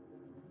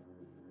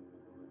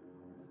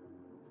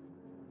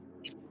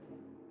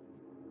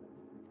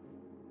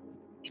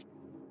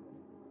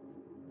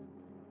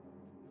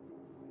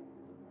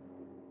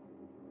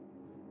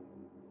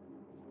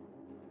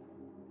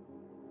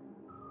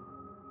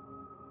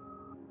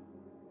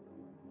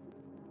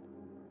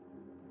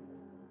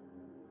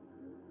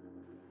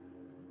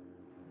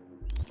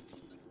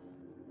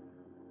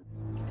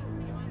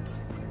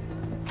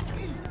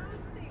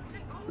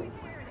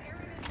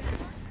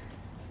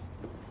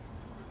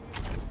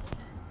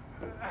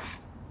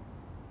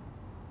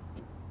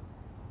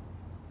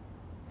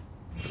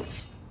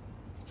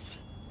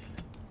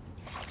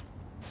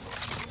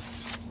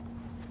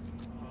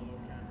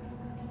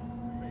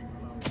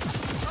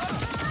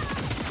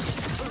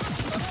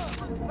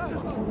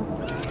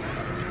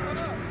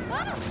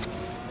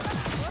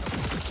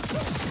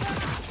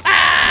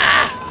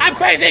 I'm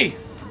crazy!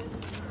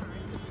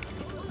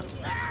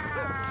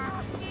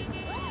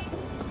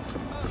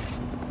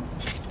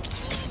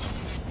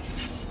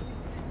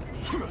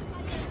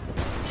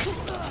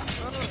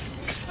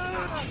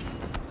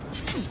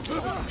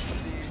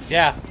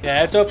 Yeah,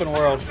 it's open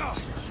world.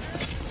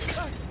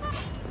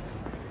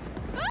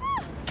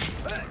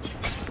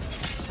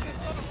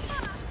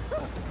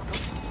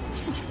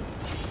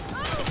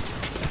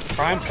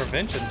 Crime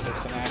prevention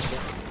system, actually.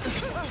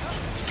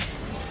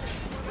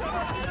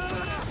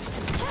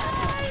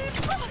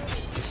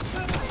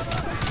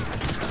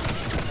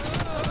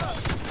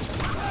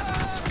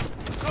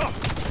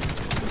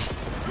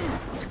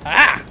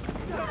 Ah!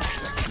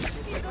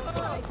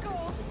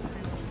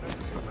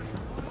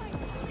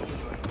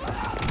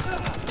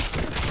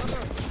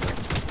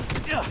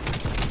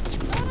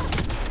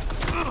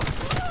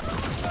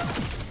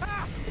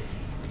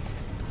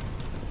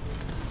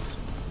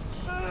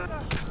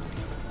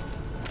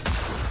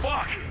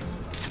 Fuck!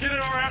 Get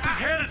our asses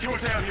handed to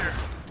us out here.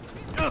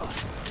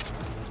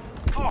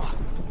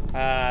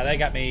 They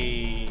got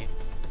me.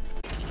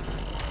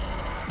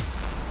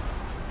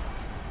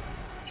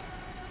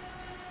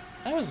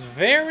 That was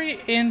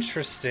very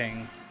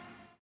interesting.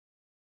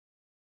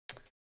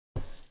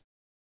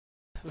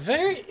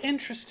 Very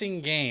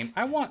interesting game.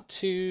 I want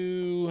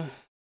to...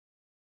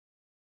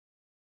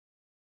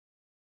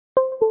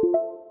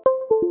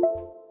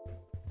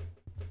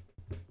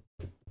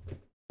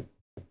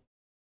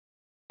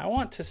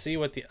 see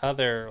what the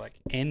other, like,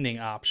 ending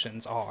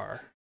options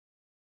are.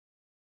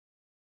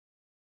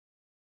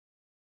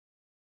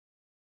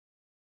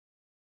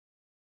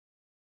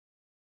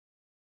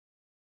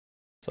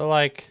 So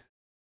like,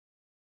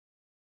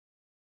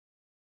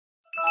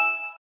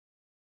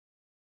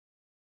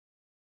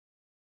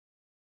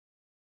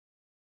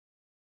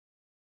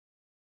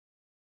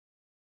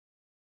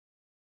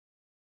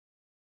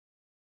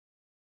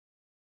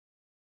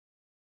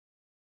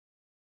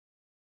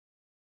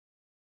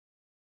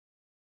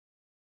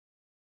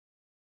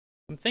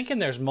 I'm thinking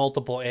there's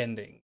multiple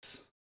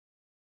endings.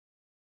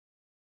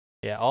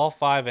 Yeah, all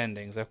 5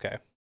 endings. Okay.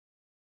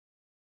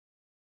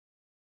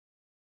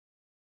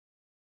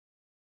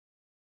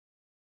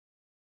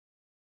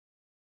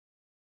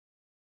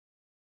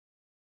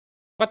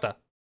 What the?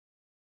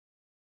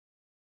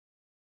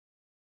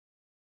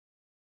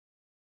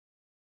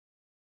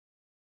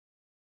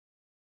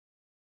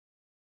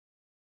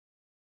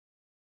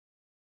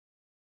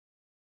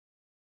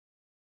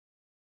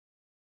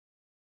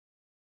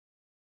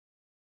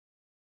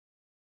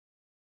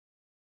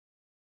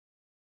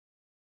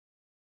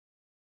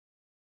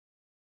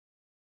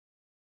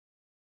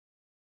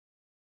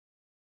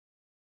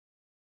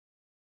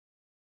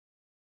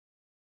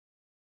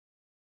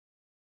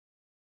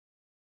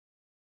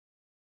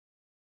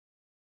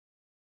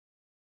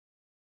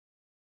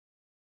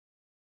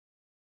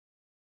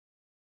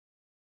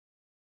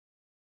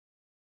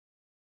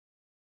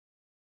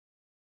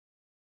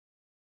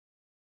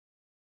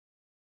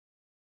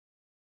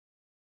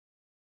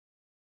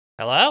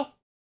 Hello?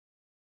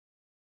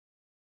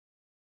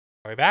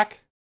 Are we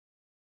back?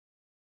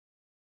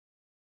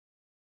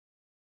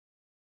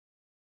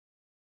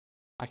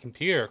 My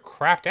computer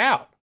crapped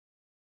out.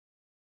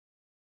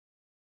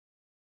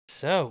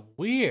 So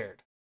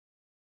weird.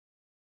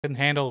 Couldn't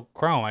handle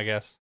Chrome, I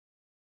guess.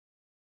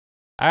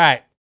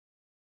 Alright.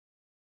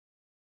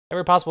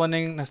 Every possible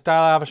ending, a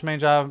style option, main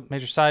job,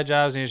 major side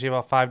jobs, and usually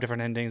about 5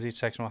 different endings. Each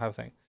section will have a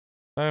thing.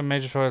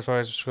 Major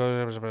spoilers.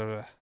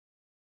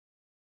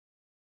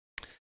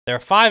 There are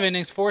 5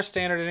 endings, 4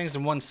 standard endings,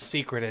 and 1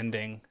 secret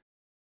ending.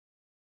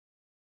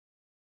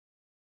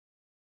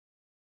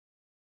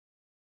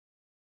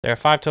 There are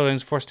 5 total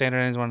endings, 4 standard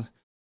endings, 1.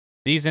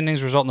 These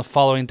endings result in the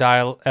following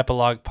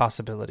epilogue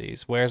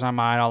possibilities. Where's My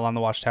Mind, All on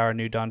the Watchtower,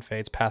 New Dawn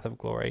Fades, Path of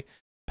Glory,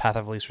 Path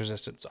of Least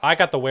Resistance. I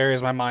got the Where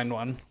Is My Mind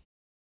one.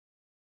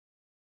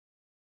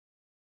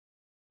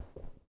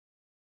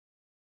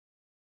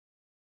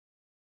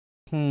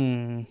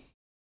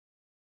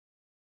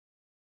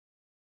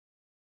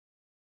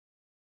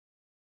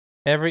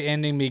 Every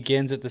ending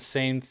begins at the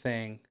same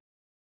thing.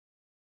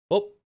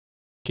 Oh,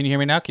 can you hear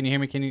me now? Can you hear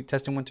me? Can you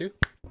testing 1, 2?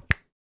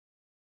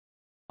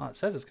 Oh, it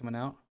says it's coming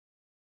out.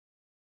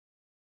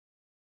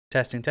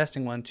 Testing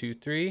 1, 2,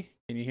 3.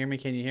 Can you hear me?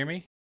 Can you hear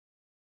me?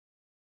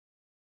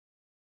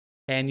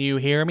 Can you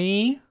hear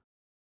me?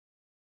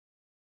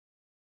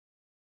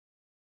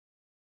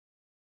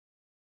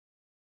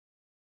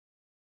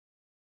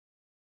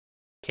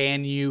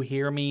 Can you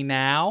hear me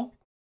now?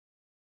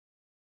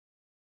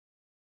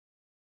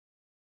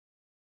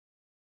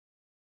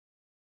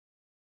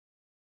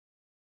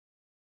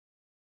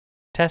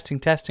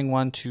 Testing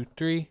 1, 2,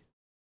 3.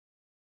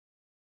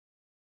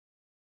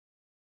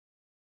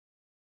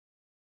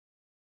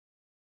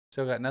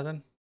 Still got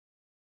nothing?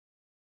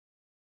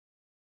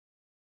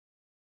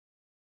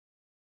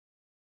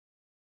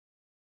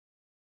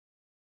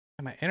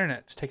 And my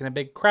internet's taking a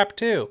big crap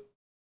too.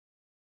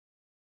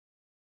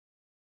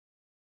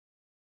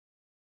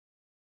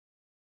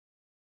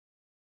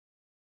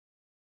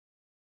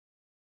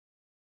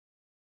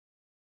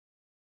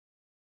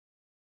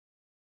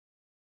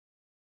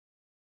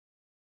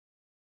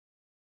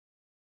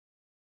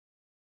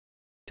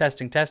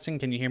 Testing.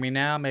 Can you hear me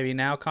now? Maybe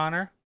now,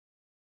 Connor?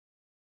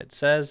 It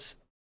says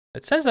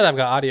that I've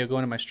got audio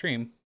going to my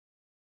stream.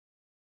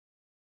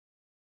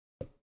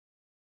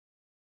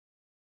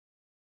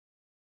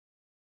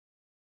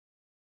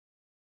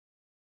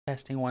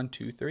 Testing 1,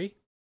 2, 3.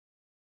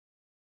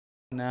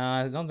 No,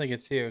 I don't think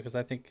it's here because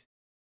I think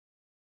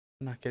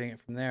I'm not getting it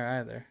from there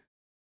either.